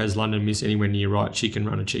stable has London Miss anywhere near right, she can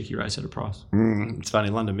run a cheeky race at a price. It's funny,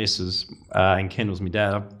 London Misses and Kendall's my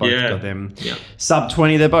dad. I've both got them sub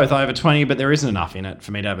 20. They're both over 20, but there isn't enough in it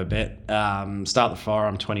for me to have a bet. Start the fire,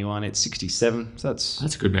 I'm 21. It's 67. So that's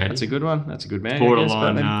a good man. That's a good one. That's a good man.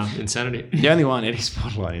 Borderline insanity. The only one, it is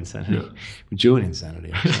borderline insanity. Yeah. Dual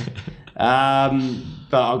insanity, actually.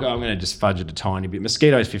 But I'm going to just fudge it a tiny bit.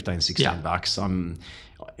 Mosquito's $15-16.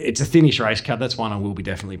 It's a thinnish race card. That's one I will be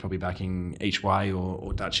definitely probably backing each way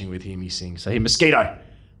or dutching with him. He's saying. So here, Mosquito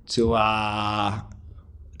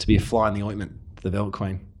to be a fly in the ointment for the Velvet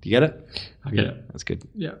Queen. Do you get it? I get it. That's good.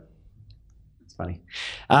 Yeah. It's funny.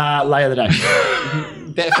 Lay of the day.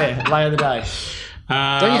 Betfair, lay of the day.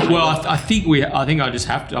 I think I just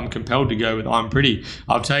have to. I'm compelled to go with I'm Pretty.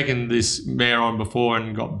 I've taken this mare on before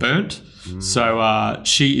and got burnt. So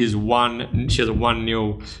she has a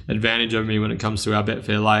 1-0 advantage over me when it comes to our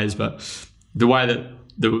Betfair lays. But the way that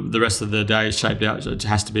the rest of the day is shaped out, it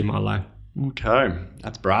has to be my lay. Okay,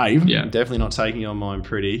 that's brave. Yeah, definitely not taking on mine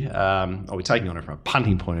Pretty. I'll be taking on it from a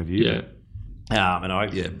punting point of view. Yeah. And I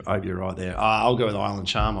hope you're right there. I'll go with Island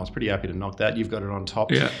Charm. I was pretty happy to knock that. You've got it on top.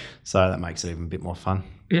 Yeah. So that makes it even a bit more fun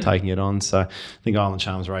taking it on. So I think Island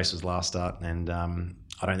Charm's race was last start, and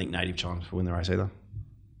I don't think Native Charms will win the race either.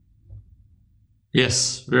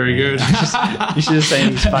 Yes, very good. You should have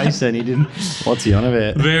seen his face then. He didn't. What's he on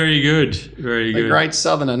about? Very good. Very good. A great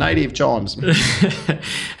southerner, Native Chimes.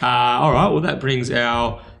 All right. Well, that brings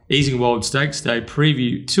our Easingwold Stakes Day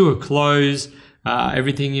preview to a close.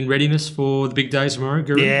 Everything in readiness for the big day tomorrow,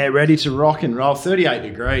 Guru? Yeah, ready to rock and roll. 38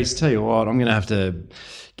 degrees. Tell you what, I'm going to have to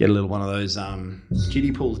get a little one of those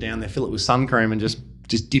kiddie pools down there, fill it with sun cream and just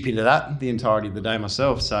dip into that the entirety of the day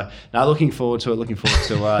myself. So, no, looking forward to it. Looking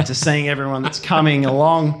forward to seeing everyone that's coming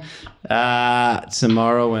along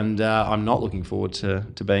tomorrow. And I'm not looking forward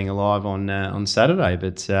to being alive on Saturday.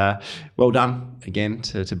 But well done again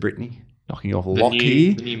to Brittany. Knocking off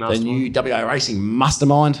Lochie, the new WA Racing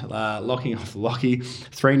Mastermind, locking off Lochie,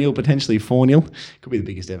 3-0, potentially 4-0. Could be the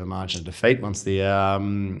biggest ever margin of defeat once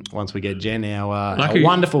we get Jen, our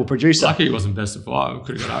wonderful producer. Lucky it wasn't best of 5.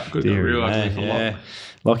 Could have got real ugly for Lochie.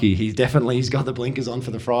 Lochie, he's got the blinkers on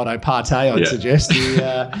for the Friday party. I'd suggest he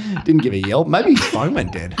didn't give a yelp. Maybe his phone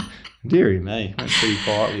went dead. Deary me. Went pretty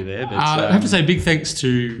quietly there. But, I have to say big thanks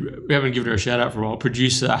to, we haven't given her a shout out for a while,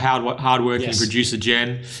 producer, hardworking Yes. producer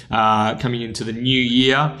Jen, coming into the new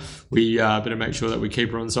year. We better make sure that we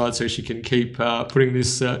keep her on side so she can keep putting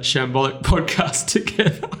this shambolic podcast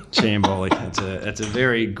together. Shambolic. That's a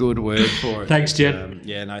very good word for it. Thanks, Jen.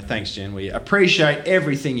 Thanks, Jen. We appreciate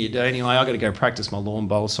everything you do. Anyway, I got to go practice my lawn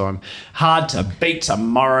bowl, so I'm hard to beat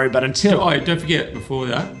tomorrow. But until Don't forget, before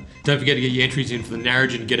that, don't forget to get your entries in for the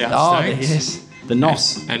Narrogin Get Out Stakes. yes, the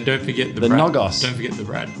NOS. And don't forget the The Brad. Nogos. Don't forget the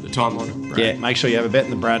Brad, the time on Brad. Yeah, make sure you have a bet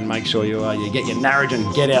in the Brad and make sure you get your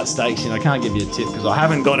Narrogin Get Out Stakes. I can't give you a tip because I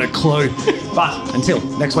haven't got a clue. But until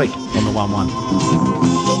next week on the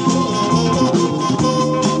 1-1.